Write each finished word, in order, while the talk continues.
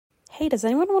hey, does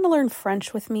anyone want to learn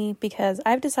French with me? Because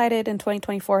I've decided in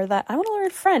 2024 that I want to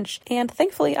learn French, and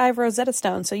thankfully I have Rosetta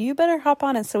Stone, so you better hop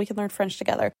on it so we can learn French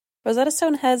together. Rosetta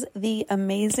Stone has the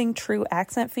amazing True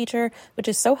Accent feature, which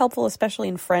is so helpful, especially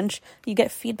in French. You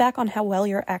get feedback on how well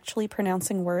you're actually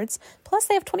pronouncing words. Plus,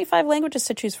 they have 25 languages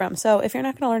to choose from. So if you're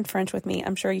not going to learn French with me,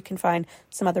 I'm sure you can find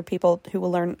some other people who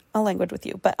will learn a language with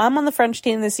you. But I'm on the French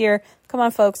team this year. Come on,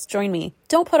 folks, join me.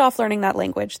 Don't put off learning that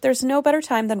language. There's no better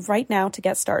time than right now to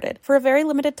get started. For a very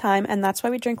limited time, and that's why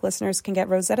We Drink listeners can get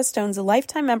Rosetta Stone's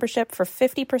lifetime membership for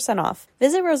 50% off.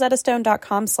 Visit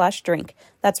rosettastone.com/drink.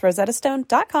 That's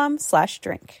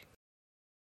rosettastone.com/drink.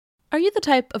 Are you the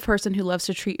type of person who loves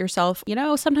to treat yourself? You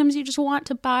know, sometimes you just want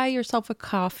to buy yourself a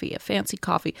coffee, a fancy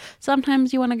coffee.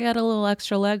 Sometimes you want to get a little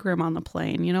extra legroom on the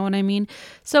plane, you know what I mean?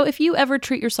 So if you ever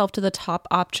treat yourself to the top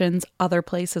options, other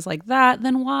places like that,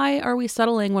 then why are we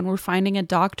settling when we're finding a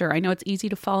doctor? I know it's easy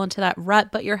to fall into that rut,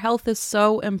 but your health is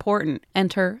so important.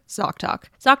 Enter ZocDoc.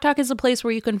 ZocDoc is a place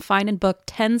where you can find and book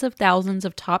tens of thousands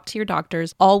of top-tier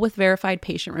doctors, all with verified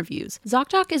patient reviews.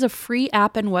 ZocDoc is a free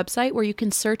app and website where you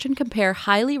can search and compare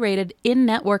highly rated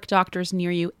in-network doctors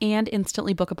near you and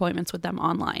instantly book appointments with them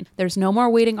online. There's no more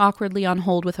waiting awkwardly on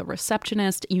hold with a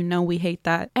receptionist. You know we hate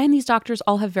that. And these doctors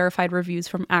all have verified reviews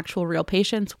from actual real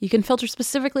patients. You can filter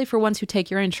specifically for ones who take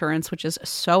your insurance, which is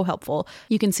so helpful.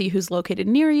 You can see who's located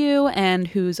near you and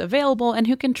who's available and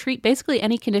who can treat basically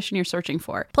any condition you're searching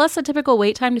for. Plus, a typical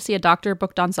wait time to see a doctor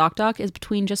booked on ZocDoc is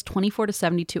between just 24 to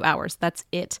 72 hours. That's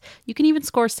it. You can even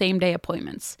score same-day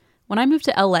appointments. When I moved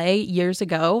to LA years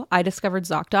ago, I discovered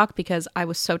ZocDoc because I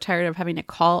was so tired of having to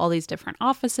call all these different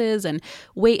offices and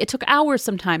wait. It took hours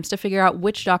sometimes to figure out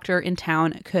which doctor in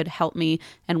town could help me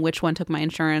and which one took my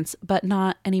insurance, but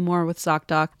not anymore with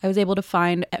ZocDoc. I was able to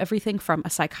find everything from a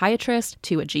psychiatrist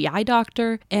to a GI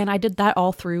doctor, and I did that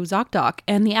all through ZocDoc,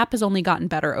 and the app has only gotten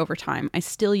better over time. I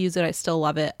still use it. I still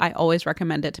love it. I always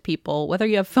recommend it to people, whether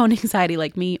you have phone anxiety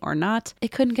like me or not.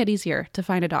 It couldn't get easier to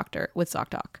find a doctor with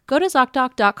ZocDoc. Go to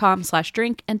ZocDoc.com/drink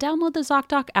and download the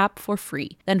ZocDoc app for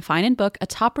free. Then find and book a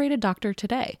top-rated doctor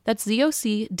today. That's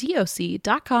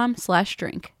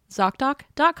ZocDoc.com/drink.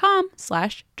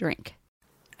 ZocDoc.com/drink.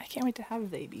 I can't wait to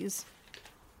have babies.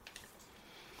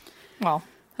 Well,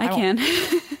 I can.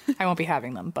 I won't be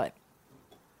having them, but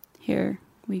here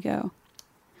we go.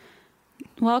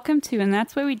 Welcome to And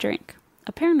That's Why We Drink,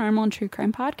 a paranormal and true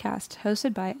crime podcast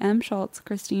hosted by M. Schultz,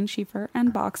 Christine Schieffer,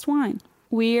 and Boxed Wine.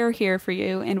 We are here for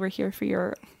you, and we're here for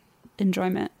your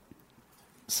enjoyment.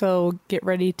 So get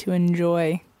ready to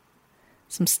enjoy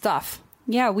some stuff.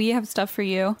 Yeah, we have stuff for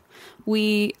you.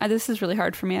 This is really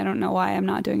hard for me. I don't know why I'm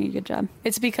not doing a good job.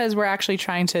 It's because we're actually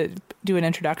trying to do an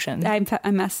introduction.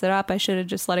 I messed it up. I should have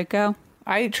just let it go.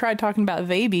 I tried talking about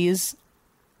babies,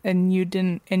 and you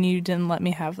didn't let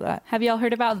me have that. Have y'all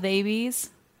heard about babies?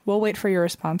 We'll wait for your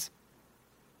response.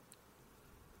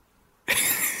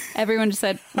 Everyone just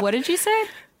said, what did you say?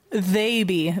 They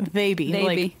be.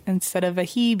 Like, instead of a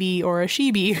he be or a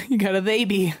she be, you got a they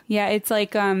be. Yeah, it's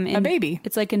like a baby.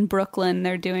 It's like in Brooklyn,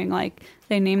 they're doing like,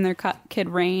 they name their kid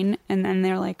Rain, and then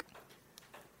they're like,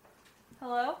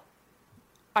 hello?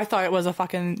 I thought it was a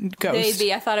fucking ghost.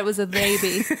 Baby, I thought it was a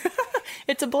baby.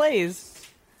 It's a Blaze.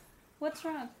 What's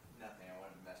wrong? Nothing, I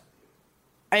wanted to mess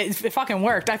with you. It fucking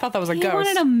worked. I thought that was a ghost. He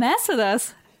wanted to mess with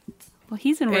us. Well,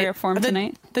 he's in rare form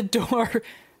tonight. The door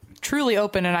truly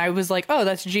opened, and I was like, oh,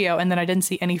 that's Geo, and then I didn't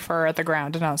see any fur at the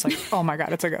ground, and I was like, oh my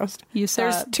god, it's a ghost.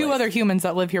 There's two other humans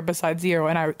that live here besides Zero,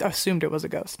 and I assumed it was a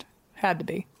ghost. Had to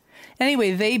be.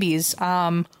 Anyway, babies.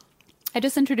 I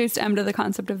just introduced Em to the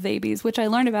concept of babies, which I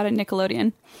learned about at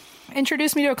Nickelodeon.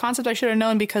 Introduced me to a concept I should have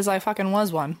known because I fucking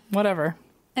was one. Whatever.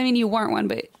 I mean, you weren't one,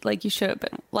 but like you should have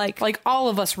been. Like all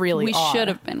of us really we are. should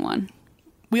have been one.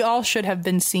 We all should have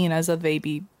been seen as a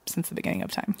baby since the beginning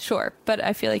of time. Sure, but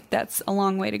I feel like that's a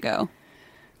long way to go.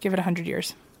 Give it 100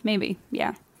 years. Maybe,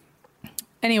 yeah.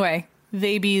 Anyway,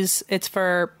 babies, it's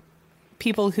for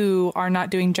people who are not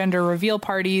doing gender reveal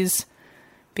parties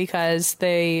because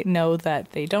they know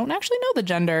that they don't actually know the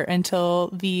gender until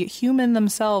the human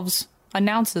themselves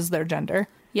announces their gender.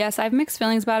 Yes, I have mixed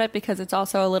feelings about it because it's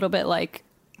also a little bit like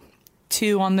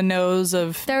too on the nose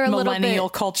of millennial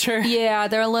culture. Yeah,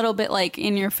 they're a little bit like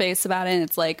in your face about it. And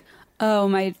it's like, oh,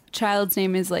 my child's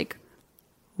name is like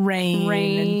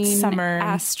Rain and Summer,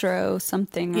 Astro,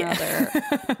 something or other.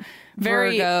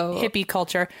 Very Virgo. hippie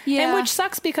culture. Yeah. And which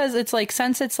sucks because it's like,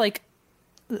 since it's like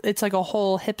a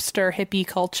whole hipster hippie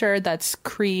culture that's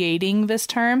creating this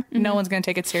term, no one's going to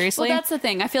take it seriously. Well, that's the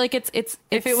thing. I feel like it's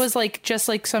if it was like just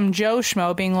like some Joe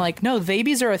schmo being like, no,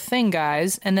 babies are a thing,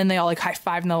 guys, and then they all like high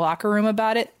five in the locker room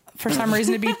about it, for some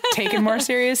reason to be taken more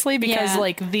seriously because Yeah.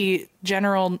 like the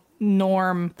general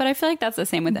norm But I feel like that's the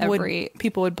same with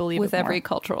people would believe with it more. every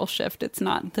cultural shift. It's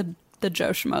not the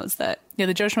Joe Schmoes that, Yeah,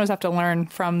 the Joe Schmoes have to learn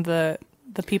from the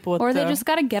people with or the... they just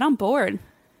got to get on board.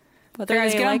 Whether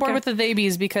Guys, they get on like board it- with the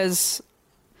Theybies because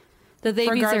the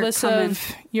babies regardless are coming.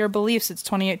 of your beliefs, it's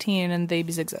 2018 and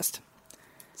Theybies exist.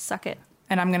 Suck it.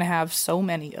 And I'm going to have so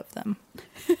many of them.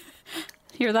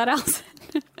 Hear that, Allison?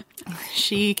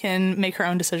 She can make her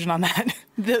own decision on that.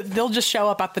 They'll just show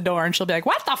up at the door and she'll be like,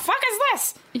 what the fuck is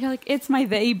this? You're like, it's my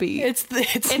baby. It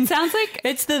sounds like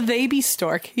it's the Theyby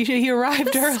stork. He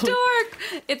arrived early. stork.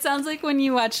 It sounds like when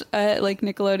you watch like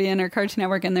Nickelodeon or Cartoon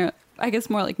Network, and they're, I guess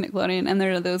more like Nickelodeon, and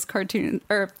there are those cartoons.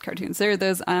 There are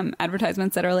those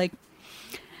advertisements that are like,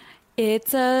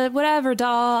 it's a whatever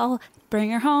doll. Bring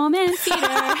her home and feed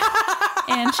her.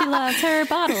 And she loves her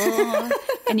bottle.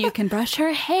 And you can brush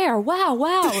her hair. Wow,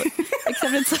 wow.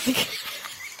 Except it's like,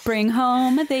 bring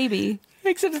home a baby.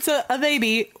 Except it's a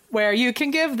baby where you can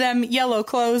give them yellow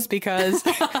clothes because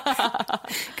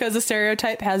the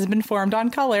stereotype has been formed on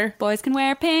color. Boys can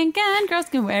wear pink and girls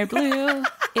can wear blue.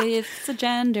 It's a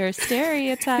gender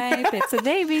stereotype. It's a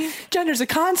baby. Gender's a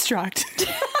construct.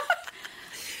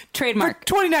 Trademark.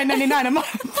 $29.99 a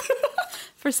month.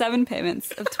 For 7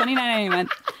 payments of $29.99.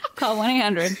 Call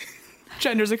 1-800.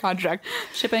 Gender's a contract.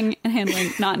 Shipping and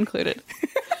handling not included.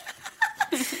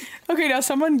 Okay, now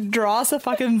someone draw us a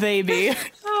fucking baby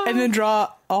and then draw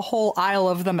a whole aisle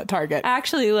of them at Target.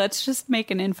 Actually, let's just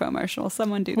make an infomercial.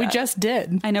 Someone do that. We just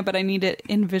did. I know, but I need it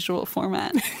in visual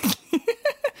format.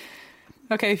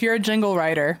 Okay, if you're a jingle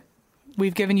writer,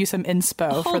 we've given you some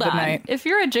inspo for Hold the on. night. If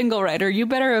you're a jingle writer, you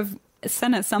better have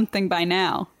sent us something by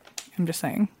now. I'm just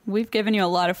saying. We've given you a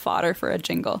lot of fodder for a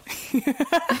jingle.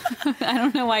 I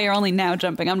don't know why you're only now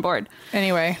jumping on board.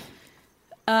 Anyway.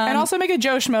 And also make a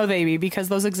Joe Schmo baby because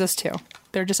those exist too.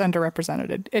 They're just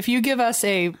underrepresented. If you give us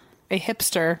a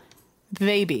hipster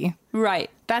baby, Right.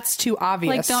 that's too obvious.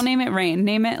 Like, don't name it Rain.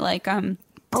 Name it like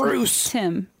Bruce.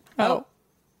 Tim. Oh.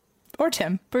 Or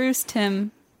Tim. Bruce,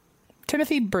 Tim.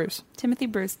 Timothy Bruce. Timothy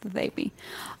Bruce the baby.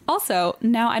 Also,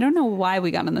 now I don't know why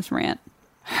we got on this rant,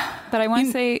 but I want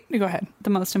to say You go ahead. the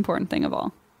most important thing of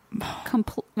all.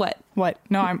 What? What?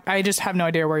 No, I just have no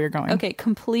idea where you're going. Okay,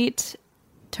 complete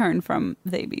turn from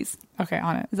babies. Okay,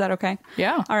 on it. Is that okay?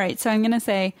 Yeah. All right, so I'm going to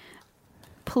say,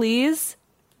 please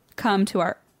come to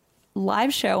our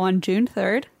live show on June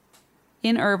 3rd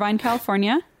in Irvine,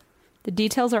 California. The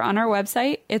details are on our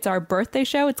website. It's our birthday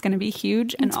show. It's going to be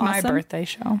huge and It's awesome. my birthday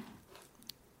show.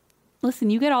 Listen,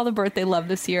 you get all the birthday love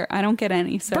this year. I don't get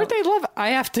any. So Birthday love. I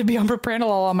have to be on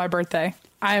propranolol on my birthday.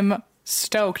 I'm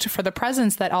stoked for the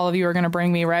presents that all of you are going to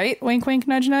bring me, right? Wink, wink,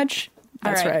 nudge, nudge.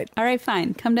 That's right. All right,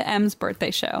 fine. Come to M's birthday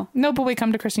show. No, but we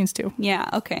come to Christine's too. Yeah,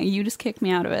 okay. You just kicked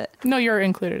me out of it. No, you're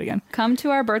included again. Come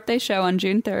to our birthday show on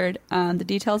June 3rd. The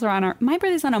details are on our... My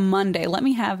birthday's on a Monday. Let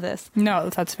me have this. No,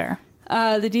 that's fair.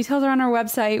 The details are on our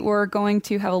website. We're going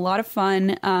to have a lot of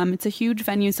fun. It's a huge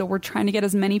venue, so we're trying to get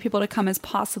as many people to come as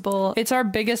possible. It's our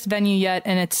biggest venue yet,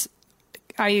 and it's...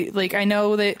 I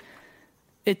know that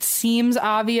it seems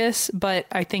obvious, but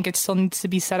I think it still needs to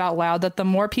be said out loud that the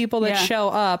more people that Yeah. show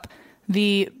up,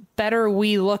 the better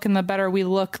we look, and the better we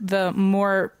look, the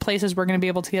more places we're going to be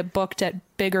able to get booked at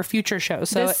bigger future shows.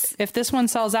 So if this one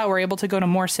sells out, we're able to go to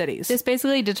more cities. This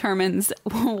basically determines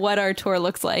what our tour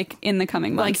looks like in the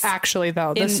coming months. Like, actually,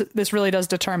 though, this really does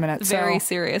determine it. Very So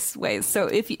serious ways. So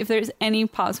if there's any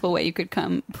possible way you could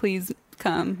come, please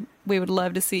come. We would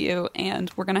love to see you,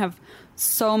 and we're gonna have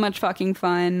so much fucking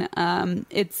fun.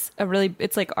 It's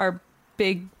like our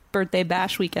big birthday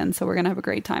bash weekend, so we're gonna have a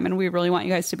great time, and we really want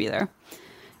you guys to be there.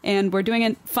 And we're doing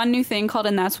a fun new thing called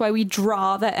And That's Why We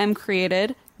Draw that M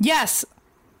created. yes.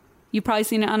 You've probably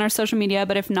seen it on our social media,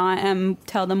 but if not,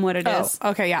 tell them what it is.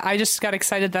 Okay, yeah. I just got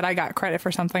excited that I got credit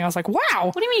for something. I was like,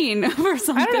 wow. What do you mean for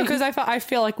something? I don't know, because I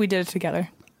feel like we did it together.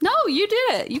 No, you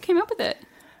did it. You came up with it.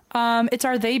 It's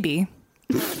our they be.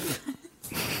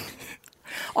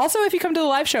 Also, if you come to the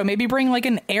live show, maybe bring like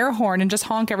an air horn and just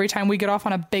honk every time we get off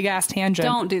on a big ass tangent.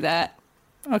 Don't do that.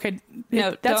 Okay.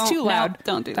 No, that's too loud. No,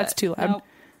 don't do that. That's too loud.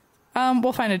 Nope.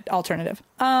 We'll find an alternative.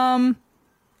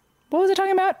 What was I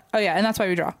talking about? Oh yeah, and that's why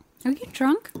we draw. Are you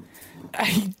drunk? I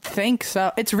think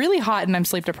so. It's really hot and I'm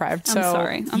sleep deprived. So I'm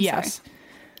sorry. yes.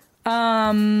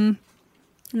 And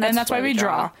That's why we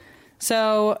draw.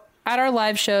 So at our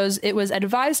live shows, it was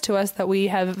advised to us that we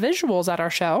have visuals at our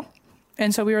show.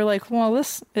 And so we were like, well,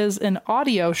 this is an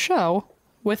audio show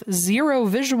with 0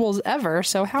 visuals ever.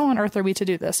 So how on earth are we to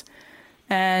do this?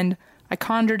 And I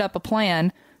conjured up a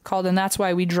plan called And That's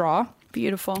Why We Draw.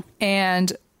 Beautiful.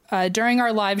 And during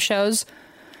our live shows,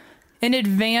 In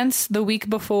advance, the week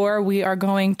before, we are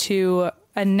going to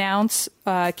announce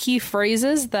key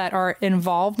phrases that are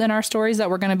involved in our stories that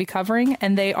we're going to be covering,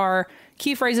 and they are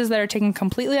key phrases that are taken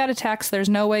completely out of text. There's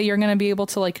no way you're going to be able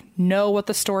to like know what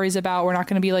the story's about. We're not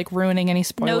going to be like ruining any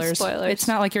spoilers. No spoilers. It's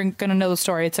not like you're going to know the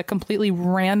story. It's a completely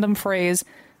random phrase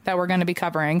that we're going to be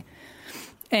covering,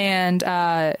 and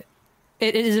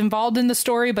it is involved in the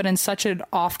story, but in such an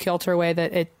off-kilter way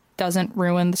that it doesn't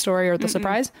ruin the story or the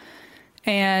surprise.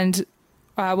 And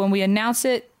when we announce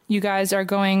it, you guys are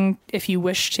going, if you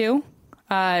wish to,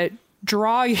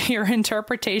 draw your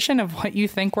interpretation of what you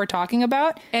think we're talking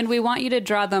about. And we want you to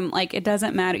draw them like it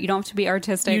doesn't matter. You don't have to be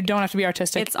artistic. You don't have to be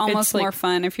artistic. It's almost more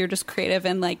fun if you're just creative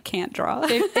and like can't draw.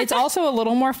 It's also a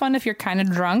little more fun if you're kind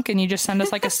of drunk and you just send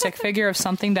us like a stick figure of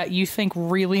something that you think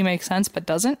really makes sense but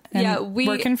doesn't. And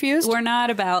we're confused. We're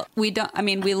not about, we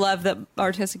love the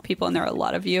artistic people and there are a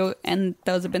lot of you and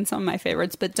those have been some of my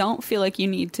favorites, but don't feel like you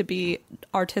need to be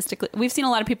artistically. We've seen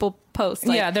a lot of people post.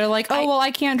 Like, yeah, they're like,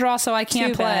 I can't draw, so I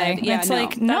can't play. Yeah, it's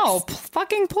like,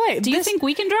 fucking play. Do you think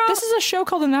we can draw? This is a show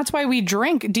called And That's Why We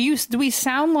Drink. Do we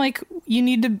sound like you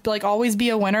need to like always be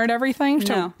a winner at everything?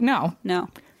 No.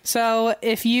 So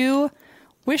if you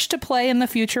wish to play in the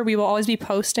future, we will always be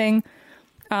posting.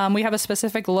 We have a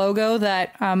specific logo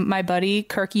that my buddy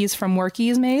Kirky's from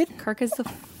Workies made. Kirk is the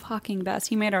fucking best.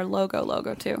 He made our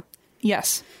logo too.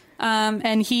 Yes.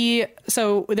 And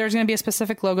so there's going to be a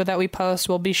specific logo that we post.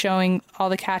 We'll be showing all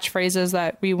the catchphrases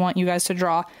that we want you guys to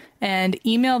draw and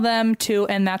email them to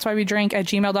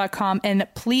andthat'swhywedrink@gmail.com. And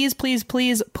please, please,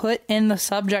 please put in the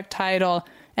subject title,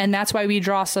 and that's why we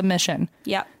draw submission.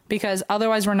 Yeah. Because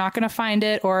otherwise we're not going to find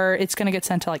it, or it's going to get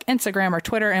sent to like Instagram or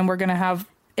Twitter, and we're going to have,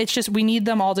 it's just, we need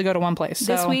them all to go to one place.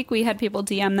 This week we had people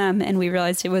DM them and we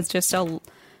realized it was just a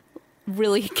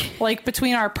really like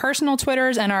between our personal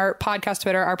Twitters and our podcast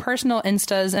Twitter, our personal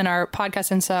Instas and our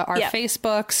podcast Insta, our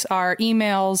Facebooks, our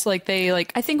emails, like they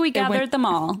like, I think we gathered them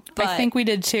all, but I think we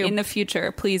did too. In the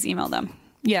future, please email them.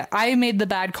 Yeah. I made the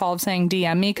bad call of saying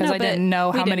DM me because I didn't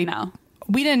know how many,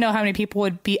 we didn't know how many people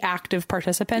would be active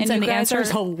participants. And the answer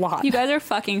is a lot. You guys are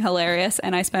fucking hilarious.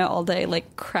 And I spent all day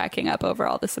like cracking up over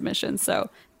all the submissions. So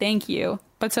thank you.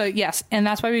 But so, yes, and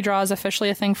that's why we draw is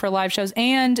officially a thing for live shows.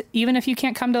 And even if you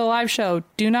can't come to the live show,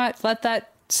 do not let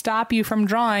that stop you from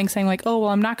drawing, saying like, oh,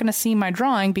 well, I'm not going to see my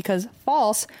drawing, because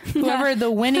false. Whoever the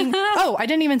winning... Oh, I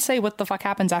didn't even say what the fuck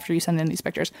happens after you send in these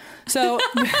pictures. So,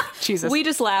 Jesus. We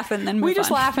just laugh and then move on. We just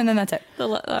laugh and then that's it.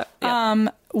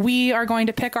 We are going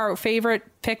to pick our favorite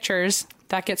pictures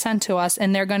that get sent to us,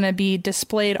 and they're going to be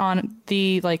displayed on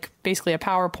the, like, basically a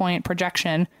PowerPoint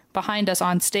projection behind us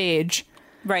on stage.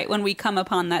 Right, when we come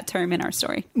upon that term in our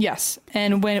story. Yes.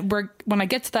 And when I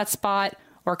get to that spot,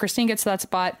 or Christine gets to that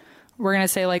spot, we're going to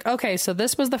say like, okay, so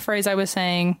this was the phrase I was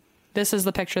saying. This is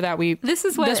the picture that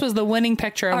this was the winning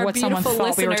picture of what someone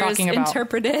thought we were talking about.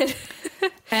 Interpreted.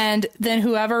 And then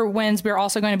whoever wins, we're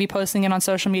also going to be posting it on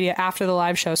social media after the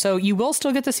live show. So you will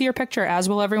still get to see your picture, as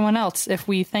will everyone else, if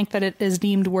we think that it is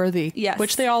deemed worthy. Yes.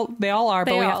 Which they all are,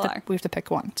 but we have to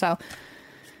pick one. So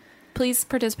please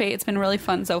participate. It's been really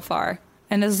fun so far.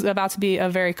 And this is about to be a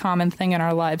very common thing in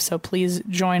our lives. So please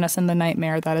join us in the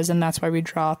nightmare that is, and that's why we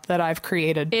draw, that I've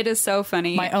created. It is so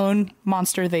funny. My own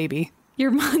monster baby.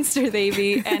 Your monster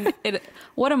baby. And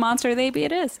what a monster baby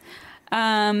it is.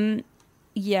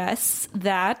 Yes,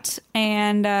 that.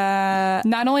 And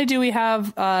not only do we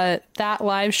have that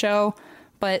live show,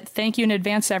 but thank you in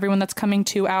advance to everyone that's coming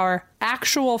to our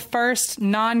actual first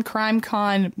non-Crime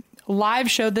Con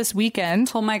live show this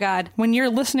weekend. Oh my God. When you're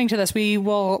listening to this, we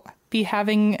will be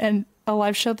having a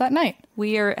live show that night.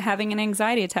 We are having an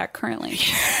anxiety attack currently.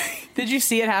 Did you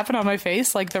see it happen on my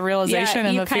face? Like the realization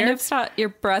and the fear? Kind of saw, your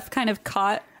breath kind of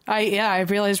caught. I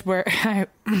realized I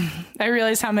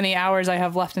realized how many hours I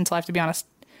have left until I have to be on a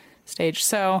stage.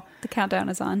 So the countdown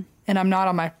is on. And I'm not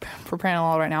on my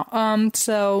propranolol right now.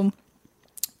 So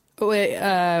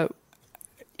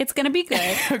it's going to be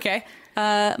good. Okay.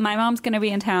 My mom's going to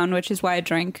be in town, which is why I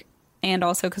drink, and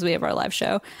also because we have our live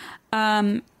show.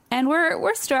 And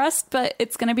we're stressed, but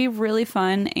it's going to be really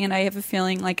fun. And I have a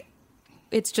feeling like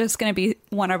it's just going to be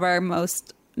one of our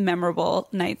most memorable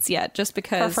nights yet, just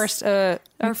because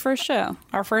our first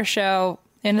show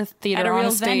in a theater, at a on real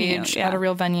a stage, venue, at a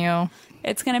real venue.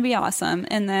 It's going to be awesome.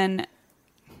 And then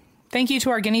thank you to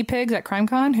our guinea pigs at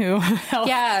CrimeCon who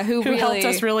helped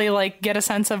us really like get a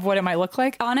sense of what it might look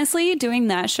like. Honestly, doing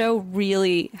that show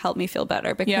really helped me feel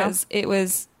better, because it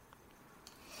was,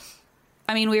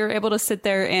 I mean, we were able to sit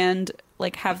there and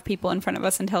like have people in front of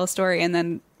us and tell a story, and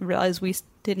then realize we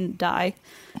didn't die.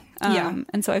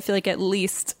 And so I feel like at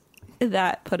least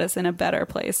that put us in a better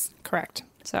place. Correct.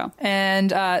 So,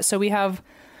 and so we have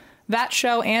that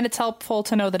show, and it's helpful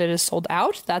to know that it is sold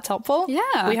out. That's helpful.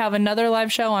 Yeah. We have another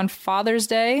live show on Father's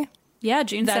Day. Yeah,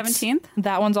 June 17th.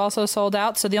 That one's also sold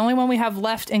out. So the only one we have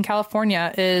left in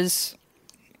California is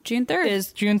June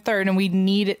 3rd. June 3rd, and we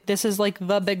need it. This is like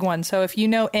the big one. So if you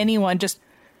know anyone, just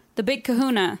The big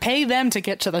kahuna. pay them to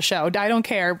get to the show. I don't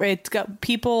care. It's got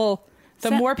people.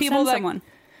 More people that, someone.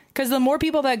 because the more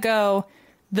people that go,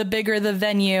 the bigger the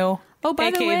venue. Oh,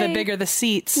 by the AKA way, the bigger the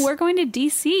seats. We're going to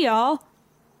DC, y'all.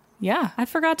 Yeah. I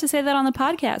forgot to say that on the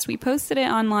podcast. We posted it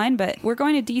online, but we're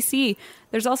going to DC.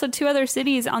 There's also 2 other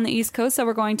cities on the East Coast that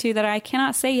we're going to that I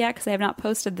cannot say yet because I have not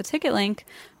posted the ticket link.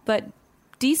 But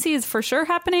DC is for sure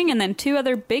happening, and then 2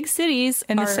 other big cities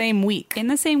In the same week. In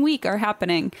the same week are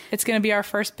happening. It's going to be our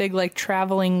first big like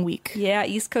traveling week. Yeah,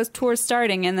 East Coast tour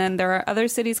starting, and then there are other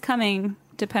cities coming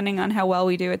depending on how well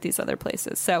we do at these other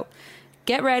places. So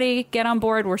get ready, get on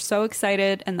board. We're so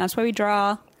excited, and that's why we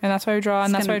draw. And that's why we draw,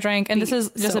 and that's why we drink. And this is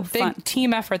just so a big fun.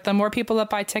 team effort. The more people that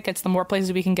buy tickets, the more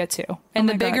places we can get to. And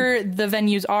the my God. bigger the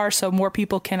venues are, so more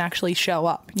people can actually show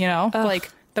up, you know? Ugh. Like,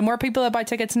 the more people that buy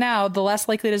tickets now, the less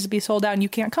likely it is to be sold out and you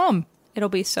can't come. It'll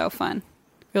be so fun.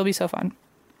 It'll be so fun.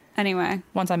 Anyway,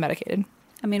 Once I'm medicated.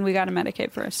 I mean, we got to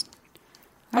medicate first.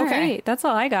 All Okay. right, that's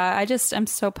all I got. I'm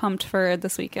so pumped for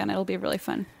this weekend. It'll be really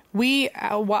fun.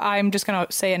 I'm just going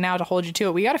to say it now to hold you to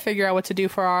it. We got to figure out what to do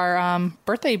for our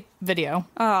birthday video.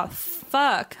 Oh,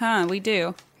 fuck, huh? We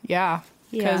do. Yeah.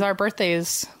 Because Yeah. our birthday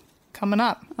is coming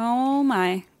up Oh,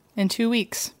 my. in 2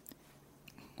 weeks.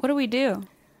 What do we do?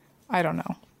 I don't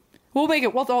know. We'll make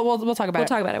it. We'll talk about We'll it.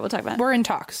 talk about it. We'll talk about it. We're in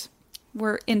talks.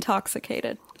 We're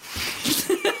intoxicated.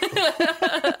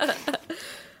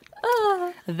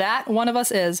 That one of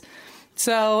us is.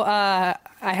 So I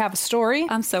have a story.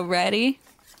 I'm so ready.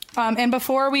 And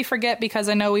before we forget, because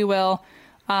I know we will,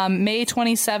 May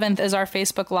 27th is our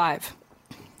Facebook Live.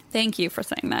 Thank you for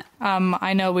saying that.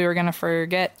 I know we were going to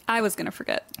forget. I was going to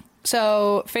forget.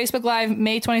 So Facebook Live,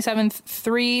 May 27th,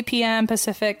 3 p.m.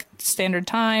 Pacific Standard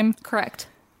Time. Correct.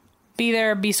 Be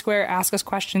there, be square, ask us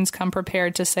questions, come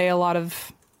prepared to say a lot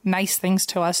of nice things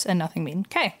to us and nothing mean.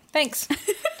 Okay, thanks.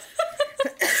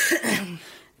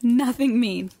 Nothing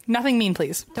mean. Nothing mean,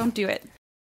 please. Don't do it.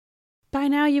 By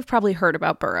now, you've probably heard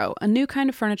about Burrow, a new kind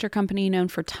of furniture company known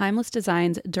for timeless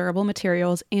designs, durable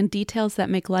materials, and details that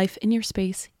make life in your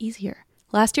space easier.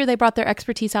 Last year, they brought their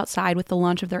expertise outside with the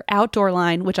launch of their outdoor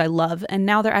line, which I love, and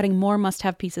now they're adding more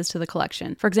must-have pieces to the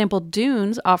collection. For example,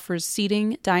 Dunes offers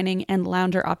seating, dining, and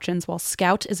lounger options, while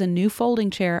Scout is a new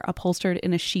folding chair upholstered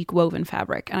in a chic woven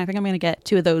fabric. And I think I'm going to get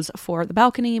 2 of those for the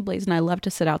balcony. Blaze and I love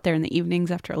to sit out there in the evenings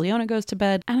after Leona goes to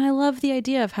bed. And I love the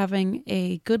idea of having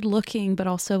a good-looking, but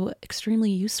also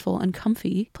extremely useful and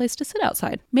comfy place to sit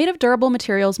outside. Made of durable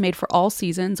materials made for all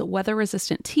seasons,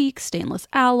 weather-resistant teak, stainless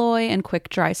alloy, and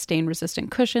quick-dry stain-resistant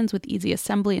cushions with easy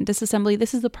assembly and disassembly,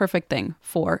 this is the perfect thing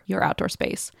for your outdoor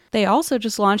space. They also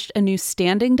just launched a new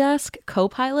standing desk,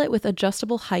 Copilot, with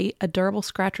adjustable height, a durable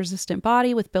scratch-resistant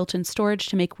body with built-in storage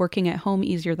to make working at home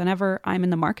easier than ever. I'm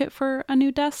in the market for a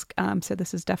new desk, so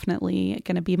this is definitely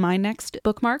going to be my next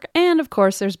bookmark. And of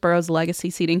course, there's Burrow's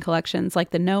legacy seating collections like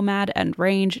the Nomad and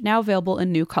Range, now available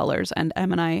in new colors. And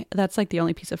Em and I, that's like the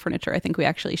only piece of furniture I think we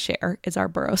actually share is our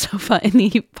Burrow sofa in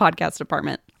the podcast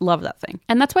department. Love that thing.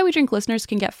 And that's why We Drink listeners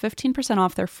can get 15%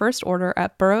 off their first order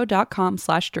at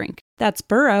burrow.com/drink. That's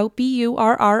Burrow,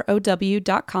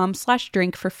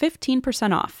 BURROW.com/drink for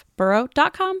 15% off.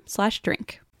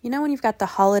 Burrow.com/drink. You know, when you've got the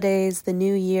holidays, the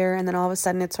new year, and then all of a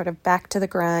sudden it's sort of back to the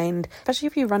grind, especially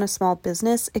if you run a small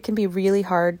business, it can be really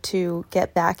hard to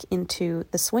get back into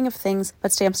the swing of things,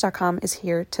 but Stamps.com is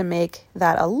here to make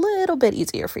that a little bit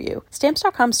easier for you.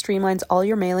 Stamps.com streamlines all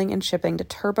your mailing and shipping to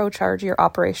turbocharge your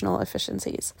operational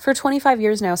efficiencies. For 25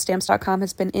 years now, Stamps.com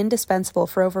has been indispensable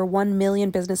for over 1 million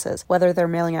businesses, whether they're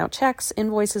mailing out checks,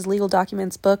 invoices, legal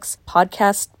documents, books,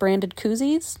 podcast-branded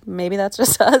koozies, maybe that's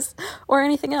just us, or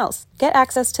anything else. Get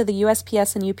access to the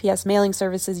USPS and UPS mailing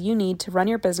services you need to run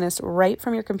your business right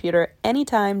from your computer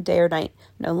anytime, day or night.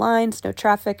 No lines, no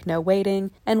traffic, no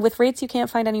waiting. And with rates you can't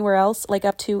find anywhere else, like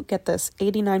up to, get this,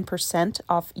 89%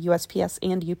 off USPS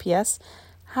and UPS,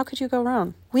 how could you go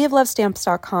wrong? We have loved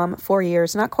Stamps.com for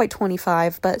years, not quite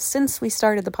 25, but since we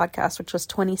started the podcast, which was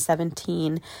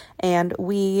 2017, and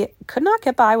we could not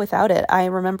get by without it. I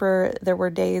remember there were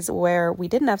days where we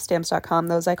didn't have Stamps.com,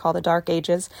 those I call the dark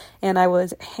ages, and I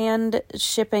was hand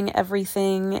shipping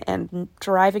everything and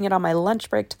driving it on my lunch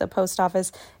break to the post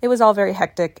office. It was all very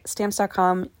hectic.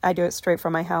 Stamps.com, I do it straight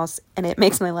from my house, and it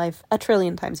makes my life a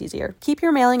trillion times easier. Keep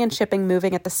your mailing and shipping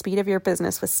moving at the speed of your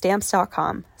business with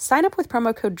Stamps.com. Sign up with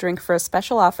promo code DRINK for a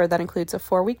special offer that includes a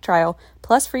 4-week trial,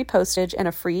 plus free postage and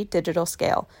a free digital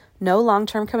scale. No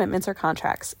long-term commitments or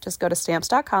contracts. Just go to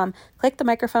Stamps.com, click the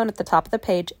microphone at the top of the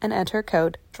page, and enter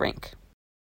code DRINK.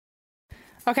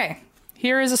 Okay,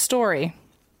 here is a story.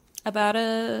 About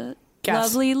a Guess.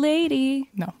 lovely lady.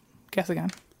 No, guess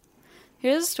again.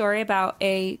 Here's a story about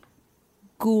a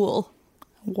ghoul.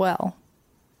 Well,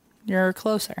 you're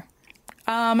closer.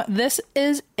 This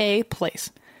is a place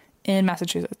in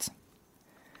Massachusetts.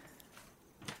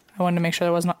 I wanted to make sure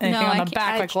there wasn't anything on the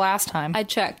back like last time. I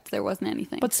checked. There wasn't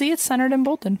anything. But see, it's centered in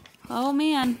Bolton. Oh,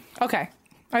 man. Okay.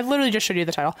 I literally just showed you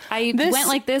the title. I went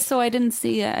like this so I didn't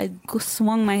see it. I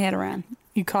swung my head around.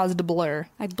 You caused a blur.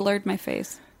 I blurred my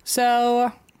face.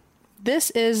 So,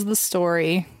 this is the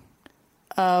story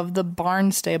of the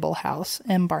Barnstable House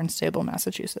in Barnstable,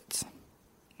 Massachusetts.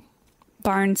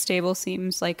 Barnstable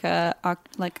seems like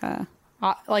almost like an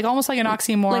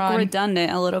oxymoron. like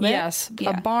redundant a little bit. Yes,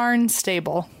 Yeah. a barn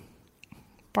stable.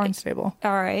 Barnstable.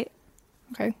 All right.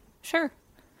 Okay. Sure.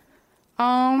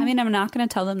 I mean, I'm not going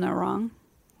to tell them they're wrong,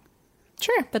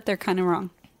 Sure. but they're kind of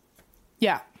wrong.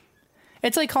 Yeah.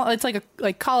 It's like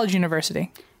a college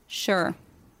university, Sure.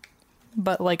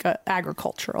 but like a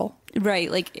agricultural. Right.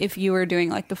 Like if you were doing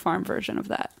like the farm version of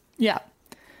that. Yeah.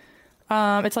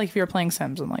 It's like if you were playing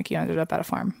Sims and like you ended up at a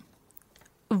farm.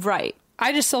 Right.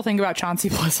 I just still think about Chauncey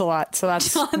Bliss a lot, so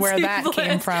that's where that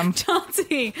came from.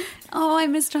 Chauncey. Oh, I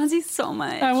miss Chauncey so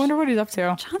much. I wonder what he's up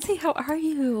to. Chauncey, how are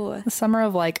you? The summer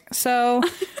of like so.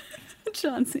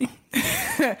 Chauncey.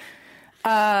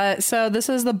 So this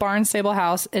is the Barnstable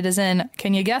House. It is in,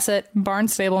 can you guess it,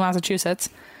 Barnstable, Massachusetts.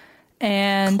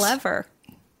 And Clever.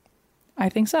 I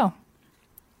think so.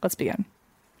 Let's begin.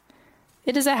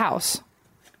 It is a house,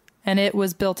 and it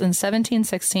was built in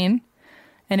 1716,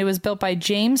 and it was built by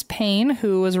James Paine,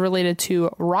 who was related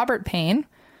to Robert Paine,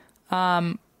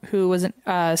 who was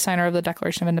a signer of the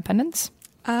Declaration of Independence.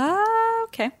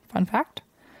 Okay. Fun fact.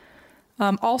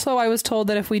 Also, I was told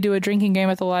that if we do a drinking game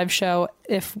at the live show,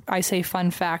 if I say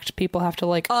fun fact, people have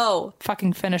to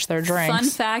fucking finish their drinks. Fun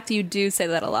fact, you do say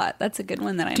that a lot. That's a good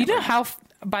one that I know. Do you know how,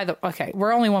 okay,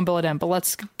 we're only one bullet in, but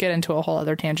let's get into a whole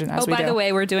other tangent as we do. By the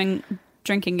way, we're doing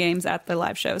drinking games at the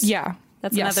live shows. Yeah.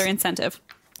 That's Yes. another incentive.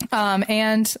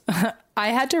 And I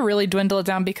had to really dwindle it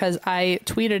down because I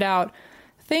tweeted out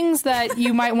things that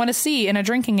you might want to see in a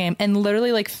drinking game. And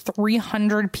literally like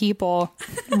 300 people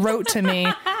wrote to me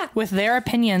with their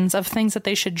opinions of things that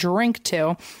they should drink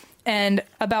to. And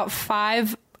about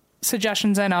 5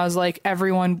 suggestions in, I was like,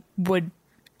 everyone would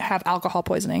have alcohol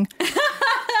poisoning.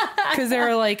 Because they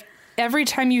were like, every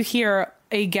time you hear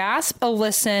a gasp, a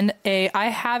listen, I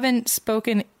haven't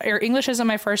spoken, or English isn't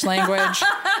my first language.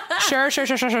 Sure. Sure.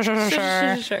 Here's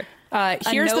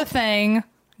the Nope. thing.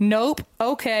 Nope.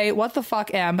 Okay. What the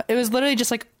fuck, Em? It was literally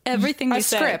just like Everything a we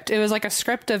said. script. It was like a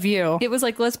script of you. It was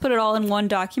like, let's put it all in one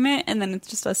document, and then it's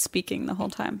just us speaking the whole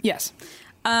time. Yes.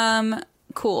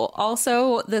 Cool.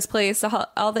 Also, this place,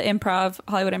 all the improv,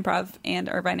 Hollywood Improv and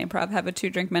Irvine Improv have a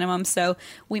 2-drink minimum, so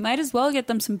we might as well get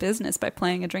them some business by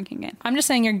playing a drinking game. I'm just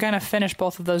saying you're going to finish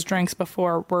both of those drinks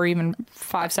before we're even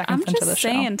 5 seconds I'm into just the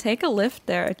saying, show. take a lift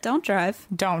there. Don't drive.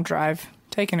 Don't drive.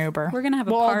 Take an Uber. We're gonna have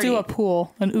a We'll all party. do a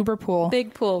pool, an Uber pool.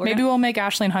 Big pool. Maybe we'll make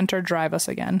Ashleen Hunter drive us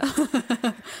again.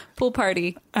 pool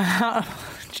party.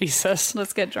 Jesus.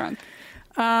 Let's get drunk.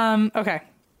 Okay.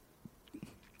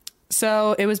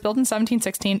 So it was built in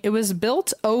 1716. It was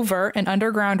built over an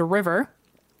underground river.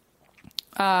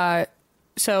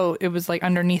 So it was like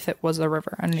underneath it was a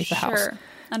river, underneath the house. Sure.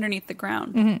 Underneath the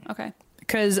ground. Mm-hmm. Okay.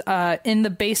 Because in the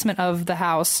basement of the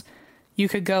house, you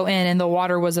could go in and the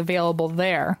water was available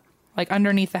there. Like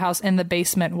underneath the house in the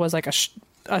basement was like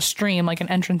a stream, like an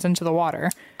entrance into the water.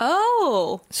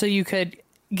 Oh. So you could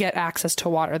get access to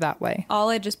water that way. All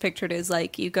I just pictured is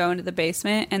like you go into the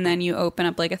basement and then you open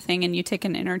up like a thing and you take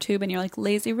an inner tube and you're like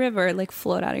lazy river, like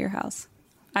float out of your house.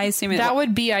 I assume That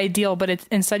would be ideal, but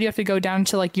instead you have to go down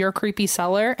to like your creepy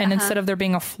cellar, and instead of there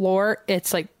being a floor,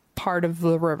 it's like part of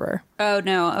the river. Oh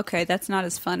no, okay, that's not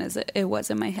as fun as it was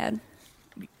in my head.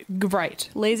 Right.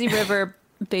 Lazy river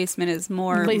basement is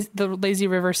more. The lazy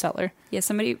river cellar. Yeah,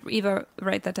 somebody Eva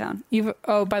Write that down. Eva.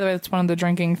 Oh, by the way, that's one of the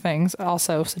drinking things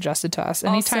also suggested to us.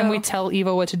 Anytime we tell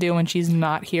Eva what to do when she's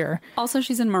not here. Also,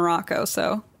 she's in Morocco,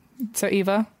 so. So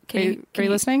Eva, are you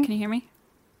listening? Can you hear me?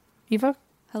 Eva,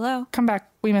 Hello. come back.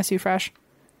 We miss you, Fresh.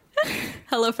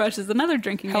 HelloFresh is another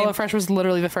drinking game. HelloFresh was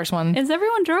literally the first one. Is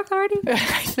everyone drunk already?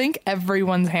 I think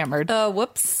everyone's hammered.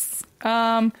 Whoops.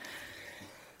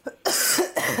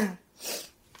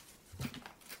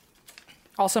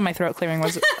 Also, my throat clearing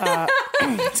was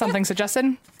something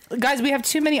suggested. Guys, we have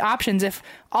too many options. If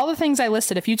all the things I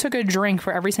listed, if you took a drink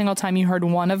for every single time you heard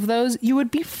one of those, you would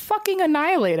be fucking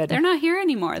annihilated. They're not here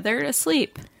anymore. They're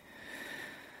asleep.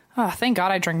 Oh, thank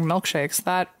God I drink milkshakes.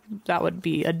 That would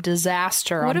be a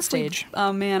disaster on stage.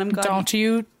 Oh man, I'm glad. Don't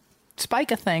you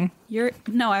spike a thing.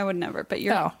 No, I would never. But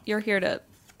Oh. you're here to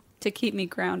keep me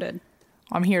grounded.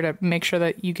 I'm here to make sure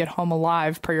that you get home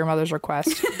alive per your mother's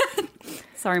request.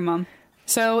 Sorry, Mom.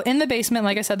 So in the basement,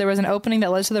 like I said, there was an opening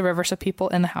that led to the river so people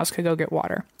in the house could go get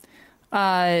water.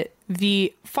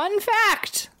 The fun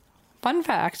fact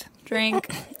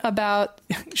Drink. about,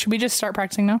 should we just start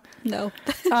practicing now? No.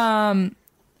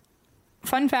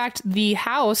 Fun fact,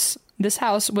 this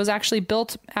house was actually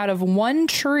built out of one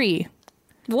tree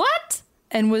What?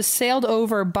 and was sailed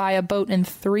over by a boat in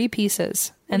 3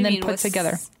 pieces and do you then mean, put was-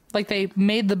 together. Like they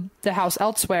made the house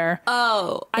elsewhere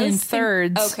Oh, in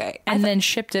thirds okay. and then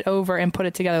shipped it over and put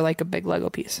it together like a big Lego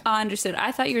piece. I understood.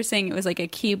 I thought you were saying it was like a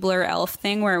Keebler elf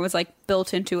thing where it was like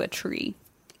built into a tree.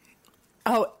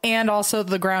 Oh, and also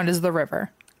the ground is the river.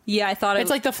 Yeah, I thought It's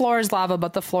like the floor is lava,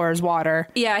 but the floor is water.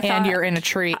 Yeah, I and thought- you're in a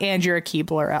tree, and you're a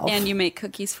Keebler elf. and you make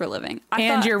cookies for a living.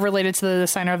 And you're related to the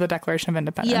signer of the Declaration of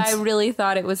Independence. Yeah, I really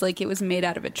thought it was like it was made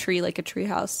out of a tree, like a tree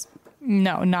house.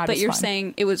 No, not But as you're fun.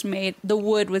 saying the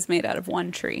wood was made out of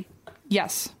one tree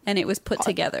Yes. and it was put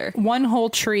together. One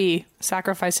whole tree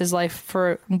sacrificed his life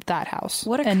for that house.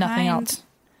 What a and nothing kind- else.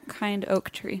 Kind oak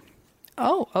tree.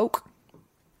 Oh, oak.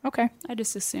 Okay, I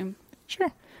just assume.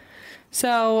 sure.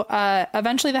 So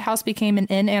eventually the house became an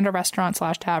inn and a restaurant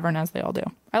 / tavern, as they all do.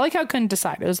 I like how it couldn't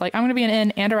decide. It was like, I'm going to be an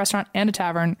inn and a restaurant and a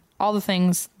tavern, all the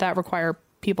things that require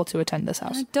people to attend this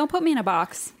house. Don't put me in a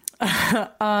box. In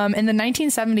the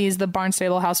 1970s, the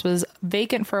Barnstable house was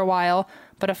vacant for a while,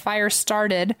 but a fire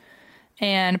started,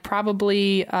 and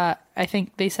probably, I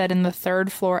think they said in the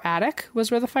 3rd floor attic was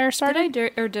where the fire started.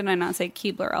 Did I not say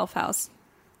Keebler elf house?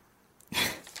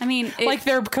 I mean, Like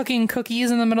they're cooking cookies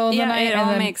in the middle of the night. it and all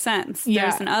then- makes sense. Yeah.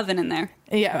 There's an oven in there.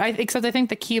 Yeah, except I think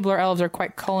the Keebler elves are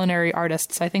quite culinary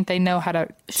artists. I think they know how to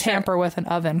tamper with an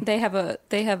oven. They have a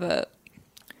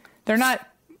They're not.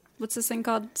 what's this thing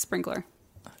called? Sprinkler.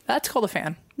 That's called a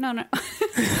fan. No.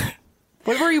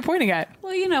 What were you pointing at?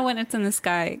 Well, you know when it's in the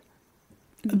sky.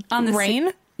 On the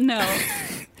Rain? No,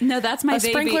 that's my A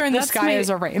baby. sprinkler in the That's sky is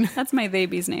a rain. That's my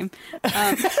baby's name.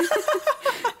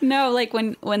 No, like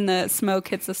when the smoke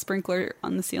hits the sprinkler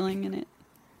on the ceiling and it.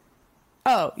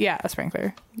 Oh, yeah, a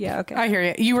sprinkler. Yeah, okay. I hear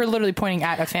you. You were literally pointing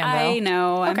at a fan, though. I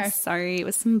know. Okay. I'm sorry. It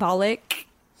was symbolic.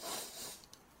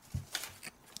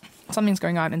 Something's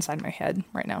going on inside my head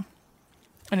right now.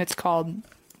 And it's called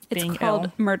being It's called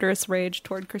ill. murderous rage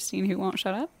toward Christine who won't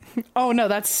shut up. Oh, no,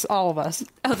 that's all of us.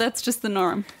 Oh, that's just the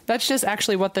norm. That's just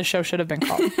actually what the show should have been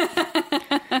called.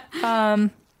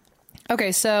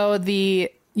 Okay, so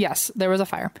yes, there was a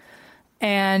fire.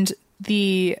 And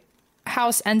the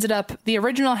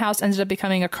original house ended up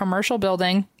becoming a commercial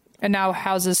building and now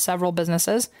houses several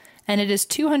businesses. And it is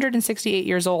 268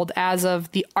 years old as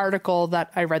of the article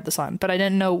that I read this on, but I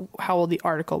didn't know how old the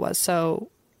article was. So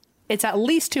it's at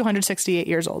least 268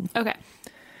 years old. Okay.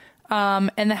 And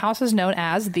the house is known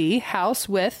as the House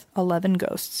with 11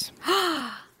 Ghosts.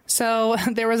 So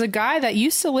there was a guy that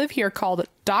used to live here called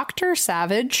Dr.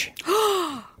 Savage.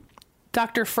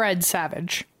 Dr. Fred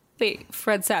Savage. Wait,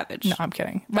 Fred Savage. No, I'm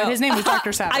kidding. But his name was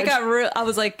Dr. Savage. I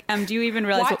was like, do you even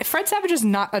realize? Why? Fred Savage is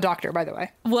not a doctor, by the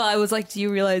way. Well, I was like, do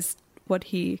you realize what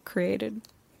he created?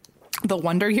 The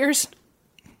Wonder Years?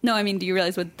 No, I mean, do you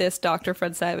realize what this Dr.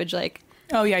 Fred Savage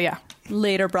Oh, yeah.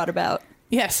 later brought about?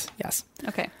 Yes.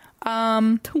 Okay.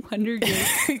 The Wonder Years.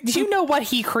 Do you know what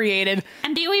he created?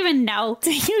 And do you even know?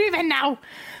 Do you even know?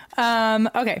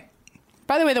 Okay.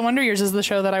 By the way, The Wonder Years is the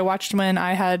show that I watched when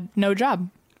I had no job.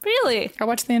 Really? I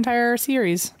watched the entire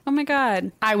series. Oh my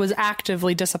God. I was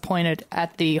actively disappointed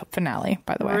at the finale,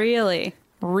 by the way. Really?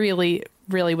 Really,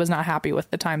 really was not happy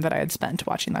with the time that I had spent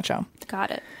watching that show.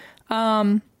 Got it.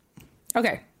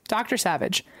 Okay, Dr.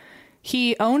 Savage.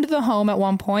 He owned the home at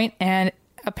one point and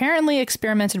apparently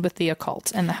experimented with the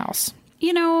occult in the house.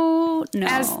 No.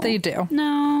 As they do.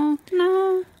 No.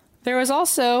 There was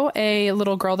also a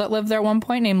little girl that lived there at one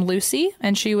point named Lucy,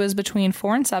 and she was between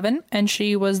 4 and 7, and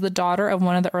she was the daughter of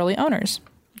one of the early owners.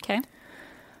 Okay.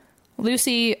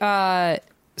 Lucy died.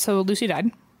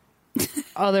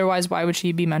 Otherwise, why would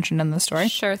she be mentioned in the story?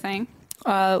 Sure thing.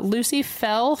 Lucy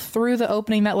fell through the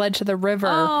opening that led to the river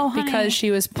honey. because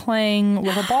she was playing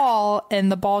with a ball,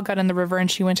 and the ball got in the river, and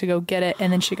she went to go get it,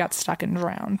 and then she got stuck and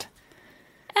drowned.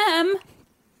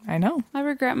 I know. I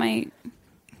regret my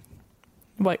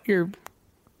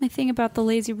thing about the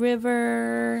lazy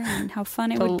river and how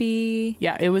fun it would be.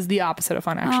 Yeah, it was the opposite of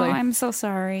fun, actually. I'm so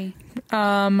sorry.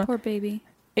 Poor baby.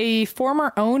 A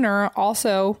former owner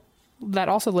also that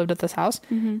also lived at this house.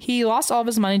 He lost all of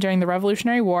his money during the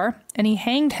Revolutionary War, and he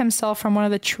hanged himself from one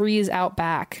of the trees out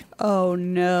back. Oh,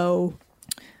 no.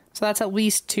 So that's at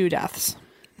least 2 deaths.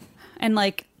 And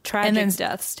like tragic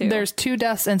deaths, too. There's 2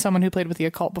 deaths and someone who played with the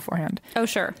occult beforehand. Oh,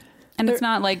 sure. And it's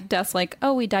not like deaths like,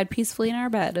 oh, we died peacefully in our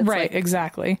bed. It's Right, like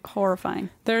exactly.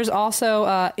 horrifying. There's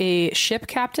also a ship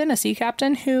captain, a sea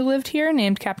captain, who lived here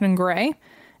named Captain Gray.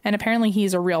 And apparently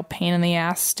he's a real pain in the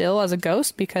ass still as a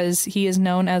ghost because he is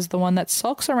known as the one that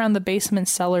sulks around the basement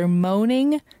cellar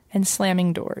moaning and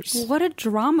slamming doors. What a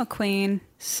drama queen.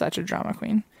 Such a drama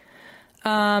queen.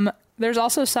 There's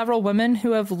also several women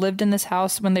who have lived in this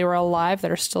house when they were alive that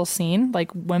are still seen.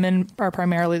 Like, women are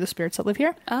primarily the spirits that live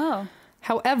here. Oh.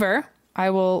 However,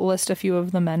 I will list a few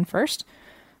of the men first.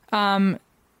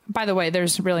 By the way,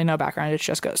 there's really no background. It's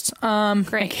just ghosts.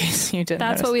 Great. In case you didn't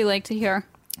That's notice. what we like to hear.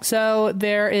 So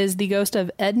there is the ghost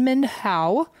of Edmund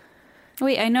Howe.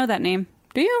 Wait, I know that name.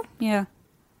 Do you? Yeah.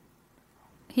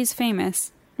 He's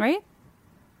famous, right?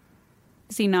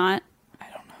 Is he not? I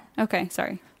don't know. Okay,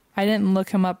 sorry. I didn't look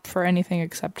him up for anything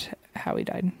except how he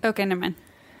died. Okay, never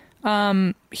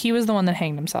mind. He was the one that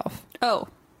hanged himself. Oh.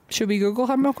 Should we Google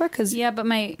him real quick? Because Yeah, but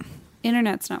my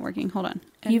internet's not working. Hold on.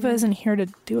 Eva isn't here to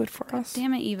do it for us.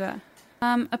 Damn it, Eva.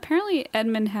 Apparently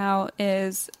Edmund Howe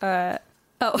is, the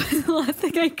last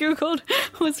thing I Googled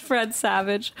was Fred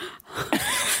Savage.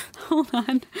 Hold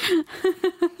on.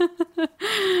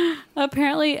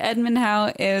 Apparently Edmund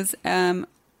Howe is,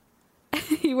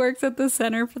 he works at the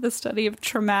Center for the Study of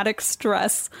Traumatic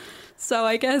Stress. So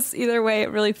I guess either way it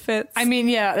really fits. I mean,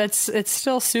 yeah, it's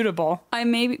still suitable. I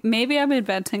maybe I'm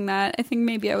inventing that. I think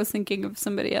maybe I was thinking of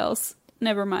somebody else.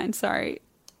 Never mind, sorry.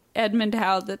 Edmund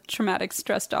Howe, the traumatic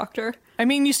stress doctor. I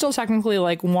mean, you still technically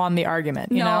like won the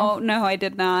argument, you know? No, I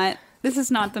did not. This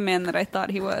is not the man that I thought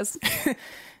he was.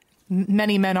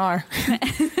 Many men are.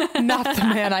 Not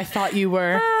the man I thought you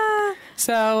were.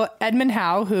 So Edmund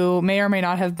Howe, who may or may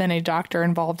not have been a doctor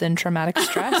involved in traumatic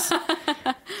stress,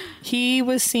 he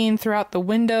was seen throughout the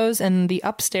windows in the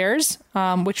upstairs,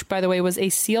 which, by the way, was a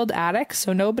sealed attic.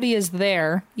 So nobody is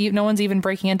there. No one's even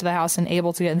breaking into the house and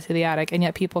able to get into the attic. And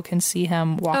yet people can see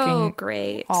him walking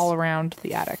great. all around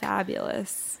the attic.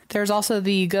 Fabulous. There's also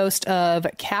the ghost of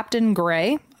Captain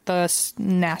Gray, the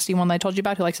nasty one that I told you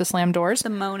about who likes to slam doors.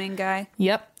 The moaning guy.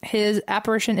 Yep. His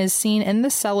apparition is seen in the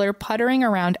cellar puttering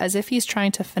around as if he's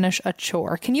trying to finish a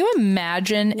chore. Can you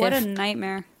imagine What a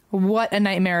nightmare. What a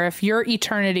nightmare if your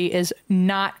eternity is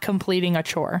not completing a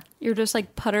chore. You're just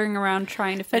like puttering around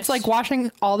trying to finish. It's like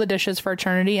washing all the dishes for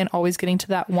eternity and always getting to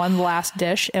that one last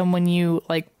dish. And when you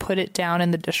like put it down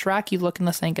in the dish rack, you look in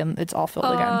the sink and it's all filled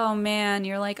again. Oh man,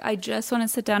 you're like, I just want to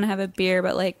sit down and have a beer,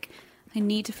 but like I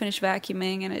need to finish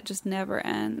vacuuming and it just never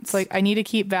ends. It's like I need to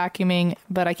keep vacuuming,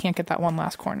 but I can't get that one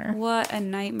last corner. What a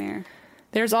nightmare.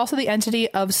 There's also the entity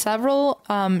of several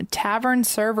tavern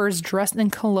servers dressed in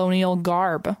colonial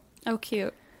garb. Oh,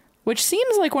 cute. Which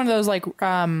seems like one of those, like,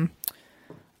 what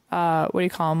do you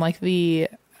call them? Like the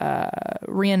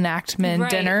reenactment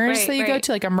dinners that you go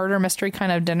to, like a murder mystery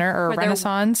kind of dinner or Where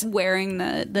Renaissance. they're wearing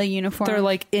the uniform. They're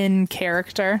like in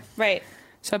character. Right.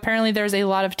 So apparently there's a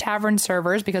lot of tavern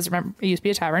servers because remember, it used to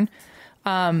be a tavern.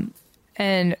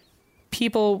 And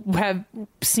people have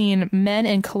seen men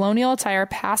in colonial attire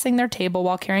passing their table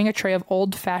while carrying a tray of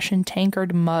old-fashioned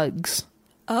tankard mugs.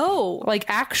 Oh. Like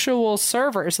actual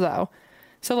servers, though.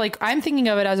 So, like, I'm thinking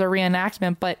of it as a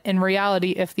reenactment, but in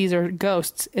reality, if these are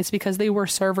ghosts, it's because they were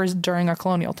servers during a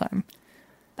colonial time.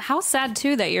 How sad,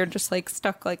 too, that you're just, like,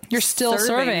 stuck, like, You're still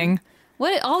serving.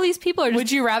 What? All these people are just...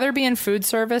 Would you rather be in food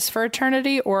service for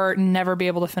eternity or never be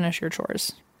able to finish your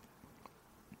chores?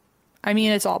 I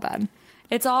mean, it's all bad.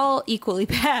 It's all equally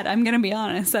bad, I'm going to be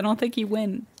honest. I don't think you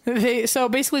win. So,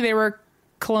 basically, they were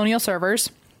colonial servers.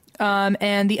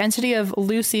 And the entity of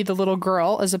Lucy, the little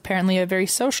girl, is apparently a very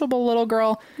sociable little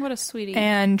girl. What a sweetie.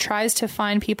 And tries to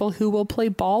find people who will play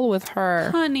ball with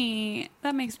her. Honey,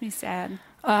 that makes me sad.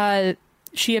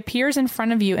 She appears in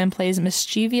front of you and plays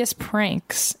mischievous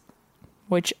pranks,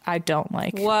 which I don't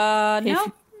like. What?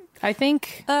 No. I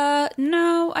think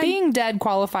no. being dead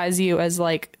qualifies you as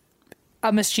like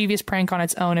a mischievous prank on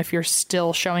its own if you're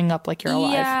still showing up like you're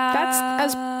alive. Yeah.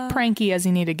 That's as pranky as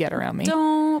you need to get around me.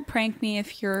 Don't prank me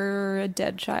if you're a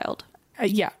dead child.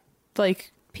 Yeah.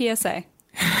 Like, PSA.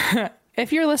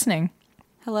 if you're listening,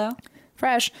 Hello?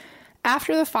 fresh,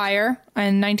 after the fire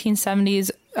in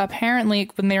 1970s, apparently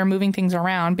when they were moving things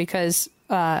around because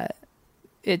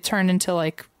it turned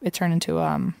into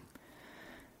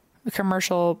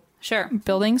commercial Sure.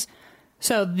 buildings.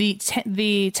 So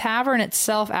the tavern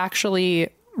itself actually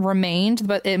remained,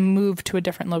 but it moved to a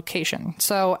different location.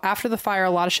 So after the fire, a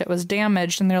lot of shit was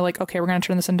damaged, and they're like, okay, we're going to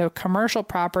turn this into commercial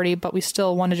property, but we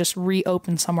still want to just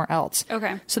reopen somewhere else.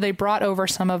 Okay. So they brought over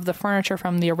some of the furniture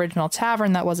from the original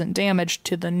tavern that wasn't damaged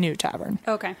to the new tavern.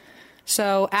 Okay.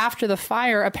 So after the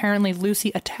fire, apparently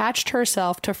Lucy attached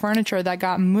herself to furniture that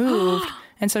got moved,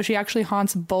 and so she actually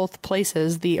haunts both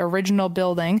places, the original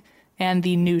building and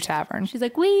the new tavern. She's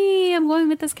like, wee, I'm going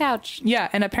with this couch. Yeah,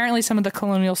 and apparently some of the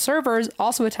colonial servers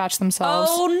also attached themselves.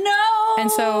 Oh, no!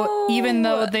 And so even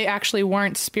though they actually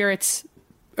weren't spirits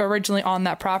originally on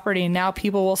that property, now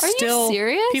people will you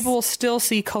serious? People will still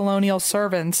see colonial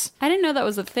servants. I didn't know that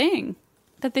was a thing.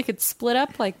 That they could split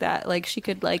up like that. Like, she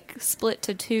could, like, split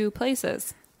to two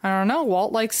places. I don't know.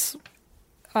 Walt likes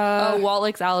Walt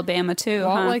likes Alabama, too,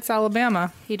 Walt likes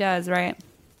Alabama. He does, right?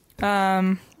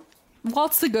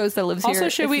 Walt's the ghost that lives Also,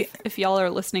 here. If y'all are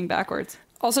listening backwards.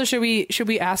 Also, should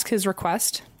we ask his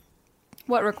request?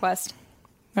 What request?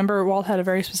 Remember, Walt had a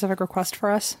very specific request for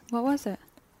us. What was it?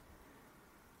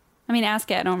 I mean,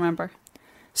 ask it. I don't remember.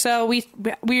 So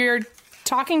we're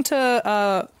talking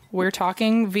to we're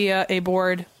talking via a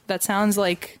board that sounds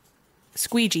like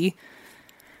squeegee.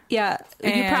 Yeah,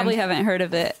 you probably haven't heard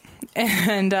of it.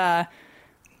 And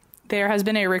there has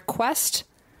been a request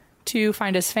to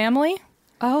find his family.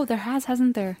 Oh, there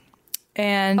hasn't there?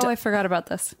 And I forgot about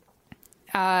this.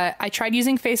 I tried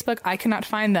using Facebook. I cannot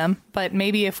find them, but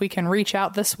maybe if we can reach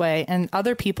out this way, and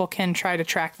other people can try to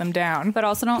track them down. But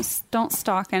also don't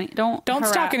stalk don't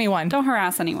stalk anyone. Don't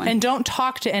harass anyone, and don't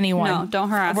talk to anyone. No, don't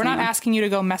harass. We're not asking you to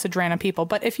go message random people,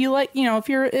 but if you like,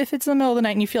 if it's in the middle of the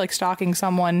night and you feel like stalking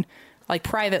someone like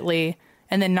privately,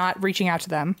 and then not reaching out to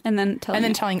them, and then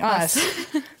telling us,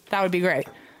 that would be great.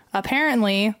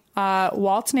 Apparently,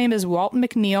 Walt's name is Walt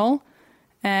McNeil.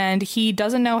 And he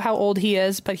doesn't know how old he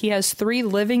is, but he has 3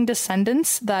 living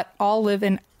descendants that all live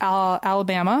in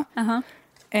Alabama. Uh-huh.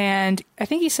 And I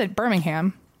think he said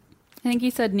Birmingham. I think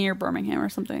he said near Birmingham or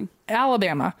something.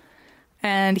 Alabama.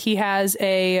 And he has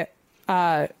a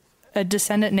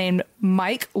descendant named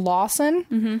Mike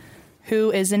Lawson,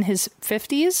 who is in his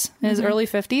 50s, in his early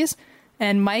 50s.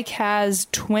 And Mike has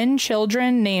twin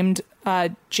children named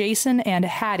Jason and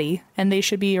Hattie, and they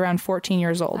should be around 14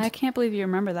 years old. I can't believe you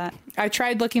remember that. I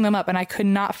tried looking them up and I could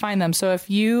not find them. So if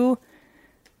you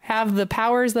have the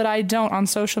powers that I don't on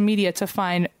social media to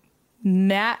find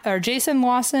Jason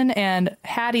Lawson and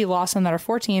Hattie Lawson that are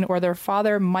 14, or their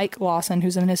father Mike Lawson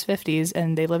who's in his 50s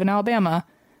and they live in Alabama,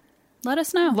 let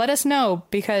us know. Let us know,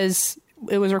 because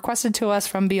it was requested to us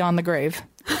from beyond the grave.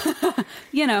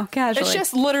 Casually. It's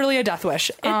just literally a death wish.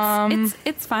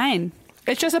 It's fine.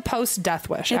 It's just a post-death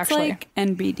wish, it's actually. It's like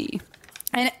NBD.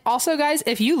 And also, guys,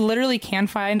 if you literally can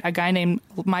find a guy named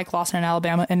Mike Lawson in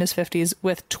Alabama in his 50s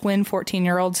with twin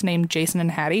 14-year-olds named Jason and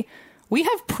Hattie, we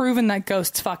have proven that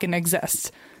ghosts fucking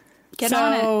exist. Get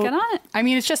on it. I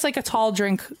mean, it's just like a tall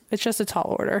drink. It's just a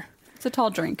tall order. It's a tall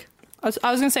drink. I was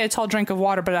going to say a tall drink of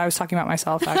water, but I was talking about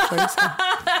myself, actually.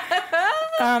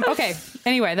 So. Okay.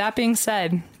 Anyway, that being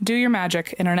said, do your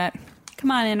magic, Internet.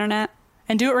 Come on, Internet.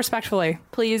 And do it respectfully.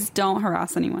 Please don't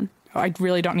harass anyone. I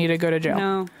really don't need to go to jail.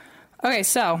 No. Okay,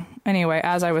 so anyway,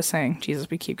 as I was saying, Jesus,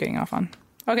 we keep getting off on.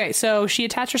 Okay, so she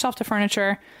attached herself to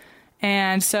furniture,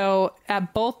 and so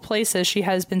at both places she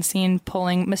has been seen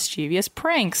pulling mischievous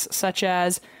pranks, such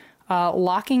as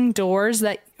locking doors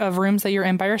of rooms that you're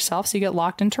in by yourself, so you get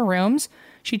locked into rooms.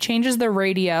 She changes the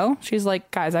radio. She's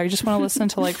like, guys, I just want to listen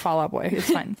to like Fall Out Boy.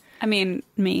 It's fine. I mean,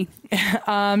 me.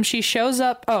 She shows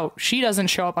up. Oh, she doesn't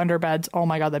show up under beds. Oh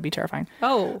my God, that'd be terrifying.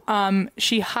 Oh.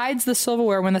 She hides the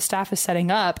silverware when the staff is setting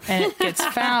up, and it gets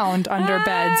found under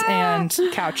beds and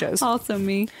couches. Also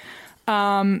me.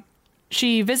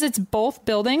 She visits both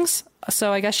buildings,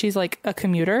 so I guess she's like a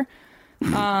commuter.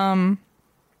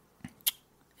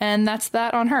 And that's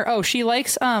that on her. Oh, she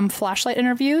likes flashlight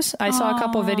interviews. I saw a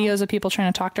couple videos of people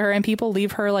trying to talk to her, and people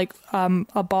leave her like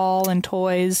a ball and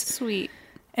toys. Sweet.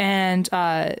 And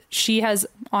she has,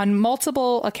 on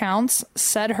multiple accounts,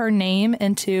 said her name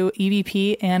into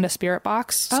EVP and a spirit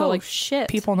box. So shit.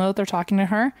 People know that they're talking to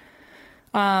her.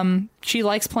 She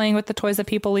likes playing with the toys that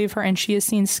people leave her, and she is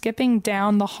seen skipping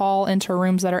down the hall into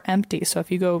rooms that are empty. So if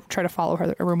you go try to follow her,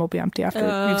 the room will be empty after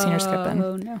you've seen her skip in.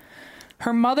 Oh, no.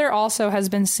 Her mother also has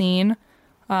been seen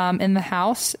in the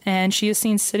house, and she is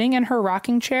seen sitting in her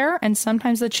rocking chair, and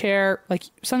sometimes the chair, like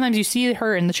sometimes you see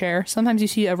her in the chair, sometimes you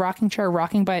see a rocking chair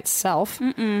rocking by itself.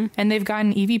 And they've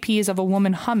gotten EVPs of a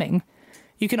woman humming.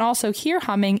 You can also hear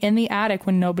humming in the attic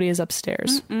when nobody is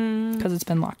upstairs because it's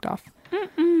been locked off.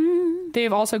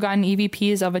 They've also gotten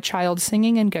EVPs of a child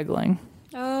singing and giggling.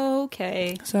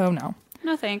 Okay. So no.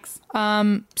 No thanks.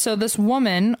 So this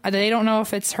woman, they don't know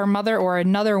if it's her mother or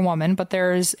another woman, but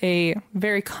there's a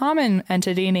very common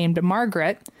entity named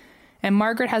Margaret. And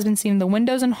Margaret has been seen in the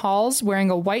windows and halls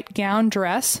wearing a white gown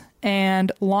dress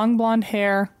and long blonde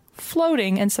hair,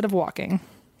 floating instead of walking.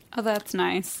 Oh, that's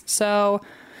nice. So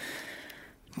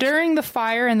during the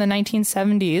fire in the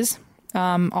 1970s,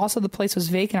 also the place was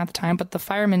vacant at the time, but the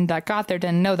firemen that got there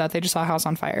didn't know that. They just saw a house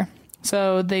on fire.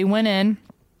 So they went in,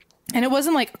 and it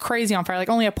wasn't like crazy on fire. Like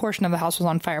only a portion of the house was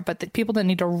on fire, but people didn't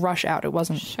need to rush out. It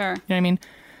wasn't. Sure. You know what I mean?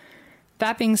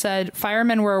 That being said,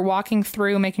 firemen were walking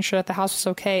through, making sure that the house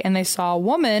was okay, and they saw a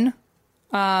woman.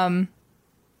 Let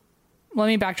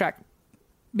me backtrack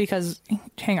because,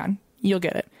 hang on, you'll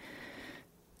get it.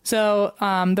 So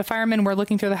the firemen were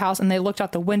looking through the house, and they looked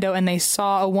out the window, and they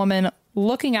saw a woman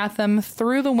looking at them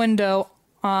through the window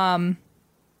on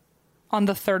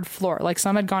the third floor. Like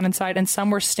some had gone inside, and some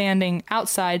were standing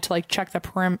outside to like check the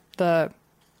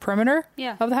perimeter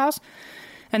of the house.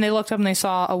 And they looked up and they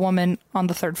saw a woman on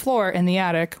the third floor in the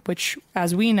attic, which,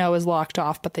 as we know, is locked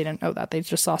off, but they didn't know that. They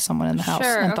just saw someone in the house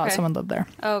and thought someone lived there.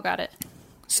 Oh, got it.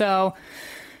 So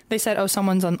they said, oh,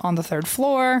 someone's on the third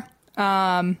floor.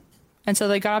 And so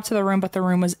they got up to the room, but the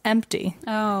room was empty.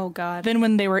 Oh, God. Then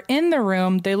when they were in the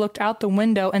room, they looked out the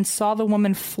window and saw the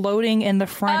woman floating in the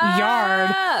front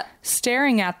yard,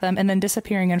 staring at them and then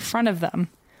disappearing in front of them.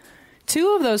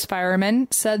 2 of those firemen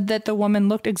said that the woman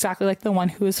looked exactly like the one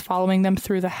who was following them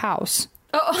through the house,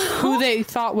 who they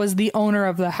thought was the owner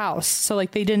of the house. So,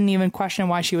 like, they didn't even question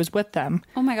why she was with them.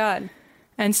 Oh, my God.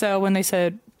 And so when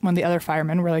the other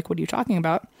firemen were like, what are you talking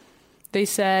about? They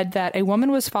said that a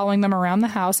woman was following them around the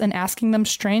house and asking them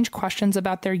strange questions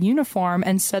about their uniform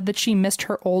and said that she missed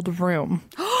her old room.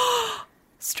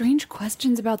 Strange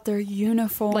questions about their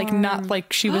uniform. Like, not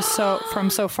like she was from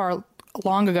so far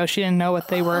long ago, she didn't know what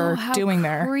they were doing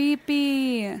there.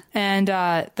 Creepy. And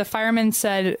the firemen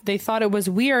said they thought it was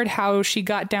weird how she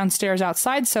got downstairs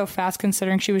outside so fast,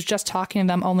 considering she was just talking to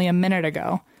them only a minute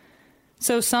ago.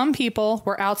 So some people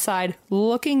were outside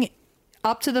looking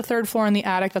up to the third floor in the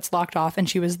attic that's locked off, and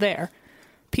she was there.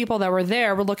 People that were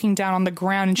there were looking down on the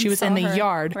ground, and she was in the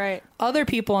yard. Right. Other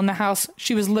people in the house,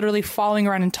 she was literally following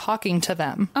around and talking to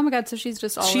them. Oh, my God. So she's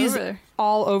just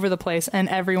all over the place, and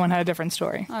everyone had a different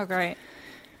story. Oh, great.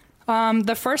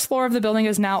 The first floor of the building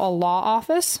is now a law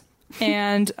office,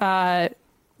 and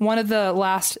one of the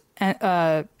last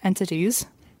entities.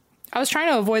 I was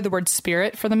trying to avoid the word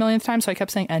spirit for the millionth time, so I kept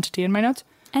saying entity in my notes.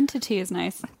 Entity is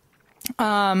nice.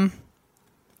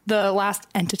 The last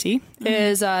entity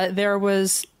is there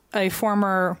was a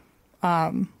former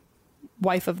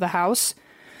wife of the house,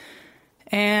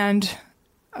 and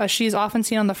she's often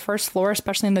seen on the first floor,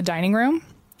 especially in the dining room.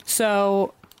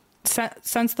 So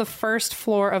since the first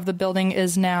floor of the building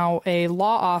is now a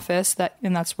law office,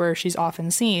 and that's where she's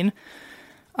often seen,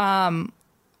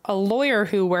 a lawyer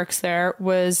who works there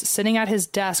was sitting at his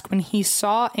desk when he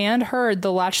saw and heard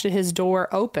the latch to his door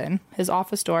open, his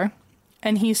office door,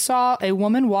 and he saw a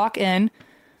woman walk in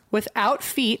without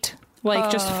feet, like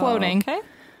just floating,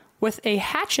 with a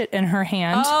hatchet in her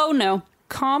hand. Oh, no.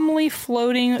 Calmly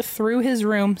floating through his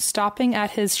room, stopping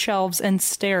at his shelves and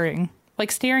staring.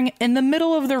 Like staring in the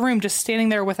middle of the room, just standing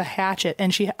there with a hatchet,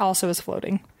 and she also is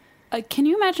floating. Can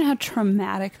you imagine how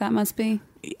traumatic that must be?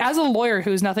 As a lawyer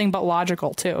who's nothing but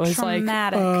logical, too. It's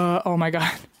traumatic. Like, oh my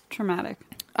God. Traumatic.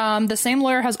 The same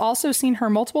lawyer has also seen her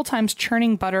multiple times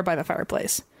churning butter by the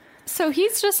fireplace. So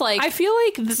he's just like... I feel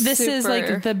like this is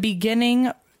like the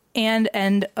beginning and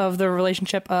end of the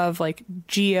relationship of like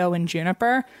Gio and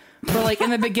Juniper. Where like in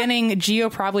the beginning,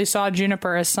 Gio probably saw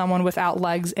Juniper as someone without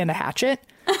legs and a hatchet.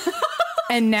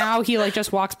 And now he like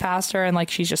just walks past her and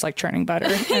like she's just like churning butter.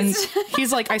 And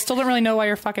he's like, I still don't really know why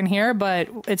you're fucking here, but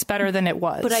it's better than it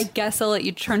was. But I guess I'll let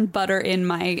you churn butter in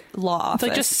my law office. It's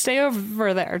like, just stay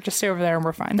over there. Just stay over there and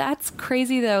we're fine. That's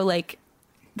crazy though. Like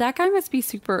that guy must be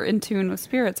super in tune with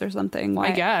spirits or something.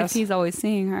 I guess. If he's always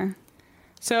seeing her.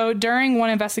 So during one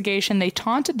investigation, they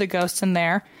taunted the ghosts in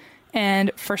there.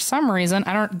 And for some reason,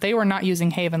 they were not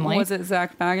using Havenly. Was it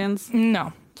Zach Baggins?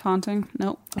 No. Taunting?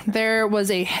 Nope. There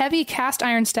was a heavy cast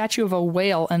iron statue of a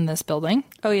whale in this building.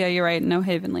 Oh, yeah, you're right. No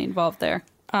Havenly involved there.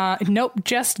 Nope.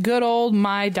 Just good old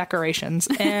my decorations.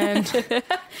 And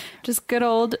just good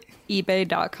old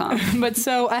eBay.com. But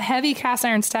so a heavy cast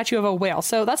iron statue of a whale.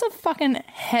 So that's a fucking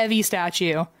heavy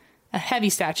statue. A heavy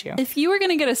statue. If you were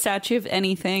going to get a statue of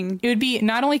anything... It would be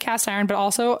not only cast iron, but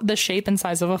also the shape and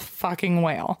size of a fucking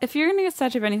whale. If you're going to get a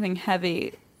statue of anything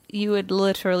heavy, you would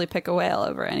literally pick a whale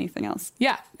over anything else.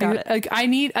 Yeah. Got it. Like I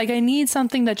need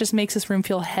something that just makes this room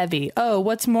feel heavy. Oh,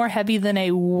 what's more heavy than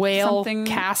a whale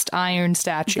cast iron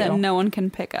statue? That no one can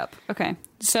pick up. Okay.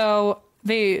 So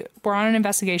they were on an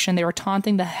investigation. They were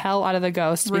taunting the hell out of the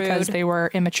ghosts because Rude. they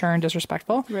were immature and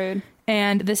disrespectful. Rude.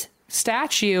 And this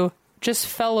statue just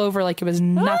fell over like it was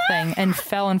nothing and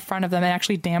fell in front of them and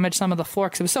actually damaged some of the floor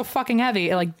because it was so fucking heavy.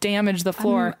 It like damaged the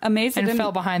floor. Amazed it and didn't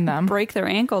fell behind them. Break their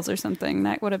ankles or something.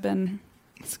 That would have been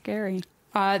scary.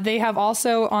 They have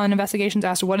also on investigations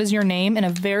asked, what is your name? And a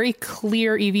very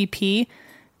clear EVP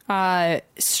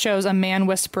shows a man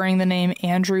whispering the name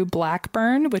Andrew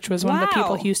Blackburn, which was one of the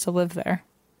people who used to live there.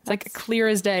 It's like clear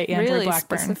as day, Andrew really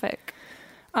Blackburn. Specific.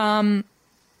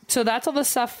 So that's all the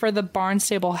stuff for the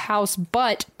Barnstable house.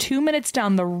 But 2 minutes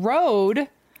down the road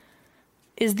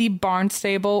is the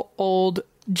Barnstable Old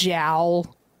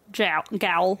Jowl.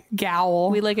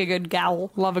 Gowl. We like a good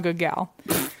gowl. Love a good gal.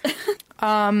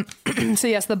 So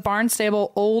yes, the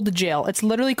Barnstable Old Jail. It's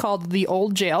literally called the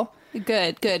Old Jail.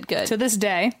 Good. To this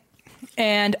day.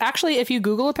 And actually, if you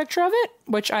Google a picture of it,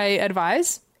 which I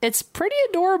advise, it's pretty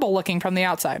adorable looking from the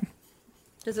outside.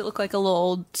 Does it look like a little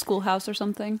old schoolhouse or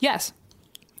something? Yes.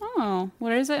 Oh,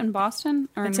 where is it? In Boston?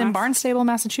 Or It's in Barnstable,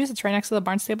 Massachusetts, right next to the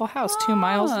Barnstable house, 2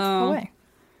 miles away.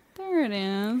 There it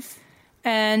is.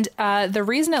 And the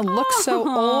reason it looks so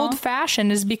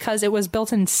old-fashioned is because it was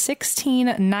built in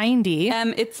 1690.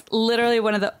 It's literally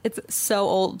it's so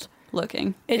old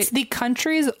looking. It's the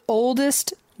country's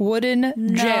oldest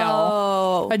wooden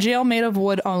jail. A jail made of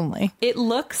wood only. It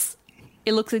looks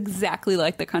exactly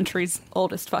like the country's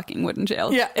oldest fucking wooden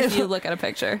jail. Yeah. If you look at a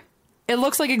picture. It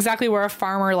looks like exactly where a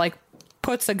farmer like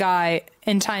puts a guy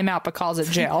in timeout but calls it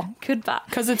jail. Goodbye.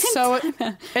 Because it's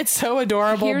so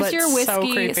adorable. Here's but your whiskey. So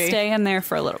creepy. Stay in there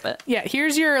for a little bit. Yeah,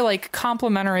 here's your like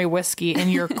complimentary whiskey in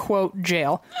your quote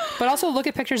jail. But also look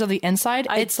at pictures of the inside.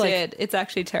 It's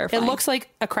actually terrifying. It looks like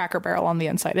a Cracker Barrel on the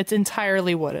inside. It's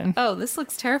entirely wooden. Oh, this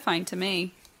looks terrifying to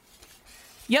me.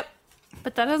 Yep.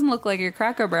 But that doesn't look like your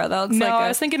Cracker Barrel. That looks No, like I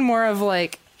was thinking more of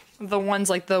like the ones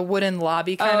like the wooden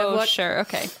lobby kind of look. Sure,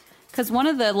 okay. Because one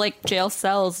of the like jail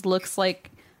cells looks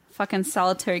like fucking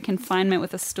solitary confinement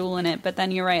with a stool in it. But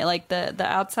then you're right, like the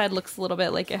outside looks a little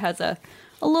bit like it has a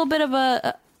little bit of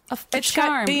a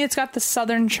charm. It's got the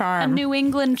southern charm. A New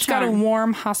England charm. It's got a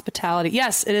warm hospitality.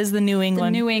 Yes, it is the New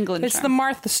England. New England It's charm. the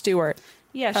Martha Stewart.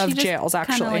 Yeah, she of just jails, kind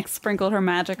actually. of like sprinkled her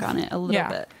magic on it a little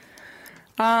bit.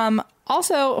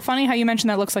 Also, funny how you mentioned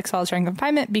that it looks like solitary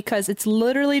confinement because it's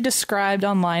literally described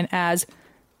online as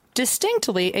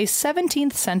distinctly a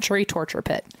 17th century torture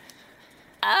pit.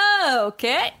 Oh,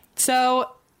 okay. So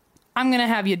I'm going to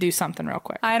have you do something real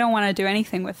quick. I don't want to do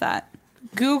anything with that.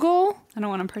 Google I don't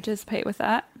want to participate with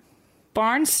that.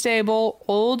 Barnstable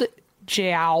Old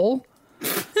Jowl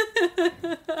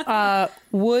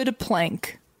wood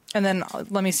plank. And then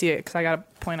let me see it because I got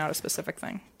to point out a specific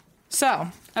thing. So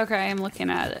Okay, I'm looking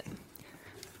at it.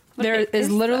 What there is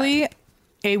literally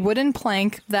a wooden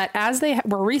plank that as they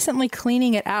were recently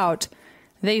cleaning it out,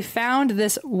 they found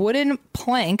this wooden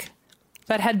plank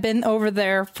that had been over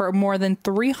there for more than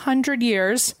 300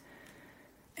 years.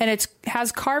 And it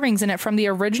has carvings in it from the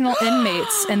original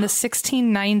inmates in the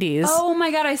 1690s. Oh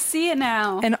my God, I see it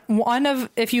now. And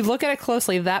if you look at it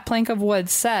closely, that plank of wood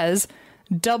says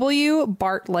W.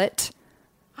 Bartlett,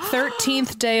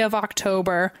 13th day of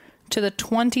October to the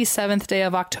 27th day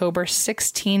of October,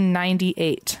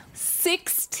 1698.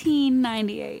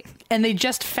 1698. And they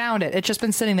just found it. It's just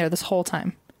been sitting there this whole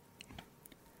time.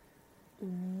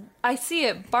 I see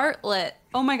it. Bartlett.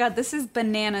 Oh my God, this is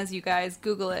bananas, you guys.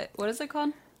 Google it. What is it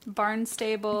called?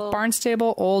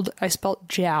 Barnstable Old, I spelled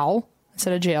jowl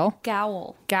instead of jail.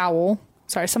 Gowl.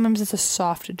 Sorry, sometimes it's a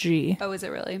soft G. Oh, is it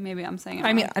really? Maybe I'm saying it I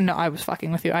wrong. mean, no, I was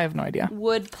fucking with you. I have no idea.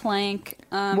 Wood plank.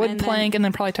 Wood plank, and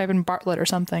then probably type in Bartlett or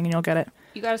something, and you'll get it.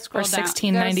 You gotta scroll Or down.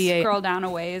 1698. You gotta scroll down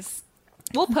a ways.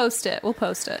 We'll post it.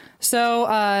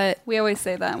 So, We always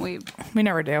say that. we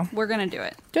never do. We're gonna do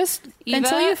it. Just Eva,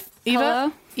 until you...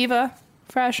 hello? Eva,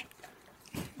 fresh.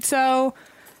 So,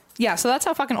 yeah, so that's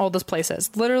how fucking old this place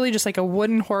is. Literally just like a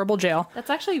wooden, horrible jail. That's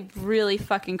actually really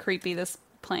fucking creepy, this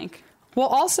plank. Well,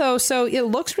 also, so it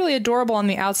looks really adorable on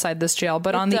the outside, this jail,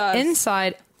 but on the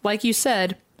inside, like you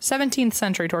said, 17th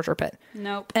century torture pit.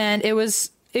 Nope. And it was,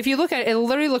 if you look at it, it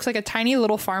literally looks like a tiny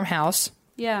little farmhouse.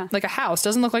 Yeah. Like a house.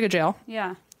 Doesn't look like a jail.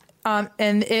 Yeah.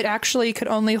 And it actually could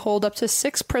only hold up to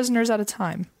 6 prisoners at a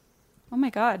time. Oh my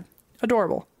God.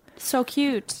 Adorable. So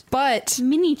cute. But,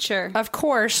 Miniature. of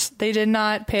course, they did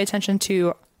not pay attention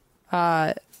to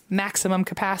maximum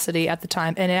capacity at the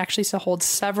time, and it actually still holds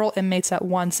several inmates at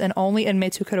once, and only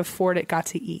inmates who could afford it got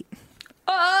to eat.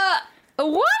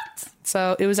 What?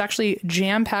 So it was actually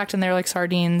jam-packed in there like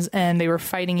sardines, and they were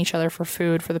fighting each other for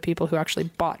food for the people who actually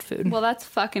bought food. Well, that's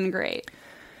fucking great.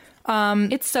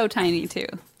 It's so tiny, too.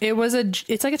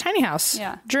 It's like a tiny house.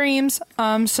 Yeah. Dreams.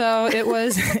 So it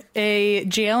was a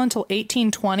jail until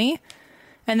 1820,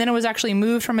 and then it was actually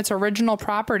moved from its original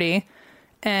property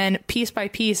and piece by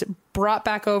piece brought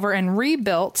back over and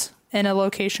rebuilt in a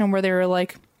location where they were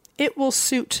like, it will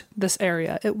suit this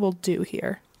area. It will do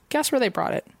here. Guess where they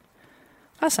brought it?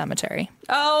 A cemetery.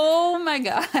 Oh my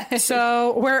god.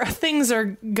 So where things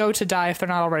go to die if they're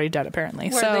not already dead, apparently.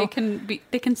 Where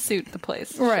they can suit the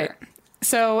place. Right. Sure.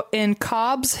 So in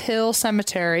Cobb's Hill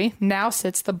Cemetery now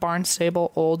sits the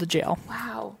Barnstable Old Jail.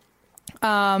 Wow.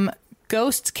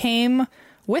 Ghosts came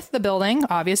with the building,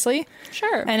 obviously.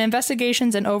 Sure. And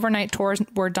investigations and overnight tours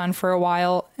were done for a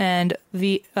while. And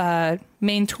the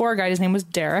main tour guide, his name was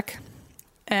Derek.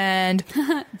 And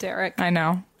Derek. I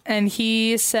know. And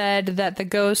he said that the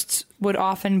ghosts would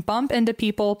often bump into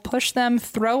people, push them,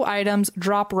 throw items,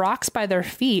 drop rocks by their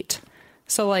feet.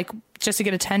 So, like, just to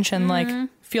get attention, like,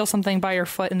 feel something by your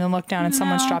foot and then look down and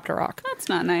someone's dropped a rock. That's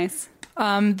not nice.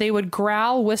 They would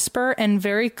growl, whisper, and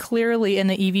very clearly in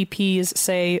the EVPs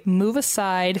say, move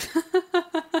aside,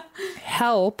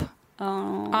 help,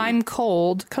 I'm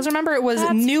cold. Because remember, it was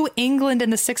New England in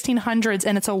the 1600s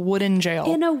and it's a wooden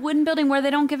jail. In a wooden building where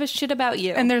they don't give a shit about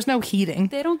you. And there's no heating.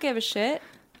 They don't give a shit.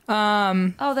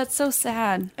 Oh, that's so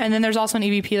sad. And then there's also an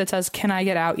EVP that says, can I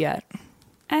get out yet?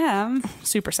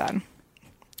 Super sad.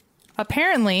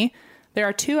 Apparently, there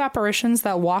are 2 apparitions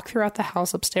that walk throughout the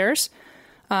house upstairs.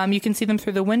 You can see them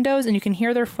through the windows and you can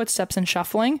hear their footsteps and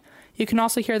shuffling. You can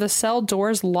also hear the cell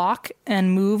doors lock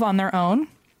and move on their own.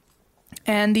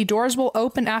 And the doors will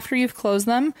open after you've closed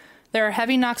them. There are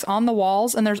heavy knocks on the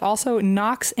walls, and there's also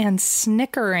knocks and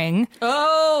snickering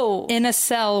in a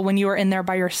cell when you are in there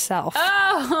by yourself.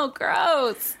 Oh,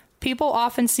 gross. People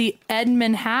often see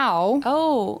Edmund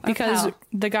Howe. Because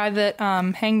the guy that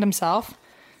hanged himself.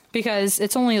 Because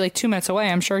it's only like 2 minutes away.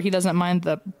 I'm sure he doesn't mind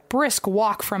the brisk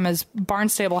walk from his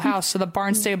Barnstable house to the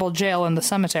Barnstable jail in the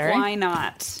cemetery. Why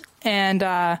not?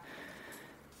 And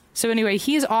so anyway,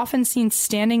 he's often seen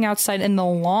standing outside in the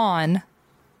lawn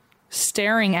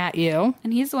staring at you.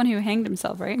 And he's the one who hanged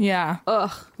himself, right? Yeah.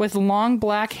 Ugh. With long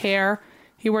black hair.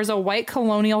 He wears a white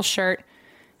colonial shirt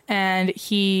and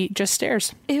he just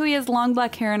stares. Ew, he has long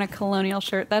black hair and a colonial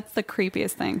shirt. That's the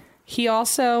creepiest thing. He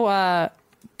also,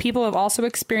 people have also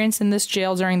experienced in this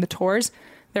jail during the tours,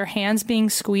 their hands being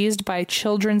squeezed by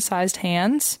children-sized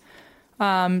hands,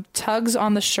 tugs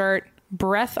on the shirt,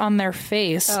 breath on their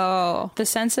face, the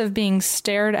sense of being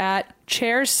stared at,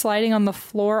 chairs sliding on the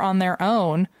floor on their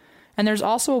own. And there's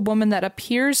also a woman that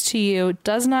appears to you,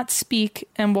 does not speak,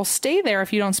 and will stay there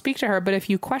if you don't speak to her, but if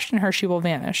you question her, she will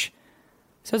vanish.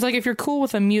 So it's like if you're cool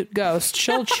with a mute ghost,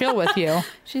 she'll chill with you.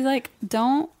 She's like,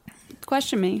 don't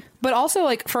question me. But also,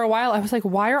 like, for a while, I was like,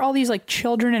 why are all these, like,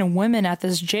 children and women at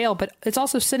this jail? But it's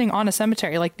also sitting on a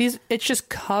cemetery. Like, it's just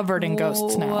covered in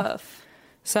ghosts now.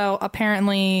 So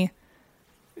apparently,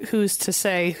 who's to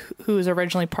say who's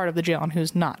originally part of the jail and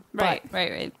who's not? Right.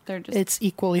 They're just... It's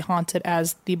equally haunted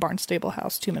as the Barnstable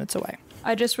house 2 minutes away.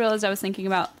 I just realized I was thinking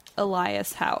about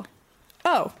Elias Howe.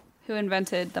 Oh. Who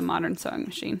invented the modern sewing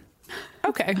machine.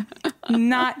 Okay.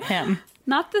 Not him.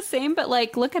 Not the same, but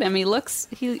like, look at him. He looks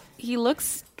like he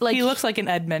looks like an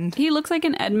Edmund. He looks like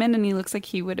an Edmund, and he looks like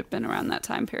he would have been around that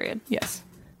time period. Yes.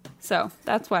 So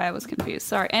that's why I was confused.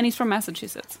 Sorry. And he's from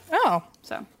Massachusetts. Oh.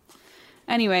 So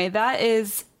anyway, that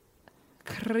is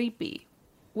creepy.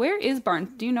 Where is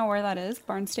Do you know where that is?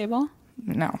 Barnstable?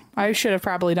 No. I should have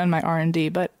probably done my R&D,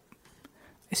 but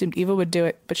I assumed Eva would do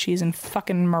it, but she's in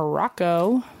fucking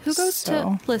Morocco. Who goes to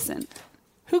Morocco?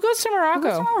 Who goes to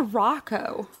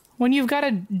Morocco? When you've got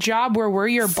a job where we're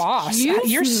your boss.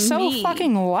 You're so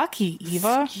fucking lucky,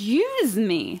 Eva. Excuse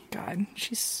me. God,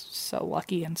 she's so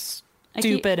lucky and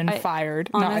stupid and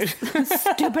fired.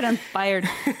 Stupid and fired.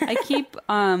 I keep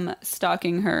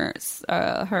stalking her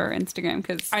Instagram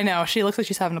because I know she looks like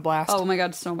she's having a blast. Oh my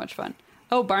god, so much fun.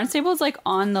 Oh, Barnstable is like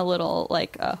on the little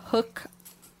like hook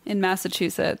in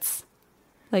Massachusetts,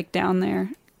 like down there.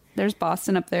 There's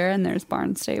Boston up there, and there's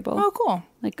Barnstable. Oh, cool!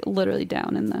 Like literally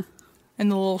down in the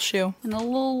little shoe, in the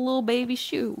little baby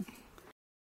shoe.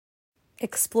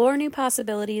 Explore new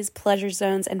possibilities, pleasure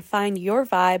zones, and find your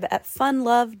vibe at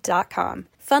funlove.com.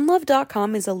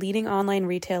 Funlove.com is a leading online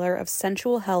retailer of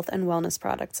sensual health and wellness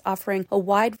products, offering a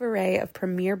wide array of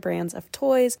premier brands of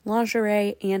toys,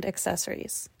 lingerie, and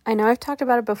accessories. I know I've talked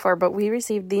about it before, but we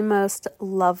received the most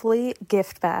lovely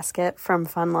gift basket from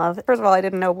Funlove. First of all, I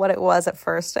didn't know what it was at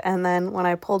first, and then when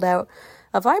I pulled out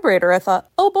a vibrator, I thought,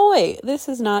 oh boy, this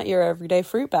is not your everyday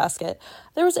fruit basket.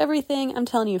 There was everything, I'm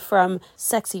telling you, from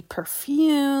sexy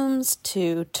perfumes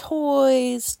to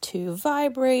toys to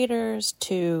vibrators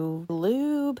to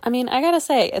lube. I mean, I gotta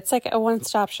say, it's like a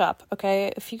one-stop shop,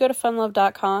 okay? If you go to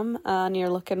funlove.com and you're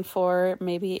looking for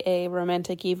maybe a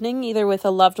romantic evening, either with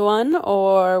a loved one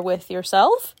or with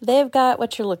yourself, they've got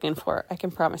what you're looking for, I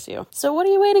can promise you. So what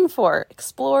are you waiting for?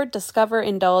 Explore, discover,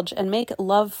 indulge, and make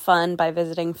love fun by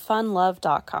visiting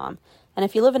funlove.com. And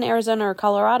if you live in Arizona or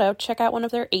Colorado, check out one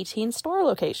of their 18 store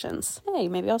locations. Hey,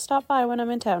 maybe I'll stop by when I'm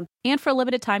in town. And for a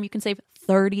limited time, you can save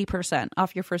 30%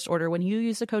 off your first order when you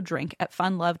use the code DRINK at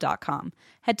funlove.com.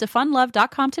 Head to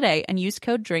funlove.com today and use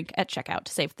code DRINK at checkout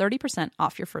to save 30%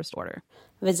 off your first order.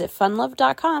 Visit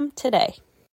funlove.com today.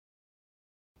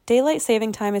 Daylight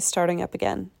saving time is starting up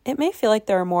again. It may feel like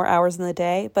there are more hours in the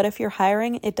day, but if you're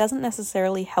hiring, it doesn't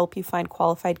necessarily help you find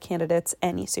qualified candidates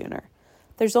any sooner.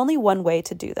 There's only one way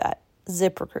to do that.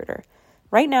 ZipRecruiter.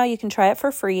 Right now, you can try it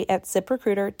for free at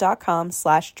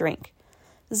ziprecruiter.com/drink.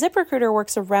 ZipRecruiter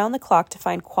works around the clock to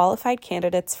find qualified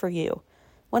candidates for you.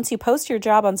 Once you post your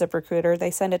job on ZipRecruiter, they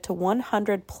send it to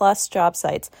 100 plus job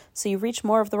sites so you reach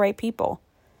more of the right people.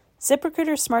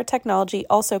 ZipRecruiter's smart technology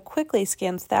also quickly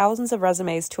scans thousands of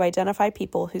resumes to identify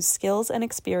people whose skills and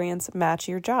experience match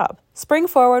your job. Spring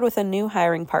forward with a new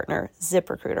hiring partner,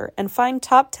 ZipRecruiter, and find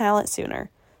top talent sooner.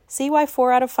 See why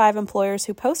 4 out of 5 employers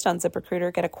who post on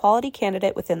ZipRecruiter get a quality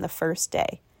candidate within the first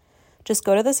day. Just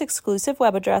go to this exclusive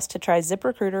web address to try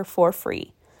ZipRecruiter for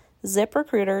free.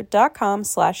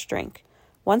 ZipRecruiter.com/drink.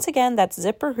 Once again, that's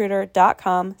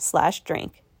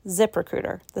ZipRecruiter.com/drink.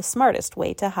 ZipRecruiter, the smartest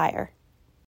way to hire.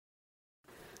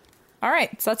 All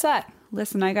right, so that's that.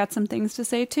 Listen, I got some things to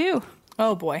say too.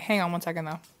 Oh boy, hang on one second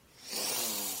though.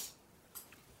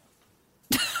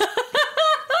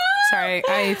 Sorry,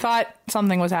 I thought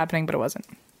something was happening, but it wasn't.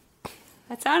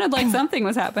 That sounded like something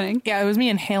was happening. Yeah, it was me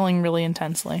inhaling really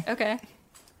intensely. Okay.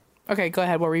 Okay, go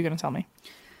ahead. What were you going to tell me?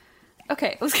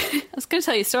 Okay, I was going to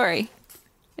tell you a story.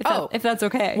 If that's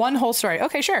okay. One whole story.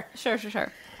 Okay, sure. Sure.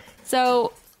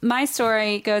 So my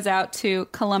story goes out to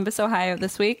Columbus, Ohio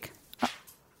this week.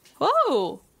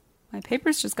 Whoa! My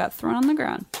papers just got thrown on the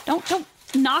ground. Don't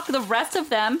knock the rest of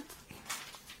them.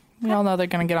 We all know they're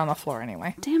going to get on the floor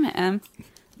anyway. Damn it, Em.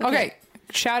 Okay.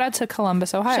 Shout out to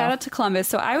Columbus, Ohio. Shout out to Columbus.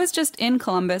 So I was just in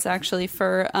Columbus, actually,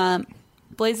 for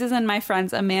Blaze's and my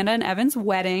friends Amanda and Evan's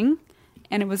wedding.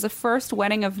 And it was the first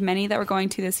wedding of many that we're going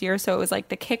to this year. So it was like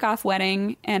the kickoff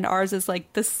wedding. And ours is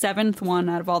like the 7th one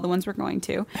out of all the ones we're going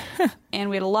to. And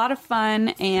we had a lot of fun.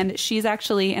 And she's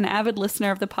actually an avid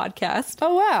listener of the podcast.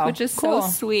 Oh, wow. Which is cool. so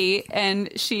sweet.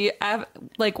 And she,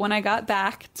 like, when I got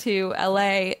back to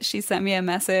LA, she sent me a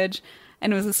message.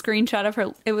 And it was a screenshot of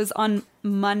her. It was on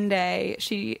Monday.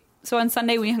 So on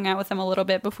Sunday, we hung out with them a little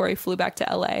bit before we flew back to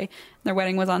LA. Their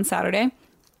wedding was on Saturday.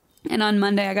 And on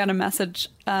Monday, I got a message,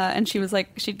 and she was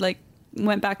like,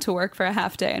 went back to work for a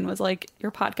half day and was like,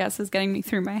 your podcast is getting me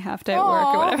through my half day at work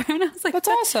or whatever. And I was like, that's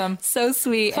awesome. So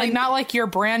sweet. It's like, not like your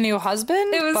brand new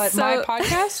husband, but my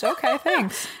podcast? Okay,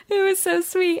 thanks. It was so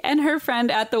sweet. And her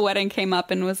friend at the wedding came up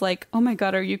and was like, oh my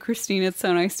God, are you Christine? It's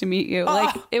so nice to meet you.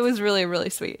 Like, it was really, really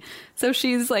sweet. So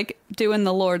she's like doing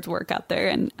the Lord's work out there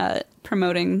and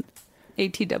promoting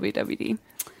ATWWD.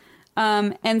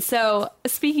 And so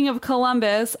speaking of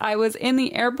Columbus, I was in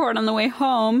the airport on the way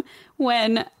home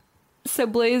when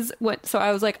Blaze went. So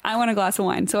I was like, I want a glass of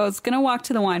wine. So I was going to walk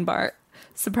to the wine bar.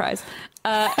 Surprise.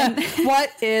 And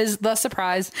what is the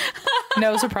surprise?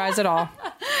 No surprise at all.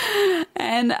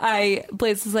 And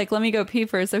Blaze was like, let me go pee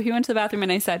first. So he went to the bathroom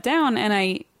and I sat down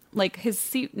and his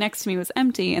seat next to me was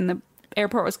empty and the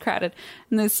airport was crowded.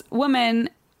 And this woman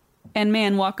and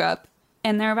man walk up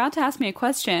and they're about to ask me a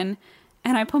question.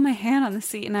 And I put my hand on the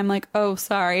seat and I'm like, oh,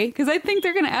 sorry. Because I think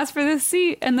they're going to ask for this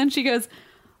seat. And then she goes,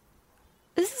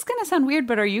 this is going to sound weird,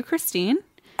 but are you Christine?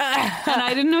 And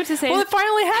I didn't know what to say. Well, it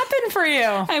finally happened for you.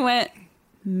 I went,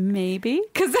 maybe.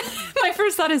 Because my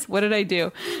first thought is, what did I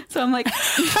do? So I'm like,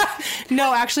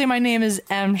 no, actually, my name is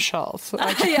M. Schultz.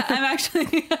 Yeah, I'm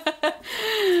actually.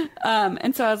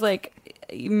 And so I was like,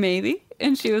 maybe.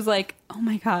 And she was like, oh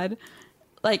my God.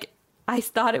 Like, I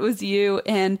thought it was you.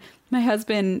 And my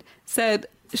husband said,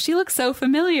 she looks so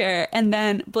familiar. And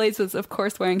then Blaze was, of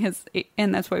course, wearing his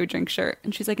And That's Why We Drink shirt.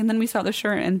 And she's like, and then we saw the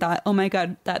shirt and thought, oh my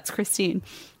God, that's Christine.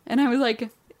 And I was like,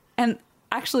 and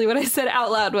actually what I said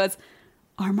out loud was,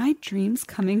 are my dreams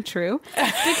coming true?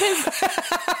 Because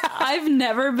I've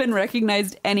never been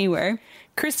recognized anywhere.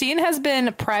 Christine has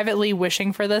been privately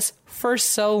wishing for this for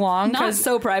so long. Not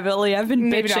so privately. I've been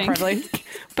maybe bitching. not privately.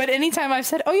 But anytime I've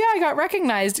said, oh yeah, I got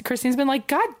recognized, Christine's been like,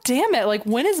 God damn it. Like,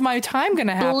 when is my time going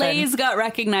to happen? Blaze got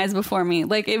recognized before me.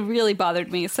 Like, it really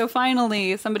bothered me. So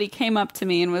finally, somebody came up to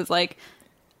me and was like,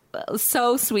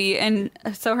 so sweet. And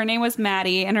so her name was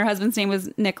Maddie and her husband's name was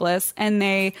Nicholas. And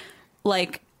they,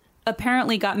 like,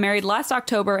 apparently got married last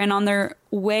October. And on their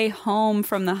way home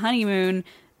from the honeymoon,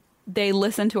 they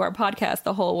listened to our podcast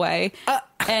the whole way.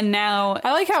 And now...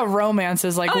 I like how romance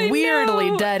is, like,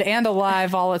 weirdly know. dead and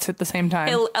alive all at the same time.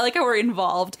 I like how we're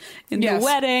involved in Yes. the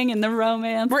wedding and the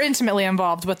romance. We're intimately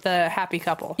involved with the happy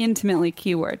couple. Intimately,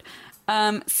 keyword.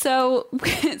 So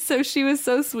she was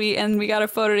so sweet, and we got a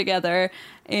photo together,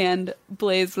 and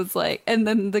Blaze was like, and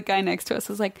then the guy next to us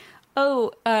was like,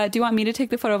 oh, do you want me to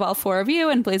take the photo of all four of you?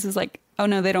 And Blaze was like, oh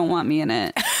no, they don't want me in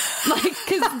it. Like,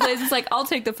 because Blaze is like, I'll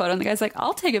take the photo, and the guy's like,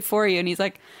 I'll take it for you, and he's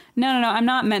like, no, I'm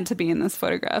not meant to be in this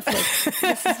photograph. Like,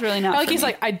 this is really not. Like, for he's me.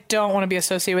 like, I don't want to be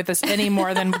associated with this any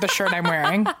more than the shirt I'm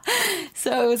wearing.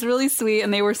 So it was really sweet,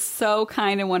 and they were so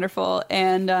kind and wonderful.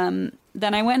 And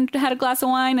then I went and had a glass of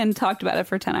wine and talked about it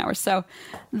for 10 hours. So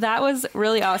that was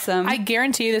really awesome. I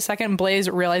guarantee you the second Blaze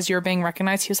realized you were being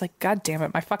recognized, he was like, God damn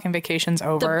it, my fucking vacation's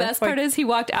over. The best part is he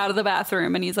walked out of the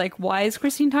bathroom and he's like, why is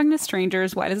Christine talking to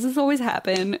strangers? Why does this always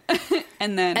happen?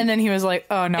 And then he was like,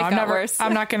 oh no, It got worse.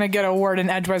 I'm not going to get a word in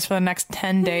edgewise for the next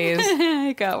 10 days.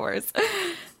 it got worse.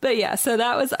 But yeah, so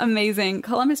that was amazing.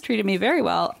 Columbus treated me very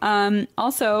well.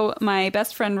 Also, my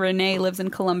best friend Renee lives in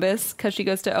Columbus because she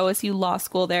goes to OSU Law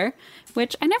School there,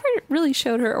 which I never really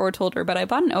showed her or told her, but I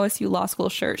bought an OSU Law School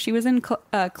shirt. She was in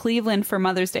Cleveland for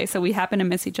Mother's Day, so we happened to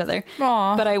miss each other.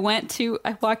 Aw. But I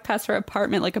walked past her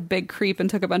apartment like a big creep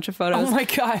and took a bunch of photos. Oh my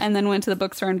God. And then went to the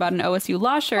bookstore and bought an OSU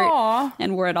Law shirt Aw.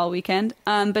 and wore it all weekend.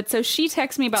 But so she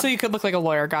texted me about... So you could look like a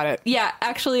lawyer, got it. Yeah,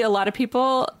 actually a lot of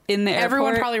people in the Everyone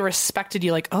airport... probably respected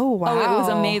you, like, oh wow. Oh, it was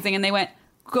amazing. And they went,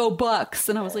 go Bucks.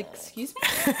 And I was like, excuse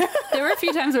me? There were a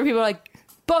few times where people were like,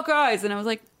 Buckeyes. And I was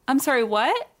like, I'm sorry,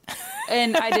 what?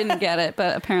 And I didn't get it,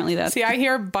 but apparently that's... See, I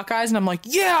hear Buckeyes and I'm like,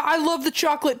 yeah, I love the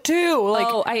chocolate too. Like,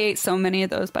 oh, I ate so many of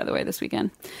those, by the way, this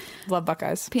weekend. love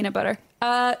Buckeyes. Peanut butter.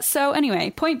 So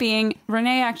anyway, point being,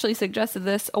 Renee actually suggested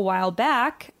this a while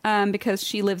back because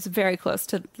she lives very close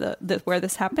to the where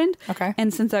this happened. Okay.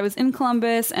 And since I was in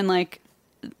Columbus and like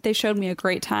they showed me a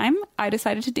great time, I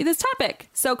decided to do this topic.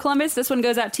 So Columbus, this one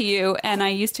goes out to you. And I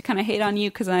used to kind of hate on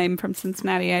you because I'm from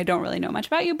Cincinnati. I don't really know much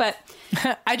about you, but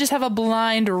I just have a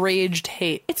blind raged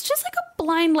hate. it's just like a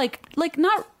blind, like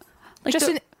not like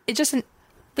Just an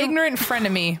ignorant friend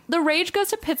of me. the rage goes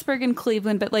to Pittsburgh and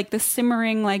Cleveland, but like the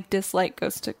simmering like dislike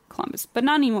goes to Columbus. But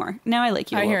not anymore. Now I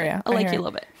like you. I hear ya. I like you a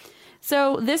little bit.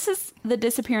 So this is the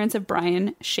disappearance of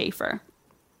Brian Schaefer.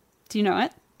 Do you know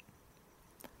it?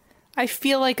 I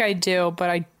feel like I do, but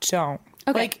I don't.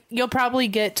 Okay. Like, you'll probably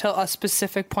get to a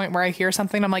specific point where I hear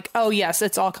something, I'm like, oh yes,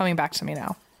 it's all coming back to me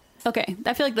now. Okay,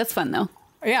 I feel like that's fun though.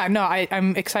 Yeah, no,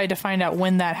 I'm excited to find out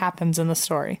when that happens in the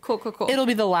story. Cool. It'll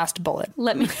be the last bullet.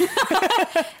 Let me.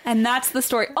 And that's the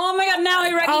story. Oh my god! Now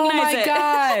I recognize Oh my it.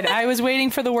 God. I was waiting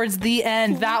for the words "the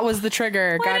end." That was the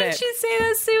trigger. Why Got didn't it. she say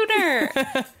that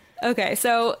sooner? Okay,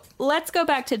 so let's go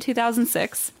back to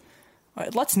 2006.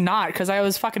 Let's not, because I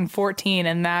was fucking 14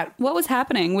 and that What was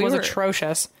happening? was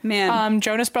atrocious. Man.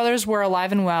 Jonas Brothers were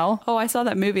alive and well. Oh, I saw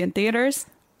that movie in theaters.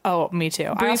 Oh, me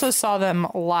too. I also saw them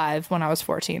live when I was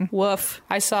 14. Woof.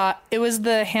 It was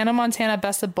the Hannah Montana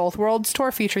Best of Both Worlds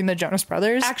tour featuring the Jonas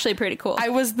Brothers. Actually, pretty cool. I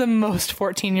was the most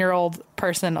 14-year-old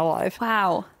person alive.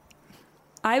 Wow.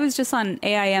 I was just on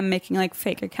AIM making like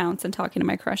fake accounts and talking to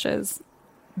my crushes.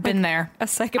 Been there. A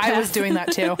psychopath. I was doing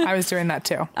that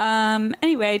too.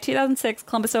 Anyway, 2006,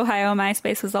 Columbus, Ohio.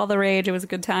 MySpace was all the rage. It was a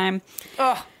good time.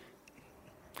 Ugh.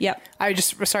 Yep.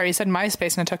 Sorry, you said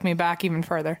MySpace and it took me back even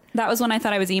further. That was when I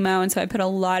thought I was emo, and so I put a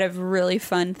lot of really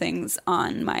fun things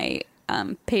on my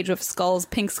page with skulls,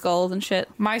 pink skulls and shit.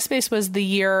 MySpace was the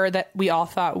year that we all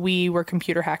thought we were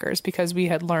computer hackers because we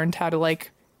had learned how to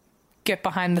like get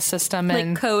behind the system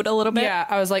and Like code a little bit. Yeah,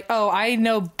 I was like, oh, I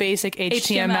know basic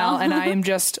HTML and I am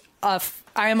just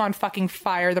I am on fucking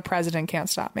fire. The president can't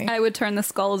stop me. I would turn the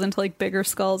skulls into like bigger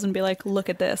skulls and be like, look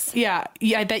at this. Yeah,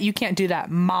 I bet you can't do that,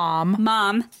 Mom.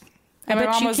 Mom. And my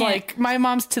bet mom you was can't. like, my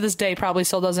mom's to this day probably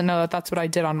still doesn't know that that's what I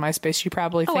did on MySpace. She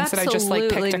probably thinks that I just like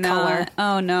picked a absolutely color. not.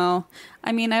 Oh no.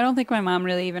 I mean, I don't think my mom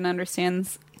really even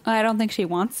understands. I don't think she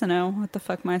wants to know what the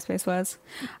fuck MySpace was.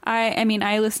 I mean,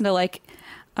 I listen to like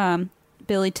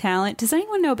Billy Talent. Does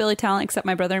anyone know Billy Talent except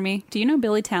my brother and me? Do you know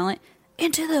Billy Talent?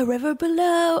 Into the river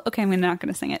below. Okay, I'm not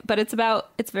going to sing it, but it's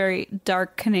very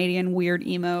dark Canadian weird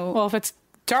emo. Well, if it's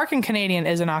dark and Canadian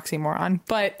is an oxymoron,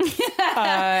 but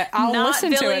I'll Not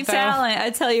listen Billy to it though. Talent. I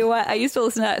tell you what, I used to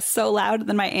listen to that so loud.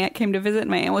 Then my aunt came to visit, and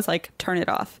my aunt was like, "Turn it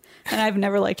off," and I've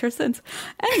never liked her since.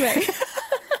 Anyway,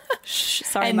 shh,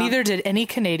 sorry, And Mom. neither did any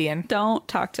Canadian. Don't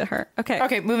talk to her. Okay.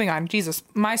 Okay, moving on. Jesus,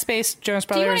 MySpace, Jonas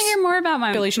Do you Brothers. want to hear more about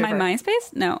my Billy Schaefer.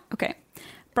 MySpace? No. Okay.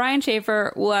 Brian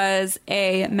Schaefer was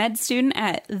a med student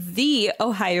at the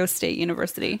Ohio State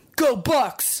University. Go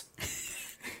Bucks!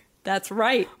 That's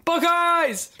right.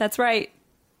 Buckeyes! That's right.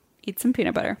 Eat some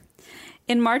peanut butter.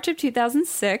 In March of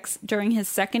 2006, during his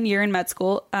second year in med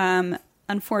school,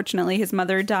 unfortunately, his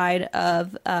mother died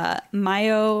of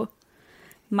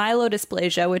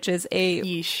myelodysplasia, which is a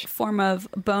Yeesh. form of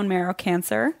bone marrow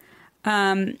cancer.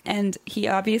 And he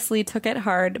obviously took it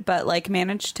hard, but like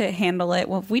managed to handle it.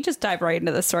 Well, we just dive right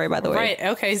into the story, by the way. Right,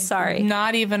 okay. Sorry.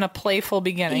 Not even a playful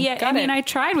beginning. Yeah, Got I mean, it. I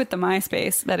tried with the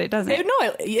MySpace, but it doesn't. It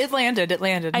landed. It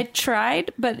landed. I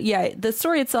tried, but yeah, the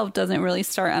story itself doesn't really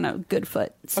start on a good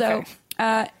foot. So,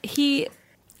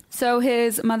 so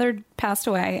his mother passed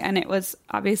away, and it was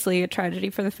obviously a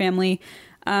tragedy for the family.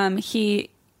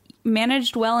 He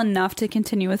managed well enough to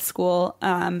continue with school,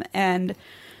 and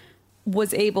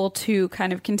was able to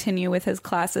kind of continue with his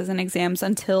classes and exams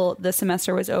until the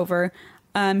semester was over.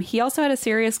 He also had a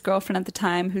serious girlfriend at the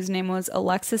time whose name was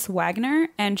Alexis Wagner,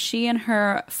 and she and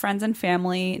her friends and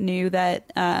family knew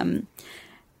that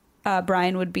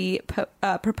Brian would be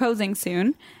proposing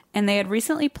soon, and they had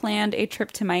recently planned a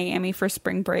trip to Miami for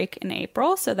spring break in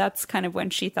April, so that's kind of when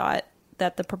she thought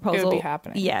that the proposal would be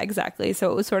happening. Yeah, exactly.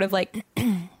 So it was sort of like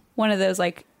one of those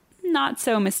like not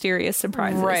so mysterious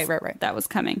surprises Right. that was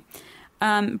coming.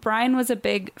 Brian was a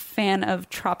big fan of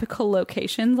tropical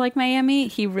locations like Miami.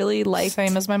 He really liked...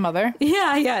 Same as my mother.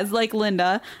 Yeah, it's like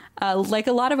Linda. Like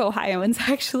a lot of Ohioans,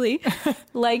 actually,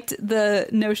 liked the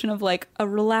notion of like a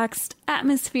relaxed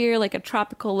atmosphere, like a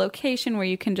tropical location where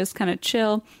you can just kind of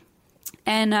chill.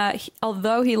 And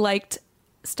although he liked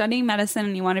studying medicine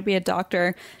and he wanted to be a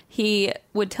doctor, he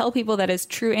would tell people that his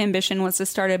true ambition was to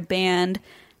start a band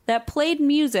that played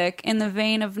music in the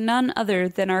vein of none other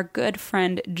than our good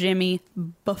friend Jimmy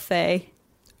Buffett.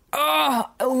 Oh,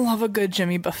 I love a good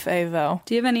Jimmy Buffet, though.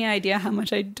 Do you have any idea how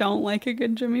much I don't like a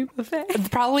good Jimmy Buffett?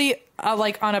 Probably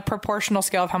like on a proportional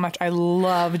scale of how much I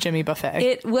love Jimmy Buffet.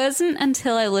 It wasn't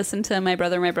until I listened to My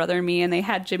Brother and Me, and they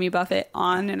had Jimmy Buffett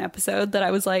on an episode that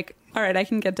I was like, all right, I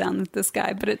can get down with this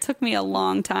guy. But it took me a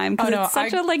long time because it's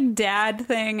such a like dad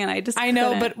thing, and I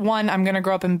know, couldn't. but one, I'm gonna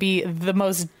grow up and be the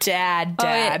most dad.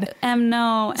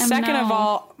 No. Second of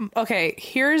all, okay,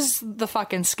 here's the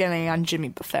fucking skinny on Jimmy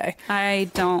Buffet.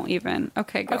 I don't even.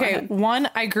 Okay, go ahead. One,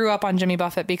 I grew up on Jimmy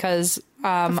Buffett because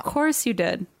Of course you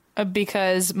did.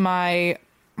 because my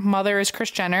mother is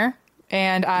Kris Jenner,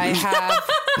 and I have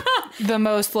the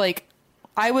most like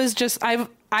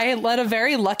I led a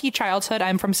very lucky childhood.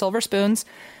 I'm from Silver Spoons,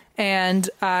 and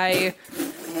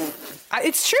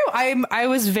it's true. I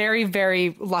was very,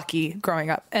 very lucky growing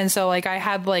up, and so like I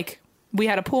had like we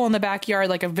had a pool in the backyard,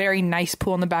 like a very nice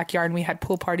pool in the backyard, and we had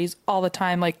pool parties all the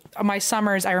time. Like my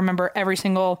summers, I remember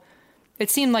it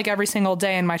seemed like every single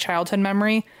day in my childhood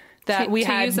memory that we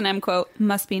had. To use an M quote,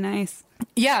 must be nice.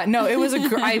 Yeah, no, it was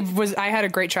I had a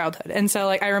great childhood, and so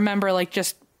like I remember like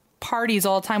just parties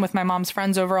all the time with my mom's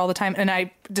friends over all the time, and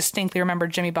I distinctly remember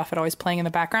Jimmy Buffett always playing in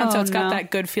the background. So it's got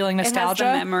that good feeling nostalgia, It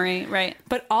has the memory, right?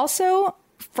 But also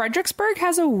Fredericksburg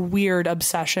has a weird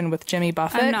obsession with Jimmy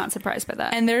Buffett. I'm not surprised by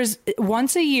that. And there's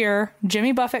once a year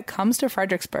Jimmy Buffett comes to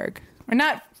Fredericksburg, or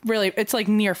not really. It's like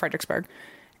near Fredericksburg,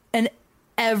 and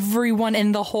everyone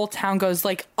in the whole town goes,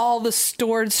 like all the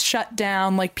stores shut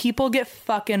down, like people get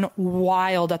fucking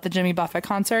wild at the Jimmy Buffett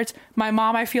concerts. My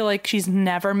mom, I feel like she's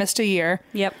never missed a year.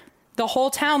 Yep. The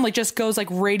whole town like just goes like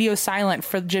radio silent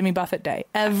for Jimmy Buffett Day.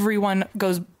 Everyone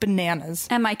goes bananas.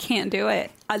 And I can't do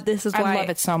it. This is why I love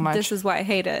it so much. This is why I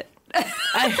hate it.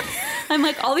 I'm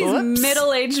like all these Whoops.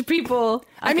 middle-aged people.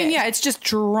 I mean, Okay. yeah, it's just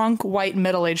drunk white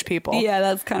middle-aged people. Yeah,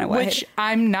 that's kind of why I hate which it.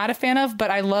 I'm not a fan of,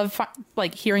 but I love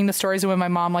like hearing the stories of when my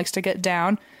mom likes to get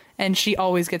down, and she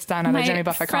always gets down at a Jimmy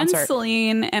Buffett friend concert.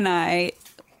 Celine and I.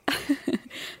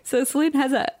 So Celine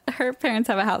her parents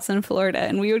have a house in Florida,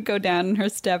 and we would go down, and her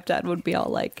stepdad would be all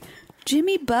like,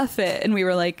 Jimmy Buffett, and we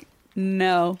were like,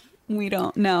 no, we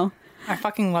don't know. I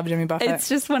fucking love Jimmy Buffett. It's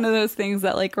just one of those things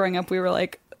that like growing up we were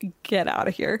like, get out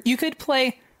of here. You could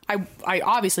play. I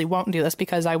obviously won't do this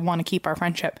because I want to keep our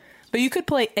friendship. But you could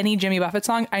play any Jimmy Buffett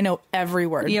song. I know every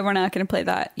word. Yeah, we're not going to play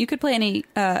that. You could play any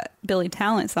Billy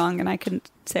Talent song, and I couldn't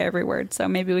say every word. So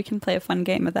maybe we can play a fun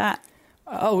game of that.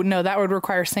 Oh, no, that would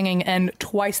require singing and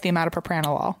twice the amount of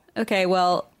propranolol. Okay,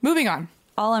 well, Moving on.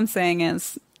 all I'm saying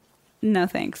is no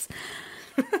thanks.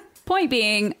 Point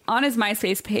being, on his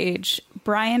MySpace page,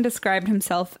 Brian described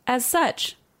himself as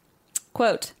such.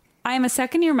 Quote, I am a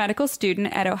second-year medical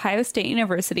student at Ohio State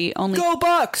University. Go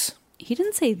Bucks! He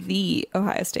didn't say the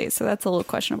Ohio State, so that's a little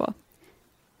questionable.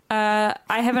 I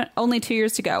have only 2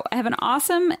 years to go. I have an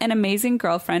awesome and amazing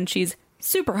girlfriend. She's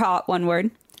super hot, one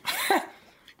word.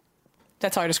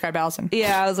 That's how I describe Allison.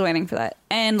 Yeah, I was waiting for that.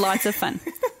 And lots of fun. I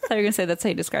thought you were going to say that's how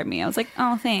you describe me. I was like,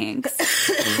 oh,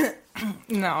 thanks.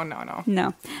 No.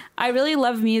 No. I really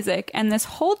love music, and this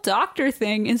whole doctor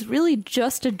thing is really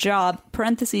just a job,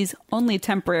 parentheses, only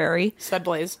temporary, Said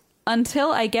Blaze.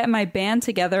 until I get my band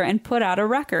together and put out a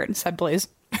record. Said Blaze.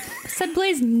 Said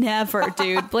Blaze never,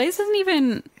 dude. Blaze doesn't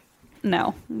even...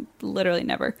 No, literally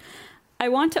never. I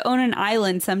want to own an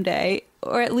island someday,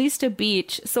 or at least a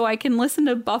beach, so I can listen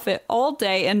to Buffett all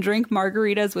day and drink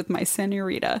margaritas with my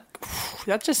senorita.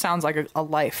 That just sounds like a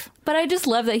life. But I just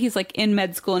love that he's like in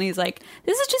med school and he's like,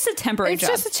 this is just a temporary It's job.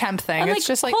 just a temp thing. I'm It's like,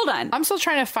 just like, hold on. I'm still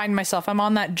trying to find myself. I'm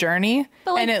on that journey,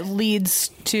 But, like- and it leads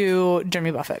to Jimmy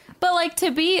Buffett. But like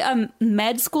to be a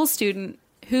med school student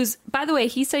who's, by the way,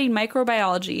 he studied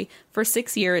microbiology for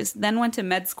 6 years, then went to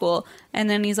med school, and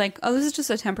then he's like, oh, this is just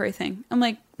a temporary thing. I'm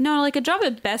like, no, like a job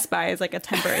at Best Buy is like a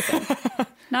temporary thing.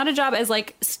 Not a job as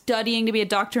like studying to be a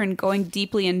doctor and going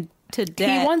deeply into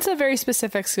debt. He wants a very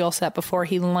specific skill set before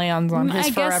he lands on his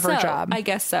forever job. I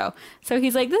guess so. So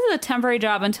he's like, this is a temporary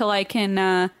job until I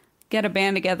can get a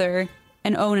band together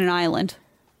and own an island.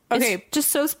 Okay. It's just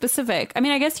so specific. I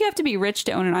mean, I guess you have to be rich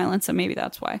to own an island, so maybe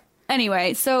that's why.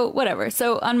 Anyway, so whatever.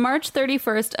 So on March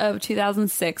 31st of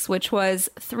 2006, which was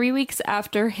 3 weeks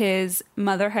after his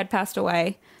mother had passed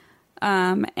away,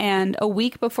 and a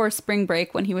week before spring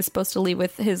break when he was supposed to leave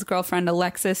with his girlfriend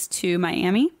Alexis to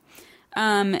Miami,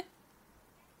 Brian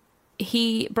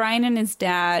and his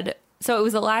dad, so it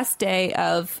was the last day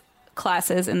of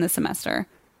classes in the semester.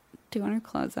 Do you want to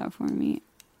close that for me?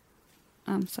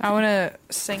 I'm sorry. I want to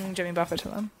sing Jimmy Buffett to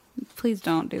them. Please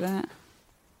don't do that.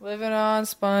 Living on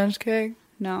sponge cake.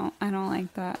 No, I don't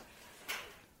like that.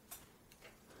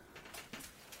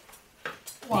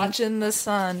 Watching the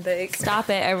sun bake.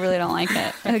 Stop it. I really don't like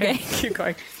it. Okay. Keep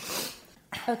going.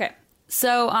 Okay.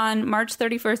 So on March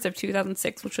 31st of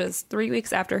 2006, which was 3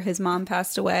 weeks after his mom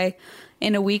passed away,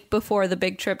 and a week before the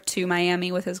big trip to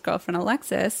Miami with his girlfriend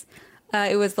Alexis,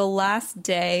 it was the last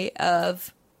day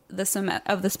of the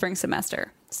spring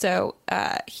semester. So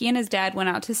he and his dad went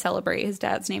out to celebrate. His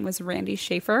dad's name was Randy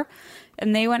Schaefer,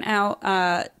 and they went out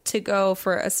to go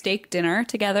for a steak dinner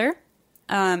together.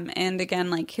 And again,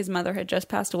 like his mother had just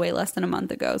passed away less than a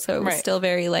month ago, so it was still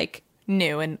very like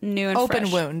new and open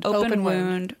fresh. wound, open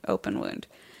wound.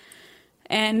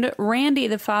 And Randy,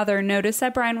 the father, noticed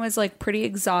that Brian was like pretty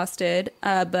exhausted,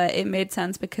 but it made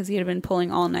sense because he had been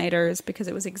pulling all-nighters because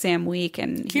it was exam week.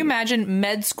 And Can you imagine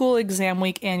med school exam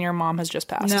week and your mom has just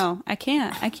passed? No, I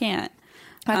can't.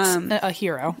 That's a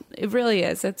hero. It really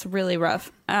is. It's really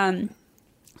rough. So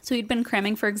he'd been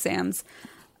cramming for exams.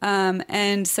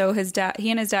 And so he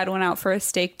and his dad went out for a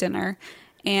steak dinner.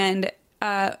 And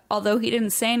although he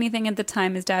didn't say anything at the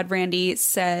time, his dad, Randy,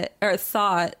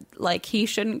 thought like he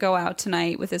shouldn't go out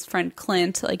tonight with his friend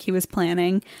Clint, like he was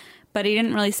planning. But he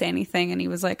didn't really say anything. And he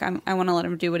was like, I want to let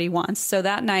him do what he wants. So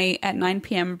that night at 9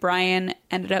 p.m., Brian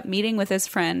ended up meeting with his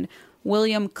friend,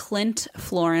 William Clint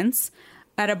Florence,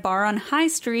 at a bar on High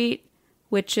Street,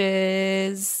 which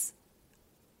is...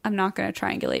 I'm not going to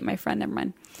triangulate my friend, never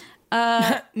mind.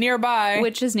 Nearby.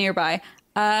 Which is nearby.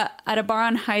 At a bar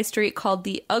on High Street called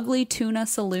the Ugly Tuna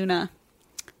Saloona.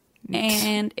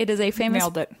 And it is a famous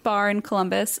bar in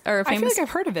Columbus. Or a famous, I feel like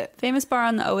I've heard of it. Famous bar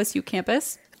on the OSU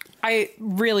campus. I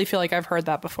really feel like I've heard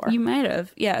that before. You might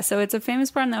have. Yeah, so it's a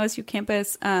famous bar on the OSU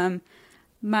campus.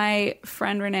 My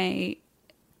friend Renee...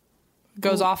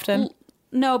 Goes often?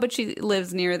 No, but she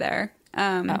lives near there.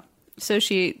 So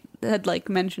she had like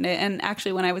mentioned it, and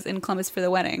actually when I was in Columbus for the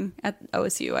wedding at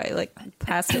OSU, I like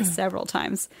passed it several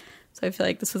times. So I feel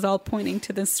like this was all pointing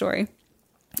to this story.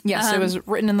 Yes, it was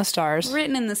written in the stars.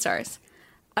 Written in the stars.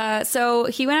 So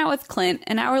he went out with Clint.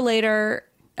 An hour later,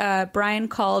 Brian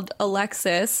called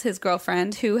Alexis, his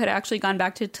girlfriend, who had actually gone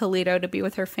back to Toledo to be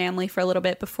with her family for a little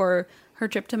bit before her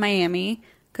trip to Miami,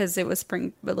 because it was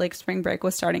spring break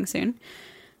was starting soon.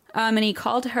 And he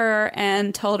called her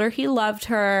and told her he loved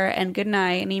her and good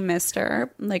night, and he missed her,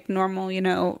 like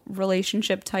normal,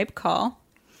 relationship type call.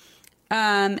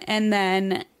 And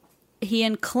then he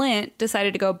and Clint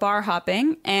decided to go bar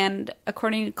hopping, and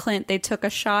according to Clint, they took a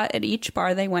shot at each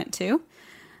bar they went to.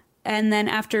 And then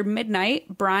after midnight,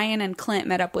 Brian and Clint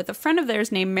met up with a friend of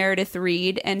theirs named Meredith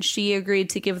Reed, and she agreed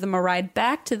to give them a ride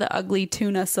back to the Ugly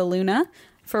Tuna Saloona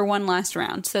for one last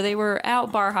round. So they were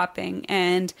out bar hopping,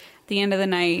 and at the end of the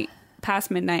night,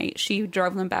 past midnight, she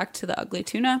drove them back to the Ugly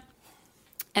Tuna.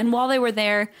 And while they were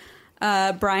there,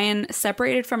 Brian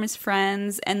separated from his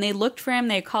friends, and they looked for him.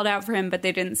 They called out for him, but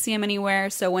they didn't see him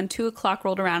anywhere. So when 2 o'clock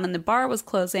rolled around and the bar was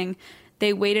closing,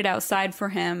 they waited outside for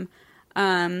him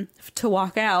to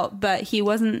walk out, but he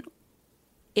wasn't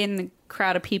in the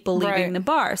crowd of people leaving the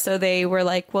bar. So they were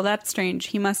like, well, that's strange.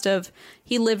 He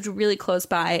lived really close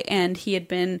by, and he had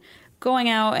been going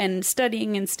out and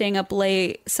studying and staying up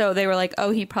late. So they were like,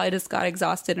 oh, he probably just got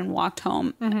exhausted and walked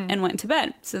home and went to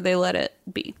bed. So they let it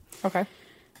be. Okay.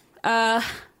 But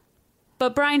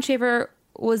Brian Shaver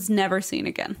was never seen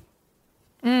again.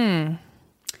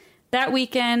 That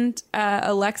weekend,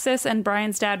 Alexis and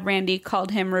Brian's dad, Randy,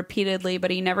 called him repeatedly,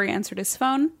 but he never answered his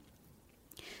phone.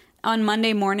 On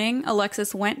Monday morning,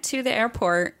 Alexis went to the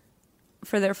airport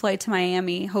for their flight to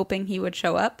Miami, hoping he would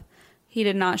show up. He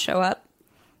did not show up.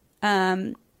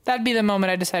 That'd be the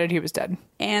moment I decided he was dead.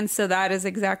 And so that is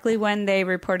exactly when they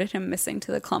reported him missing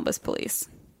to the Columbus police.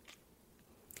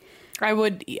 I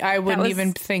wouldn't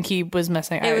even think he was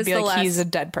missing. I would be like, he's a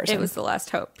dead person. It was the last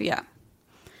hope, yeah.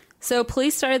 So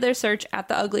police started their search at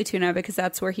the Ugly Tuna because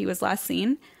that's where he was last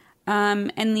seen.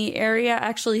 And the area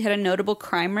actually had a notable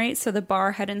crime rate, so the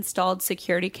bar had installed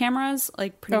security cameras,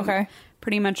 like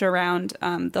pretty much around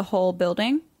the whole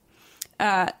building.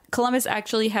 Columbus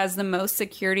actually has the most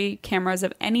security cameras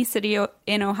of any city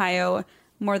in Ohio,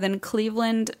 more than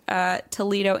Cleveland,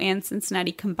 Toledo, and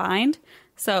Cincinnati combined.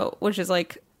 So, which is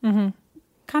like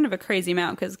kind of a crazy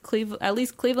amount because at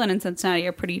least Cleveland and Cincinnati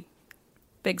are pretty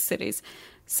big cities.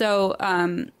 So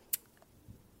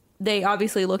they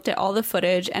obviously looked at all the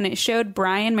footage, and it showed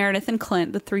Brian, Meredith, and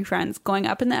Clint, the three friends, going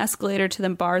up in the escalator to the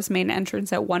bar's main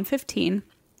entrance at 1:15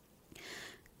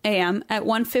 a.m. At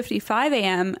 1:55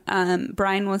 a.m.,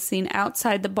 Brian was seen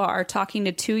outside the bar talking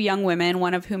to two young women,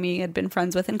 one of whom he had been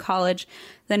friends with in college.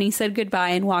 Then he said goodbye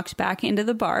and walked back into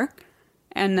the bar,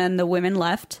 and then the women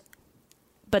left.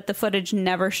 But the footage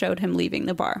never showed him leaving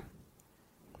the bar.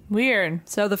 Weird.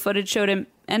 So the footage showed him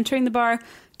entering the bar,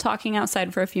 talking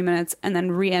outside for a few minutes, and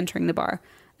then re-entering the bar.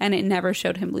 And it never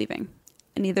showed him leaving.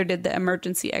 And neither did the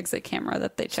emergency exit camera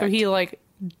that they checked. So he,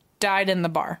 died in the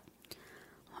bar.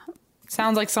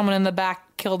 Sounds like someone in the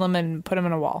back killed him and put him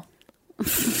in a wall.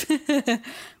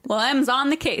 Well, M's on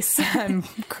the case. I'm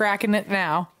cracking it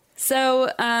now.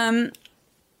 So,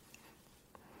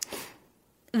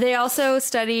 they also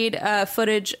studied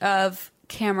footage of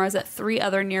cameras at 3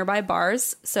 other nearby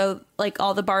bars. So,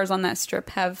 all the bars on that strip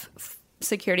have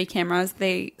security cameras.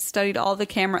 They studied all the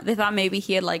camera. They thought maybe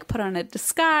he had, put on a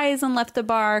disguise and left the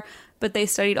bar, but they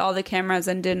studied all the cameras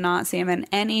and did not see him in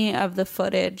any of the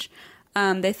footage.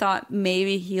 They thought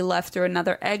maybe he left through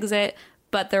another exit,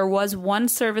 but there was one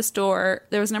service door.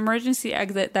 There was an emergency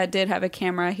exit that did have a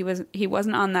camera. He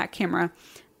wasn't on that camera.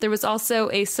 There was also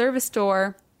a service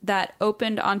door that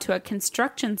opened onto a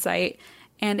construction site,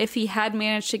 and if he had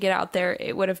managed to get out there,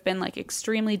 it would have been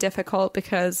extremely difficult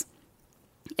because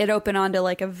it opened onto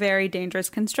a very dangerous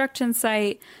construction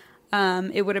site.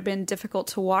 It would have been difficult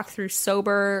to walk through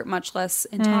sober, much less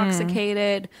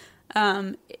intoxicated.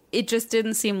 It just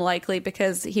didn't seem likely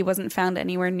because he wasn't found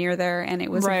anywhere near there, and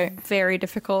it was a very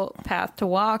difficult path to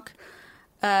walk.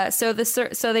 So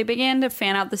they began to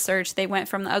fan out the search. They went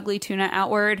from the Ugly Tuna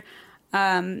outward.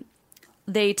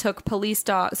 They took police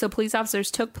dogs. So police officers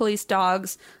took police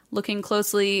dogs, looking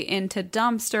closely into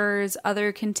dumpsters,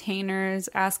 other containers,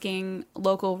 asking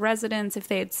local residents if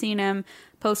they had seen him,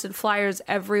 posted flyers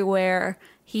everywhere.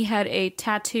 He had a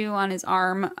tattoo on his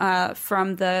arm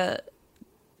from the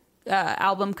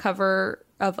album cover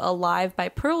of Alive by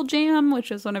Pearl Jam, which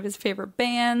was one of his favorite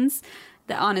bands,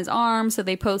 on his arm. So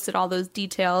they posted all those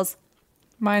details.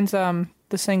 Mine's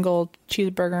the single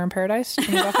Cheeseburger in Paradise.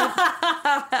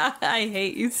 I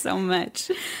hate you so much.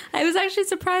 I was actually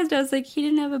surprised. I was like, he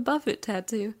didn't have a Buffett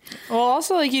tattoo. Well,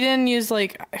 also, you didn't use, you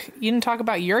didn't talk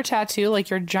about your tattoo,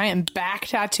 your giant back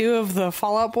tattoo of the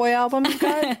Fall Out Boy album you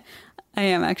got. I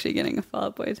am actually getting a Fall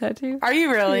Out Boy tattoo. Are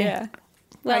you really? Yeah.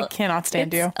 Well, I cannot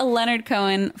stand you. A Leonard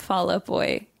Cohen Fall Out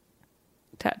Boy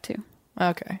tattoo.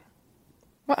 Okay.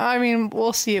 Well,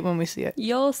 we'll see it when we see it.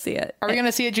 You'll see it. Are we going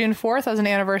to see it June 4th as an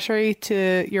anniversary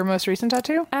to your most recent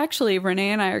tattoo? Actually, Renee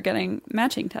and I are getting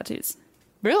matching tattoos.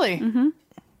 Really? Mm-hmm.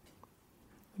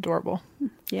 Adorable.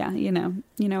 Yeah, you know,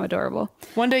 adorable.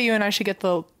 One day you and I should get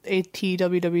the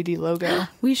ATWWD logo.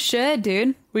 We should,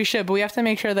 dude. We should, but we have to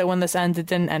make sure that when this ends, it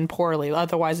didn't end poorly.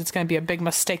 Otherwise, it's going to be a big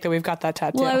mistake that we've got that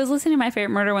tattoo. Well, I was listening to My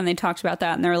Favorite Murder when they talked about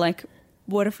that, and they were like,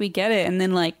 what if we get it? And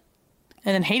then, like,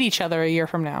 and then hate each other a year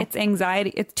from now. it's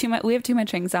anxiety. It's too much. We have too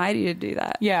much anxiety to do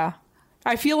that. Yeah.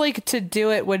 I feel like to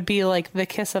do it would be like the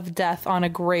kiss of death on a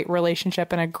great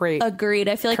relationship and a great Agreed.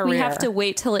 I feel like we have career. to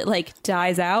wait till it like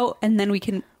dies out, and then we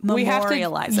can we have to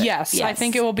memorialize it. yes, I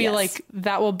think it will be yes. like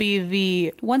that will be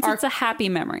the once it's a happy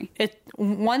memory.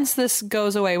 once this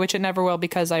goes away, which it never will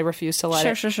because I refuse to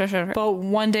let Sure. it. But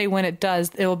one day when it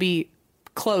does, it will be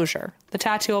closure. The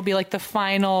tattoo will be like the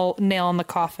final nail in the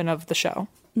coffin of the show.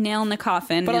 Nail in the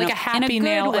coffin, But in like a happy good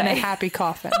nail in a way. happy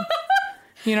coffin.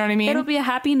 You know what I mean? It'll be a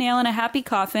happy nail in a happy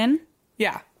coffin.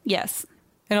 Yeah. Yes.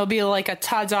 And it'll be like a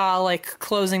ta-da, like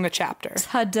closing the chapter.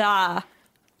 Ta-da.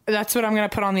 That's what I'm going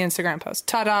to put on the Instagram post.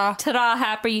 Ta-da. Ta-da,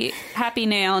 happy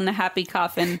nail in the happy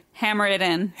coffin. Hammer it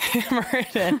in. Hammer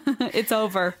it in. It's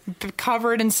over.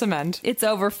 Covered in cement. It's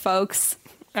over, folks.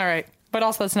 All right. But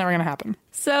also, that's never going to happen.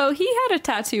 So he had a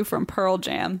tattoo from Pearl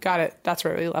Jam. Got it. That's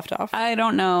where we left off. I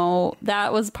don't know.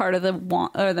 That was part of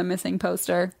the missing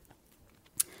poster.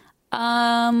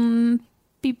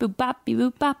 Beep boop bop beep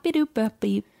boop bop beep doop bop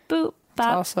beep boop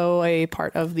bop. Also a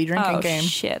part of the drinking game.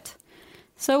 Shit.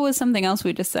 So was something else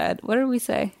we just said. What did we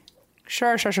say?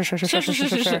 Sure.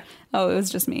 Oh, it was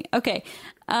just me. Okay.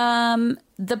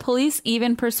 The police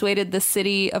even persuaded the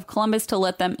city of Columbus to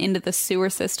let them into the sewer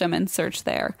system and search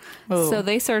there. Oh. So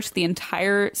they searched the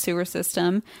entire sewer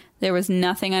system. There was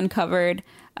nothing uncovered.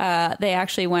 They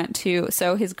actually went to,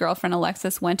 so his girlfriend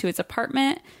Alexis went to his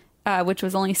apartment, which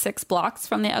was only 6 blocks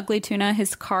from the Ugly Tuna.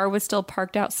 His car was still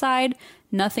parked outside.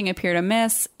 Nothing appeared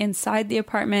amiss. Inside the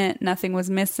apartment, nothing was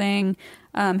missing.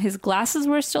 His glasses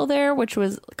were still there, which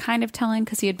was kind of telling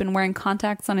because he had been wearing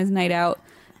contacts on his night out.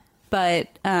 But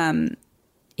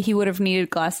he would have needed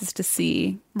glasses to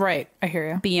see Right. I hear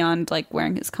you. beyond like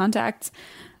wearing his contacts.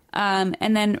 And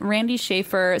then Randy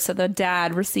Schaefer, so the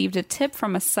dad, received a tip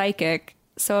from a psychic.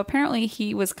 So apparently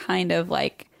he was kind of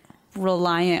like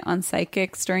reliant on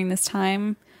psychics during this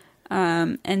time.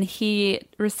 And he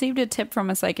received a tip from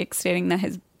a psychic stating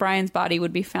that Brian's body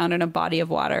would be found in a body of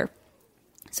water.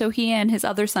 So he and his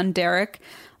other son, Derek,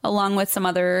 along with some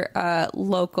other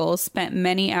locals, spent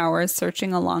many hours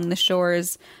searching along the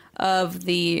shores of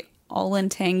the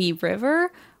Olentangy River,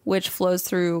 which flows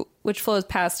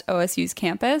past OSU's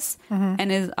campus and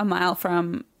is a mile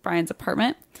from Brian's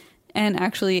apartment. And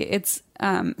actually, it's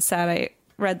sad. I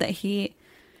read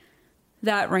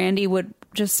that Randy would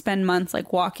just spend months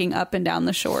like walking up and down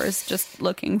the shores, just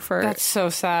looking for. That's so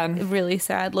sad. Really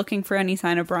sad, looking for any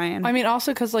sign of Brian. I mean,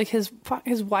 also because like his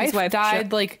wife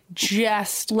died like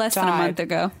just less than a month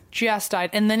ago. Just died,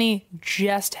 and then he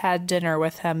just had dinner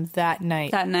with him that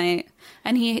night.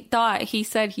 And he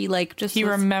said he like just he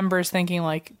remembers thinking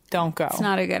like, "Don't go. It's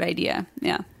not a good idea."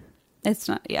 Yeah, it's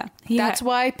not. Yeah, That's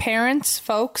why parents,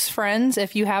 folks, friends,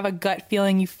 if you have a gut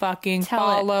feeling, you fucking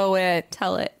follow it.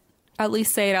 Tell it. At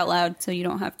least say it out loud so you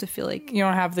don't have to feel like you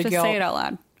don't have the just guilt. Say it out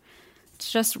loud.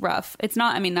 It's just rough. It's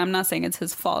not. I mean, I'm not saying it's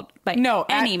his fault by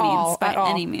any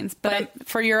means. But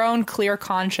for your own clear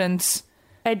conscience,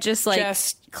 I just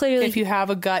clearly, if you have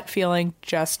a gut feeling,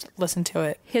 just listen to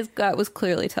it. His gut was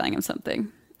clearly telling him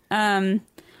something.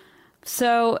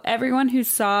 So everyone who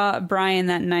saw Brian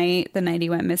that night, the night he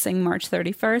went missing, March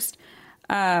 31st,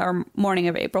 or morning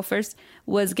of April 1st,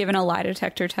 was given a lie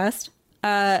detector test.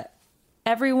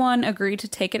 Everyone agreed to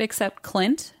take it except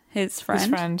Clint, his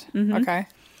friend. Mm-hmm. Okay.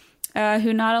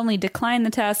 Who not only declined the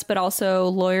test, but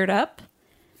also lawyered up.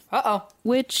 Uh-oh.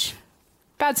 Which...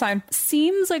 bad sign.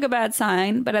 Seems like a bad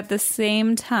sign, but at the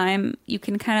same time, you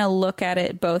can kind of look at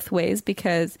it both ways,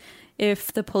 because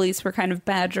if the police were kind of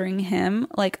badgering him,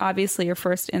 like obviously your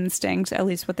first instinct, at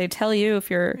least what they tell you if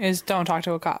you're... is don't talk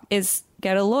to a cop. Is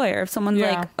get a lawyer. If someone's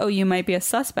like, oh, you might be a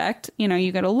suspect,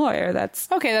 you get a lawyer. That's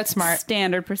smart.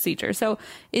 Standard procedure. So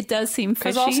it does seem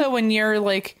fishy. Because also when you're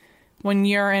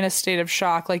in a state of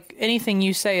shock, like anything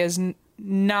you say is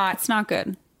not... it's not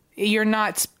good. You're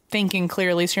not thinking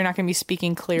clearly, so you're not going to be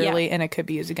speaking clearly, and it could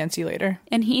be used against you later.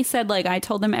 And he said, I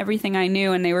told them everything I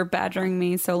knew, and they were badgering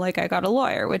me, so, I got a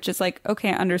lawyer, which is,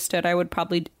 okay, understood. I would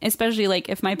probably, especially,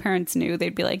 if my parents knew,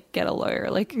 they'd be like, get a lawyer.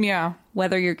 Yeah.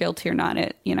 Whether you're guilty or not,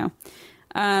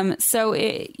 So,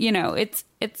 it's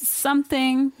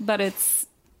something, but it's,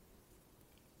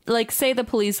 say the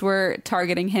police were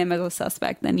targeting him as a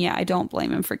suspect, then, I don't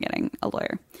blame him for getting a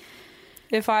lawyer.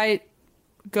 If I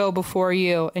go before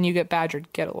you and you get badgered,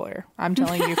 get a lawyer. I'm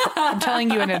telling you. I'm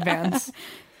telling you in advance.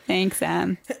 Thanks,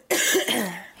 Em.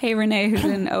 Hey, Renee, who's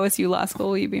in OSU Law School,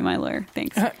 will you be my lawyer?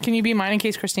 Thanks. Can you be mine in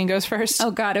case Christine goes first?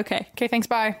 Oh, God. Okay. Okay, thanks.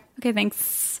 Bye. Okay,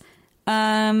 thanks.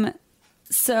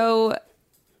 So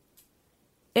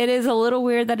it is a little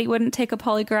weird that he wouldn't take a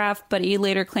polygraph, but he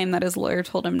later claimed that his lawyer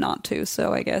told him not to.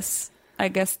 So I guess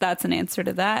that's an answer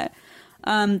to that.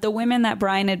 The women that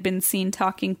Brian had been seen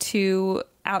talking to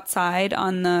outside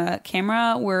on the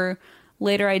camera were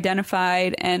later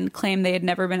identified and claimed they had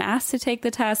never been asked to take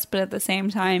the test, but at the same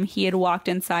time he had walked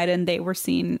inside and they were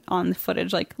seen on the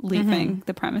footage like leaving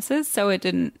the premises, so it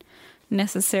didn't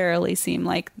necessarily seem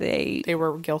like they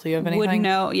were guilty of anything.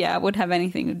 Would have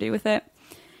anything to do with it.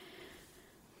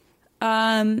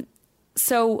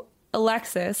 So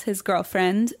Alexis, his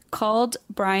girlfriend, called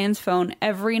Brian's phone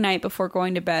every night before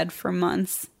going to bed for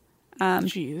months.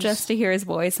 Just to hear his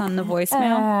voice on the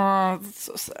voicemail. Oh, that's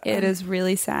so sad. It is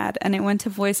really sad. And it went to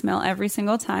voicemail every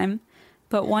single time.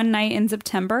 But one night in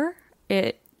September,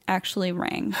 it actually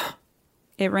rang.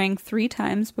 It rang 3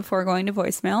 times before going to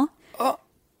voicemail. Oh.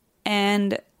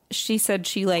 And she said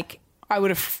I would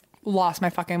have lost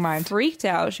my fucking mind. Freaked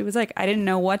out. She was like, I didn't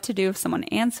know what to do if someone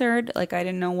answered. Like, I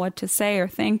didn't know what to say or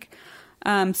think.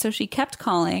 So she kept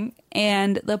calling,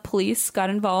 and the police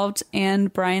got involved,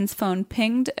 and Brian's phone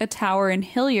pinged a tower in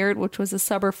Hilliard, which was a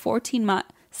suburb 14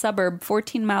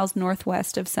 miles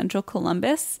northwest of central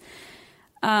Columbus.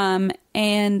 And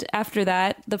after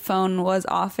that, the phone was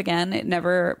off again. It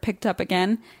never picked up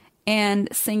again. And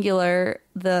Singular,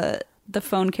 the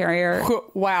phone carrier.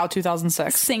 Wow,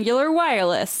 2006. Singular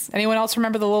Wireless. Anyone else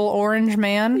remember the little orange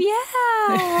man?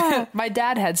 Yeah. My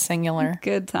dad had Singular.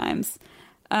 Good times.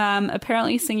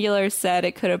 Apparently Singular said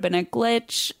it could have been a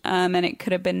glitch, and it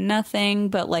could have been nothing,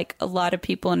 but like a lot of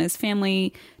people in his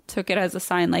family took it as a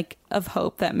sign like of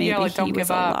hope that maybe he was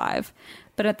alive.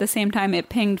 But at the same time, it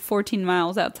pinged 14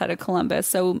 miles outside of Columbus.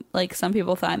 So like some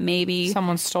people thought maybe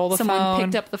someone stole the phone. Someone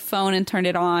picked up the phone and turned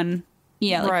it on.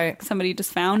 Yeah, like right. Somebody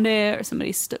just found it, or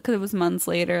somebody because it was months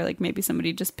later. Like maybe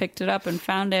somebody just picked it up and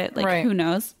found it. Like right. Who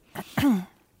knows?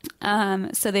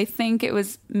 So they think it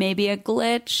was maybe a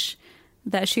glitch,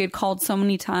 that she had called so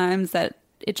many times that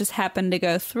it just happened to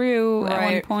go through at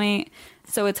one point.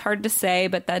 So it's hard to say,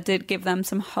 but that did give them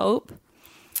some hope.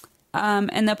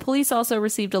 And the police also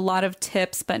received a lot of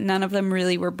tips, but none of them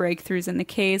really were breakthroughs in the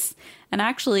case. And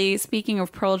actually, speaking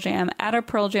of Pearl Jam, at a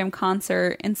Pearl Jam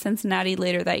concert in Cincinnati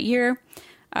later that year,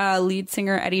 lead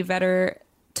singer Eddie Vedder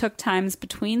took times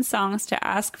between songs to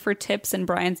ask for tips in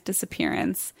Brian's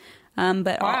disappearance.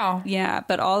 But wow.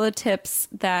 But all the tips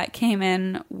that came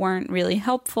in weren't really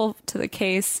helpful to the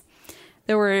case.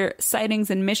 There were sightings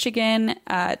in Michigan,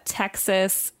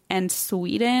 Texas, and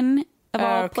Sweden, of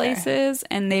all places,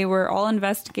 and they were all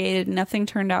investigated. Nothing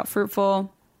turned out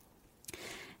fruitful.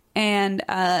 And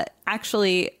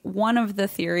actually, one of the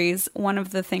things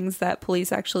that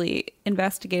police actually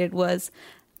investigated was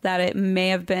that it may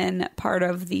have been part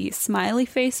of the Smiley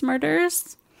Face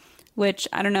murders, which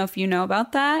I don't know if you know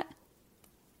about that.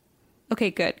 Okay,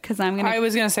 good, because I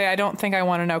was going to say, I don't think I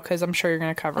want to know, because I'm sure you're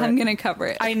going to cover it. I'm going to cover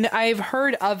it. I've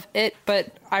heard of it,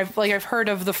 but I've heard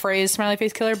of the phrase smiley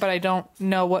face killer, but I don't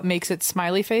know what makes it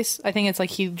smiley face. I think it's like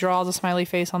he draws a smiley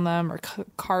face on them or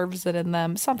carves it in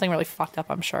them. Something really fucked up,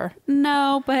 I'm sure.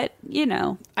 No, but,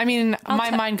 I mean,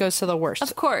 my mind goes to the worst.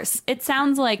 Of course. It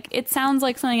sounds like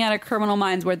something out of Criminal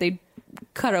Minds where they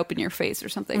cut open your face or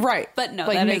something. Right. But no,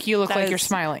 like make you look like you're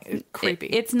smiling. It's creepy.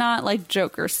 It's not like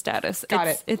Joker status. Got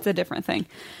it. It's a different thing.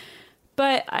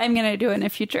 But I'm going to do it in a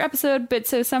future episode. But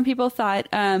so some people thought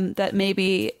that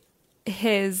maybe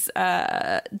his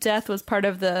death was part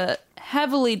of the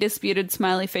heavily disputed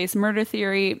smiley face murder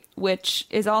theory, which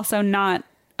is also not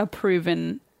a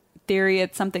proven theory.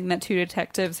 It's something that 2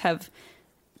 detectives have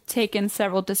taken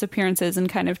several disappearances and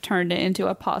kind of turned it into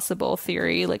a possible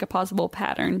theory, like a possible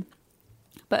pattern.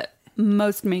 But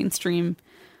most mainstream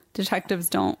detectives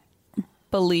don't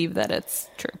believe that it's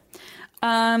true.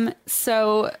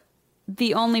 So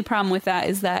the only problem with that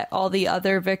is that all the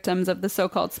other victims of the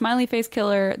so-called smiley face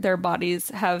killer, their bodies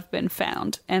have been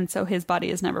found. And so his body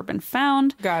has never been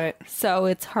found. Got it. So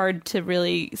it's hard to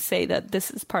really say that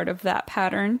this is part of that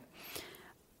pattern.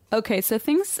 Okay, so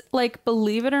things, like,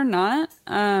 believe it or not,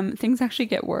 things actually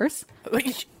get worse.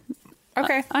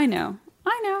 Okay. I know.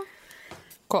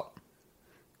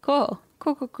 Cool.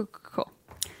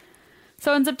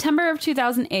 So in September of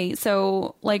 2008,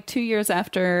 so like 2 years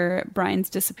after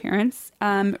Brian's disappearance,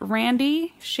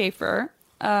 Randy Schaefer,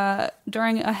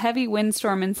 during a heavy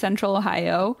windstorm in central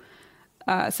Ohio,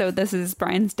 so this is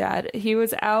Brian's dad, he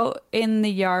was out in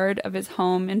the yard of his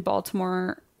home in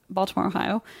Baltimore,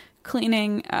 Ohio,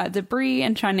 cleaning debris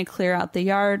and trying to clear out the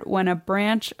yard when a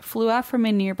branch flew out from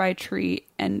a nearby tree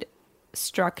and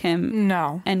struck him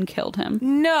No. and killed him.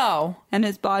 No. And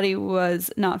his body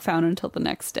was not found until the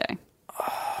next day.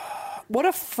 What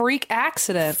a freak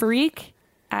accident. Freak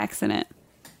accident.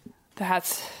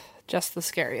 That's just the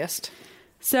scariest.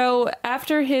 So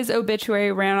after his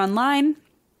obituary ran online,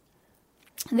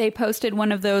 they posted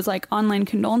one of those like online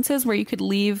condolences where you could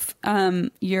leave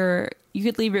your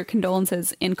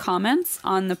condolences in comments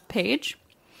on the page.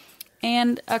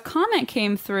 And a comment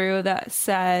came through that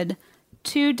said,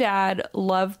 "To Dad,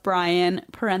 love Brian,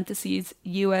 parentheses,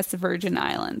 U.S. Virgin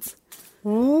Islands."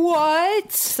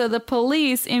 What? So the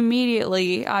police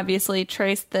immediately, obviously,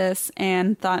 traced this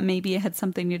and thought maybe it had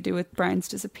something to do with Brian's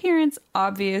disappearance.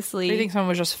 Obviously, Do you think someone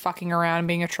was just fucking around and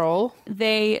being a troll?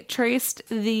 they traced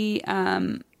the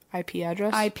IP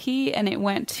address? IP and it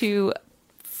went to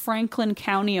Franklin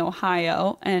County,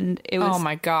 Ohio, and it was Oh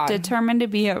my God. determined to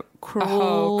be a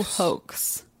cruel hoax.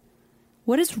 hoax.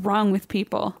 What is wrong with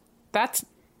people? That's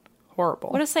horrible.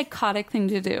 What a psychotic thing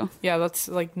to do. Yeah, that's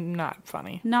like not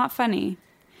funny. Not funny.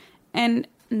 And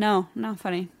no, not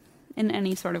funny in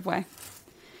any sort of way.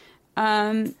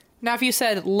 Now, if you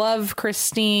said love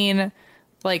Christine,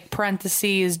 like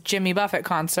parentheses, Jimmy Buffett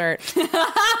concert,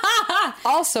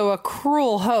 also a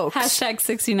cruel hoax. Hashtag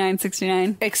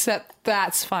 6969. Except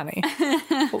that's funny.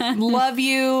 Love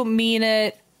you, mean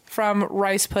it, from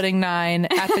Rice Pudding 9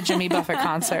 at the Jimmy Buffett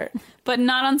concert. But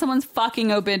not on someone's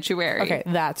fucking obituary. Okay,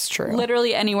 that's true.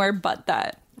 Literally anywhere but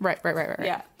that. Right.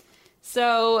 Yeah.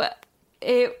 So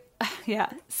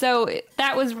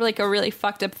that was like a really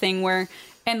fucked up thing where,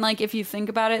 and like if you think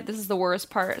about it, this is the worst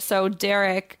part. So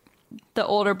Derek, the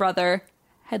older brother,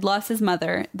 had lost his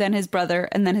mother, then his brother,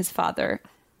 and then his father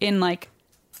in like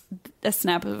a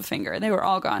snap of a finger. They were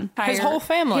all gone. His whole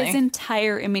family. His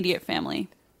entire immediate family.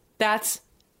 That's...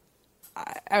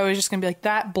 I was just gonna be like,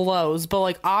 that blows, but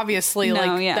like obviously, No,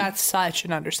 like yeah. that's such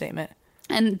an understatement.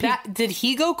 And That did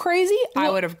he go crazy? I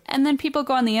would have. And then people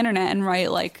go on the internet and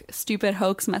write like stupid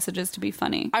hoax messages to be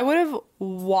funny. I would have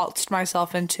waltzed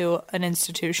myself into an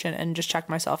institution and just checked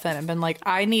myself in and been like,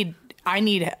 I need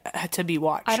to be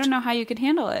watched. I don't know how you could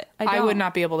handle it. I would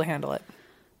not be able to handle it.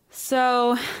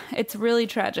 So it's really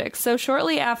tragic. So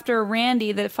shortly after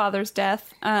Randy, the father's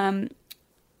death,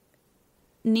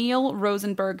 Neil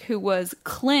Rosenberg, who was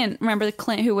Clint, remember the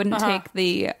Clint who wouldn't take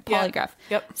the polygraph.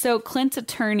 Yep. So Clint's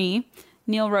attorney,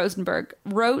 Neil Rosenberg,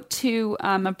 wrote to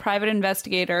a private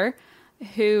investigator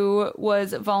who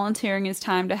was volunteering his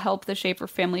time to help the Schaefer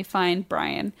family find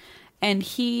Brian. And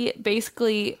he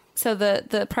basically, so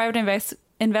the private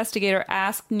investigator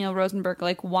asked Neil Rosenberg,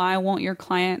 like, why won't your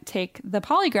client take the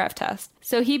polygraph test?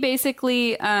 So he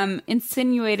basically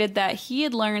insinuated that he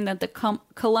had learned that the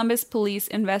Columbus police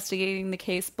investigating the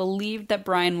case believed that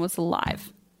Brian was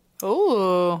alive.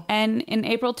 Ooh. And in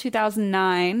April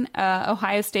 2009,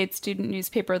 Ohio State student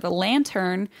newspaper The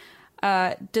Lantern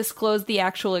disclosed the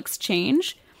actual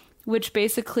exchange, which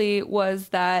basically was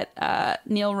that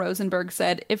Neil Rosenberg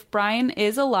said, if Brian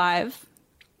is alive,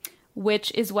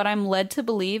 which is what I'm led to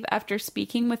believe after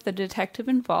speaking with the detective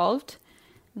involved,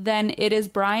 then it is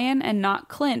Brian and not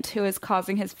Clint who is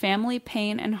causing his family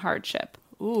pain and hardship.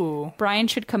 Ooh. Brian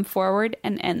should come forward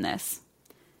and end this.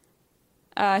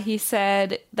 He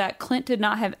said that Clint did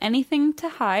not have anything to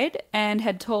hide and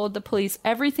had told the police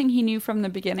everything he knew from the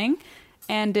beginning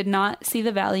and did not see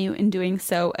the value in doing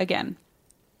so again.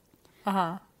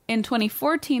 Uh-huh. In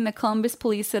 2014, the Columbus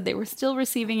police said they were still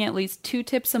receiving at least 2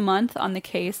 tips a month on the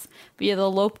case via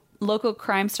the local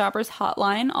Crime Stoppers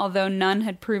hotline, although none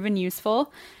had proven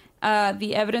useful.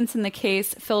 The evidence in the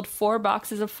case filled 4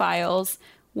 boxes of files.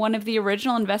 One of the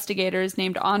original investigators,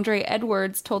 named Andre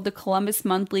Edwards, told the Columbus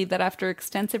Monthly that after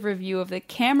extensive review of the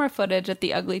camera footage at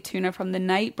the Ugly Tuna from the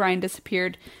night Brian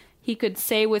disappeared, he could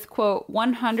say with, quote,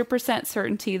 100%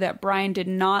 certainty that Brian did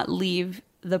not leave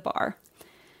the bar.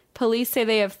 Police say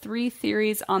they have 3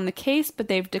 theories on the case, but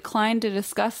they've declined to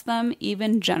discuss them,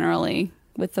 even generally,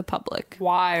 with the public.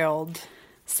 Wild.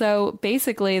 So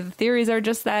basically, the theories are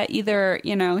just that either,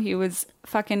 you know, he was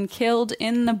fucking killed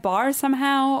in the bar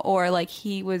somehow, or like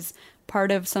he was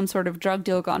part of some sort of drug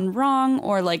deal gone wrong,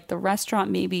 or like the restaurant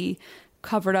maybe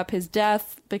covered up his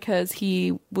death because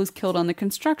he was killed on the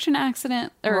construction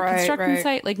accident or construction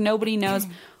site. Like nobody knows.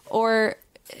 Or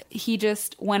he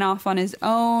just went off on his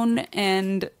own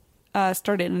and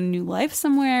started a new life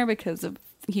somewhere because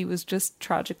he was just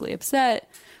tragically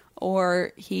upset,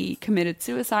 or he committed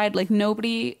suicide. Like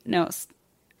nobody knows.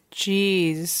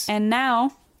 Jeez. And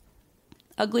now,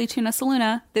 Ugly Tuna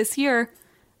Saluna this year,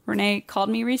 Renee called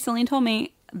me recently and told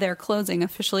me they're closing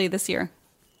officially this year.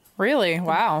 Really?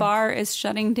 Wow. Bar is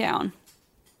shutting down.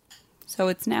 So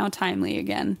it's now timely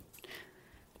again.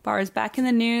 bar is back in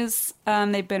the news.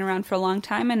 They've been around for a long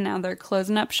time, and now they're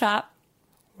closing up shop.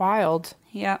 Wild.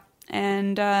 Yeah,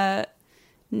 and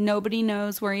nobody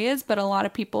knows where he is, but a lot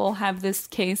of people have this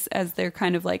case as their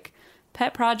kind of like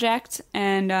pet project,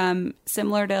 and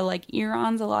similar to like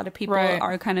Earons, a lot of people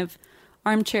are kind of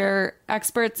armchair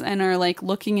experts and are like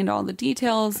looking into all the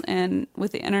details, and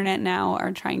with the internet now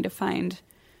are trying to find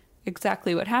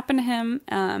exactly what happened to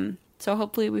him. So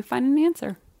hopefully we find an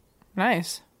answer.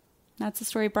 Nice. That's the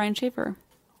story of Brian Schaefer.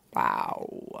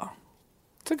 Wow.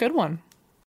 It's a good one.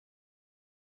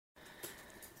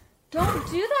 Don't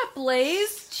do that,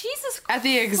 Blaze. Jesus Christ. At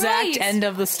the exact end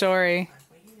of the story.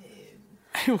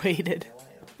 I waited.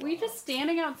 Were you just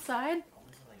standing outside?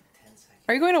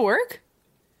 Are you going to work?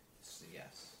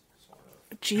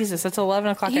 Jesus, it's 11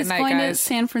 o'clock at night, guys. He's going to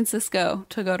San Francisco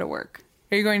to go to work.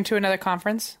 Are you going to another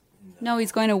conference? No,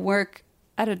 he's going to work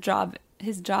at his job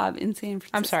in San Francisco.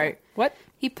 I'm sorry, what?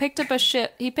 He picked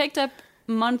up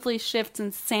monthly shifts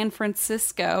in San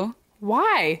Francisco.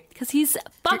 Why? Because he's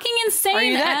fucking insane, Are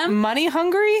you that Em. money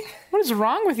hungry? What is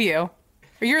wrong with you?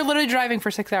 Or you're literally driving for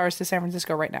 6 hours to San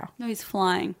Francisco right now. No, he's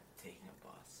flying.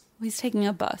 He's taking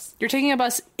a bus. You're taking a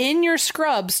bus in your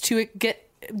scrubs to get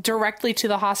directly to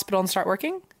the hospital and start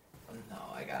working? No,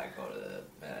 I gotta go to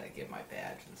get my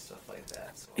badge and stuff like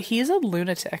that. So. He's a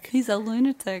lunatic. He's a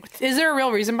lunatic. Is there a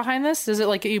real reason behind this? Does it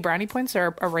like get you brownie points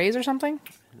or a raise or something?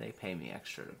 They pay me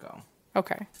extra to go.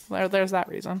 Okay, there's that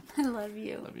reason. I love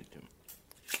you. Love you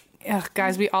too. Ugh,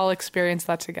 guys, we all experienced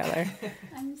that together.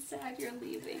 I'm sad you're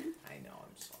leaving. I know,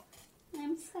 I'm sorry.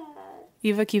 I'm sad.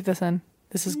 Eva, keep this in.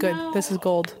 This is good. No. This is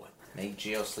gold. Make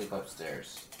Gio sleep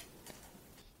upstairs.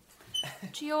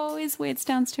 Gio always waits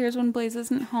downstairs when Blaze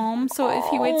isn't home, so if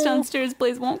he waits downstairs,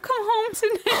 Blaze won't come home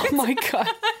tonight. Oh my god.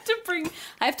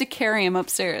 I have to carry him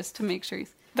upstairs to make sure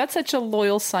he's... That's such a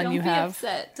loyal son Don't you be have.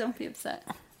 upset. Don't be upset.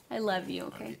 I love you,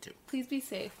 okay? Love you too. Please be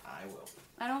safe. I will.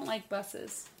 I don't like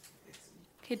buses.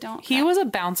 Okay, don't... He was a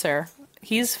bouncer.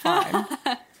 He's fine.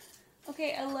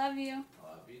 Okay, I love you.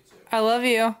 Love you too. I love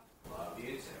you. Love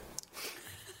you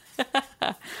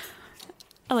too.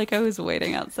 I was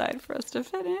waiting outside for us to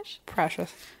finish.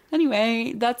 Precious.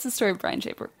 Anyway, that's the story of Brian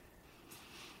Schaefer.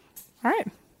 All right.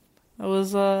 It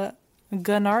was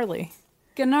gnarly.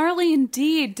 Gnarly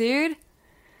indeed, dude.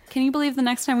 Can you believe the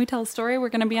next time we tell a story, we're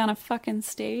going to be on a fucking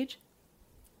stage?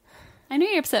 I know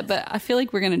you're upset, but I feel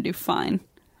like we're going to do fine.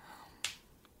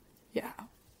 Yeah.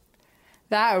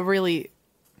 That really...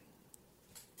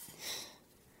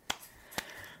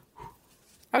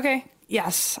 Okay.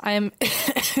 Yes, I am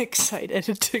excited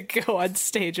to go on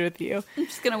stage with you. I'm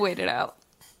just going to wait it out.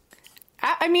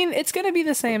 I mean, it's going to be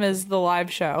the same as the live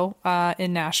show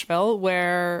in Nashville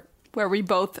where we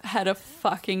both had a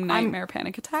fucking nightmare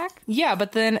panic attack. Yeah,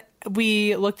 but then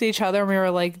we looked at each other and we were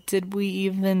like, did we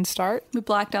even start? We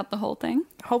blacked out the whole thing.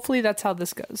 Hopefully that's how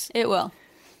this goes. It will.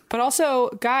 But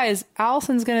also, guys,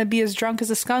 Allison's going to be as drunk as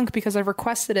a skunk because I've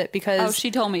requested it because... Oh,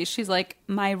 she told me. She's like,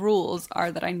 my rules are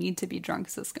that I need to be drunk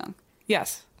as a skunk.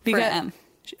 Yes. For M.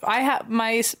 I have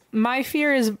my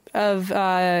fear is of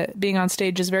being on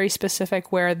stage is very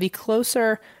specific, where the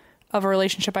closer of a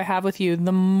relationship I have with you,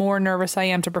 the more nervous I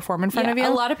am to perform in front of you. A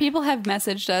lot of people have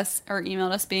messaged us or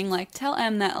emailed us being like, tell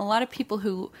M that a lot of people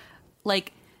who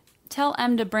like tell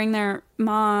M to bring their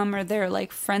mom or their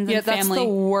like friends and family. Yeah, that's the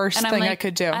worst thing I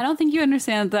could do. I don't think you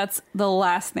understand that's the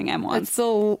last thing M wants.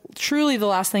 It's truly the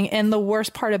last thing. And the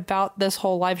worst part about this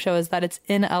whole live show is that it's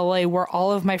in LA, where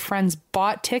all of my friends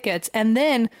bought tickets. And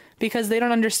then, because they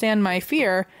don't understand my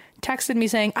fear, texted me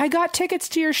saying, I got tickets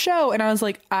to your show. And I was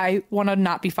like, I want to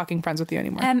not be fucking friends with you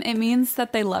anymore. It means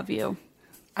that they love you.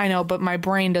 I know, but my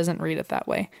brain doesn't read it that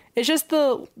way. It's just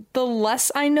the less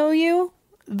I know you,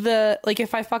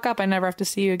 if I fuck up, I never have to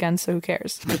see you again, so who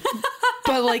cares?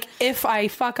 But like, if I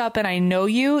fuck up and I know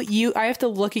you, I have to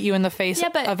look at you in the face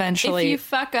eventually. If you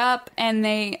fuck up and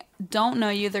they don't know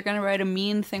you, they're going to write a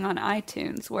mean thing on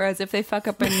iTunes. Whereas if they fuck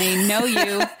up and they know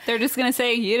you, they're just going to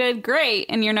say, you did great,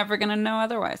 and you're never going to know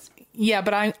otherwise. Yeah,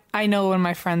 but I know when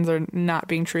my friends are not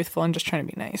being truthful and just trying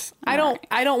to be nice. I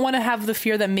don't want to have the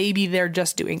fear that maybe they're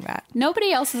just doing that.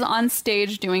 Nobody else is on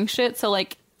stage doing shit, so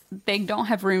like, they don't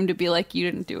have room to be like, you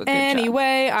didn't do a good job.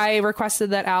 Anyway, I requested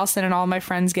that Allison and all my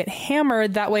friends get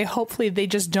hammered. That way, hopefully, they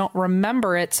just don't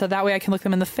remember it. So that way I can look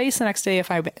them in the face the next day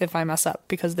if I mess up,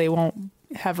 because they won't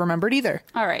have remembered either.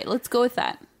 All right, let's go with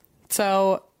that.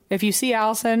 So if you see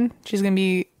Allison, she's going to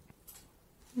be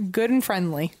good and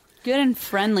friendly. Good and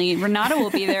friendly. Renata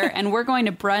will be there, and we're going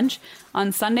to brunch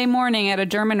on Sunday morning at a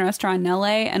German restaurant in LA,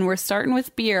 and we're starting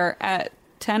with beer at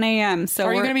 10 a.m. So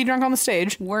are you going to be drunk on the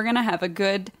stage? We're going to have a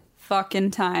good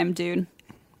fucking time, dude.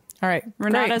 All right.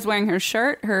 Renata's wearing her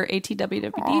shirt, her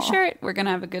ATWWD shirt. We're going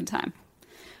to have a good time.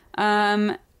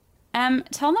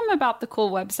 Tell them about the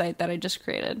cool website that I just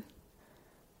created.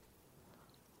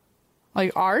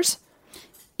 Like ours?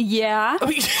 Yeah.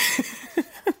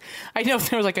 I know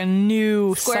there was like a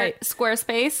new site.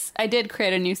 Squarespace. I did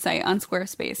create a new site on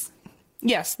Squarespace.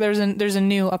 Yes, there's a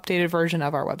new updated version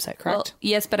of our website, correct? Well,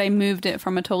 yes, but I moved it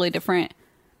from a totally different...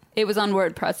 It was on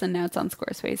WordPress and now it's on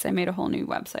Squarespace. I made a whole new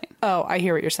website. Oh, I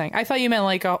hear what you're saying. I thought you meant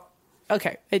like,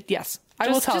 okay, yes. I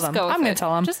will tell them. I'm going to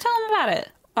tell them. Just tell them about it.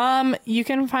 You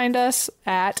can find us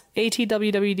at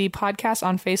ATWWD Podcast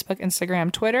on Facebook,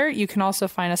 Instagram, Twitter. You can also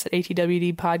find us at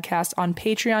ATWD Podcast on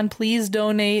Patreon. Please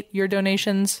donate. Your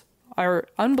donations are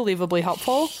unbelievably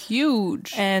helpful.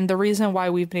 Huge. And the reason why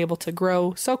we've been able to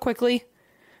grow so quickly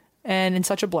and in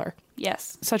such a blur.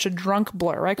 Yes. Such a drunk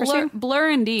blur, right, Christine? Blur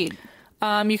indeed.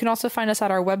 You can also find us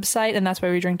at our website, and that's why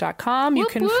we drink.com. You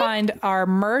can find our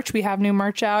merch. We have new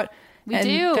merch out. We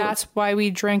do. That's why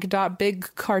we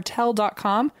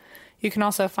drink.bigcartel.com. You can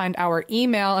also find our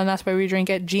email, and that's why we drink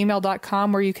at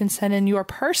gmail.com, where you can send in your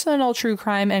personal true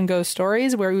crime and ghost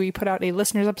stories, where we put out a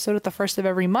listener's episode at the first of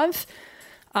every month.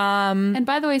 And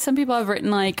by the way, some people have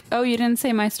written like, oh, you didn't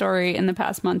say my story in the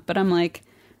past month, but I'm like,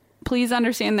 please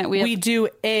understand that we do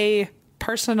a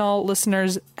personal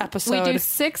listeners episode. We do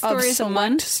 6 stories a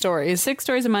month. 6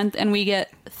 stories a month, and we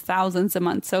get thousands a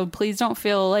month. So please don't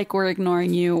feel like we're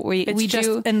ignoring you. It's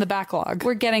just in the backlog.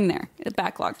 We're getting there. The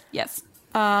backlog. Yes.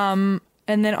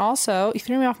 And then also, you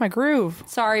threw me off my groove.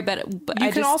 Sorry, but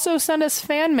you can also send us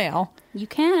fan mail. You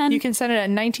can. You can send it at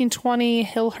 1920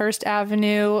 Hillhurst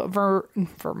Avenue,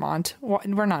 Vermont.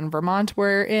 We're not in Vermont.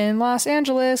 We're in Los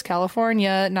Angeles,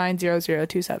 California,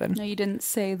 90027. No, you didn't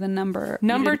say the number.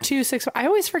 Number 26. I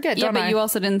always forget, don't I? Yeah, but you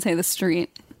also didn't say the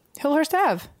street. Hillhurst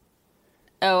Ave.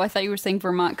 Oh, I thought you were saying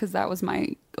Vermont because that was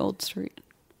my old street.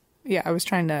 Yeah, I was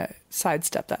trying to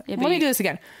sidestep that. Yeah, Let me do this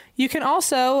again. You can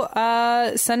also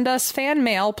send us fan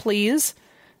mail, please.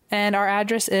 And our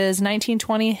address is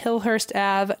 1920 Hillhurst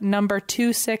Ave, number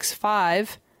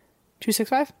 265.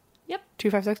 265? Yep.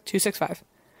 256?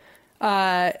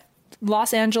 265.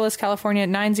 Los Angeles, California,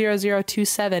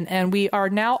 90027. And we are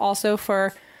now also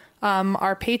for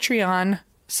our Patreon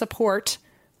support.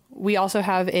 We also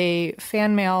have a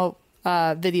fan mail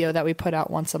video that we put out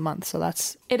once a month, so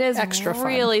that's extra fun.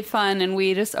 Really fun, and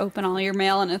we just open all your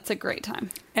mail, and it's a great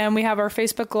time. And we have our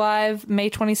Facebook Live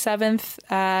May 27th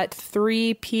at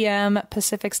 3 p.m.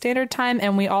 Pacific Standard Time,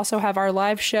 and we also have our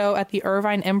live show at the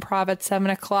Irvine Improv at 7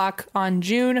 o'clock on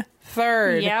June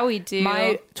 3rd. Yeah, we do.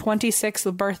 My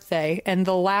 26th birthday, and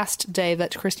the last day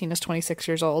that Christine is 26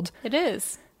 years old. It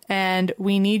is. And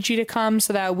we need you to come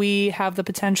so that we have the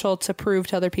potential to prove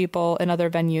to other people in other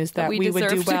venues that we would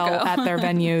do well at their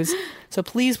venues. So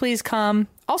please, please come.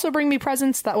 Also bring me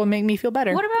presents that will make me feel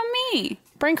better. What about me?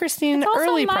 Bring Christine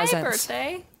early presents. It's also my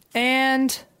birthday.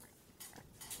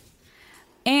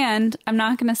 And I'm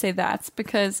not going to say that's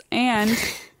because and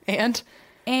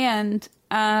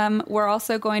we're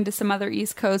also going to some other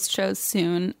East Coast shows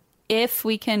soon if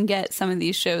we can get some of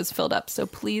these shows filled up. So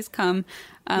please come.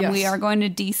 Yes. We are going to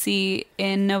DC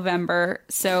in November,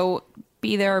 so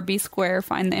be there or be square.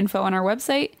 Find the info on our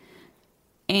website,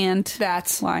 and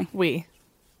that's why we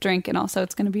drink. And also,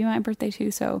 it's going to be my birthday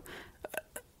too, so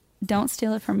don't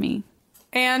steal it from me.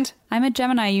 And I'm a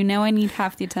Gemini. You know I need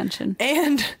half the attention.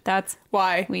 And that's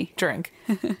why we drink.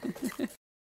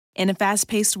 In a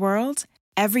fast-paced world,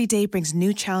 every day brings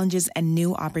new challenges and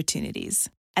new opportunities.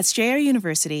 At Strayer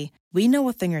University, we know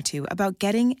a thing or two about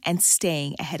getting and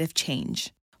staying ahead of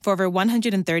change. For over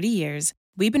 130 years,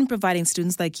 we've been providing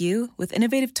students like you with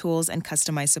innovative tools and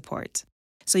customized support,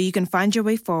 so you can find your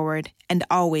way forward and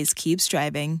always keep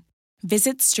striving.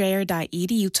 Visit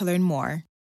strayer.edu to learn more.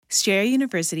 Strayer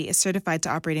University is certified to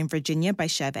operate in Virginia by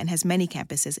Chev and has many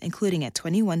campuses, including at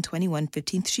 2121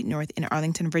 15th Street North in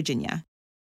Arlington, Virginia.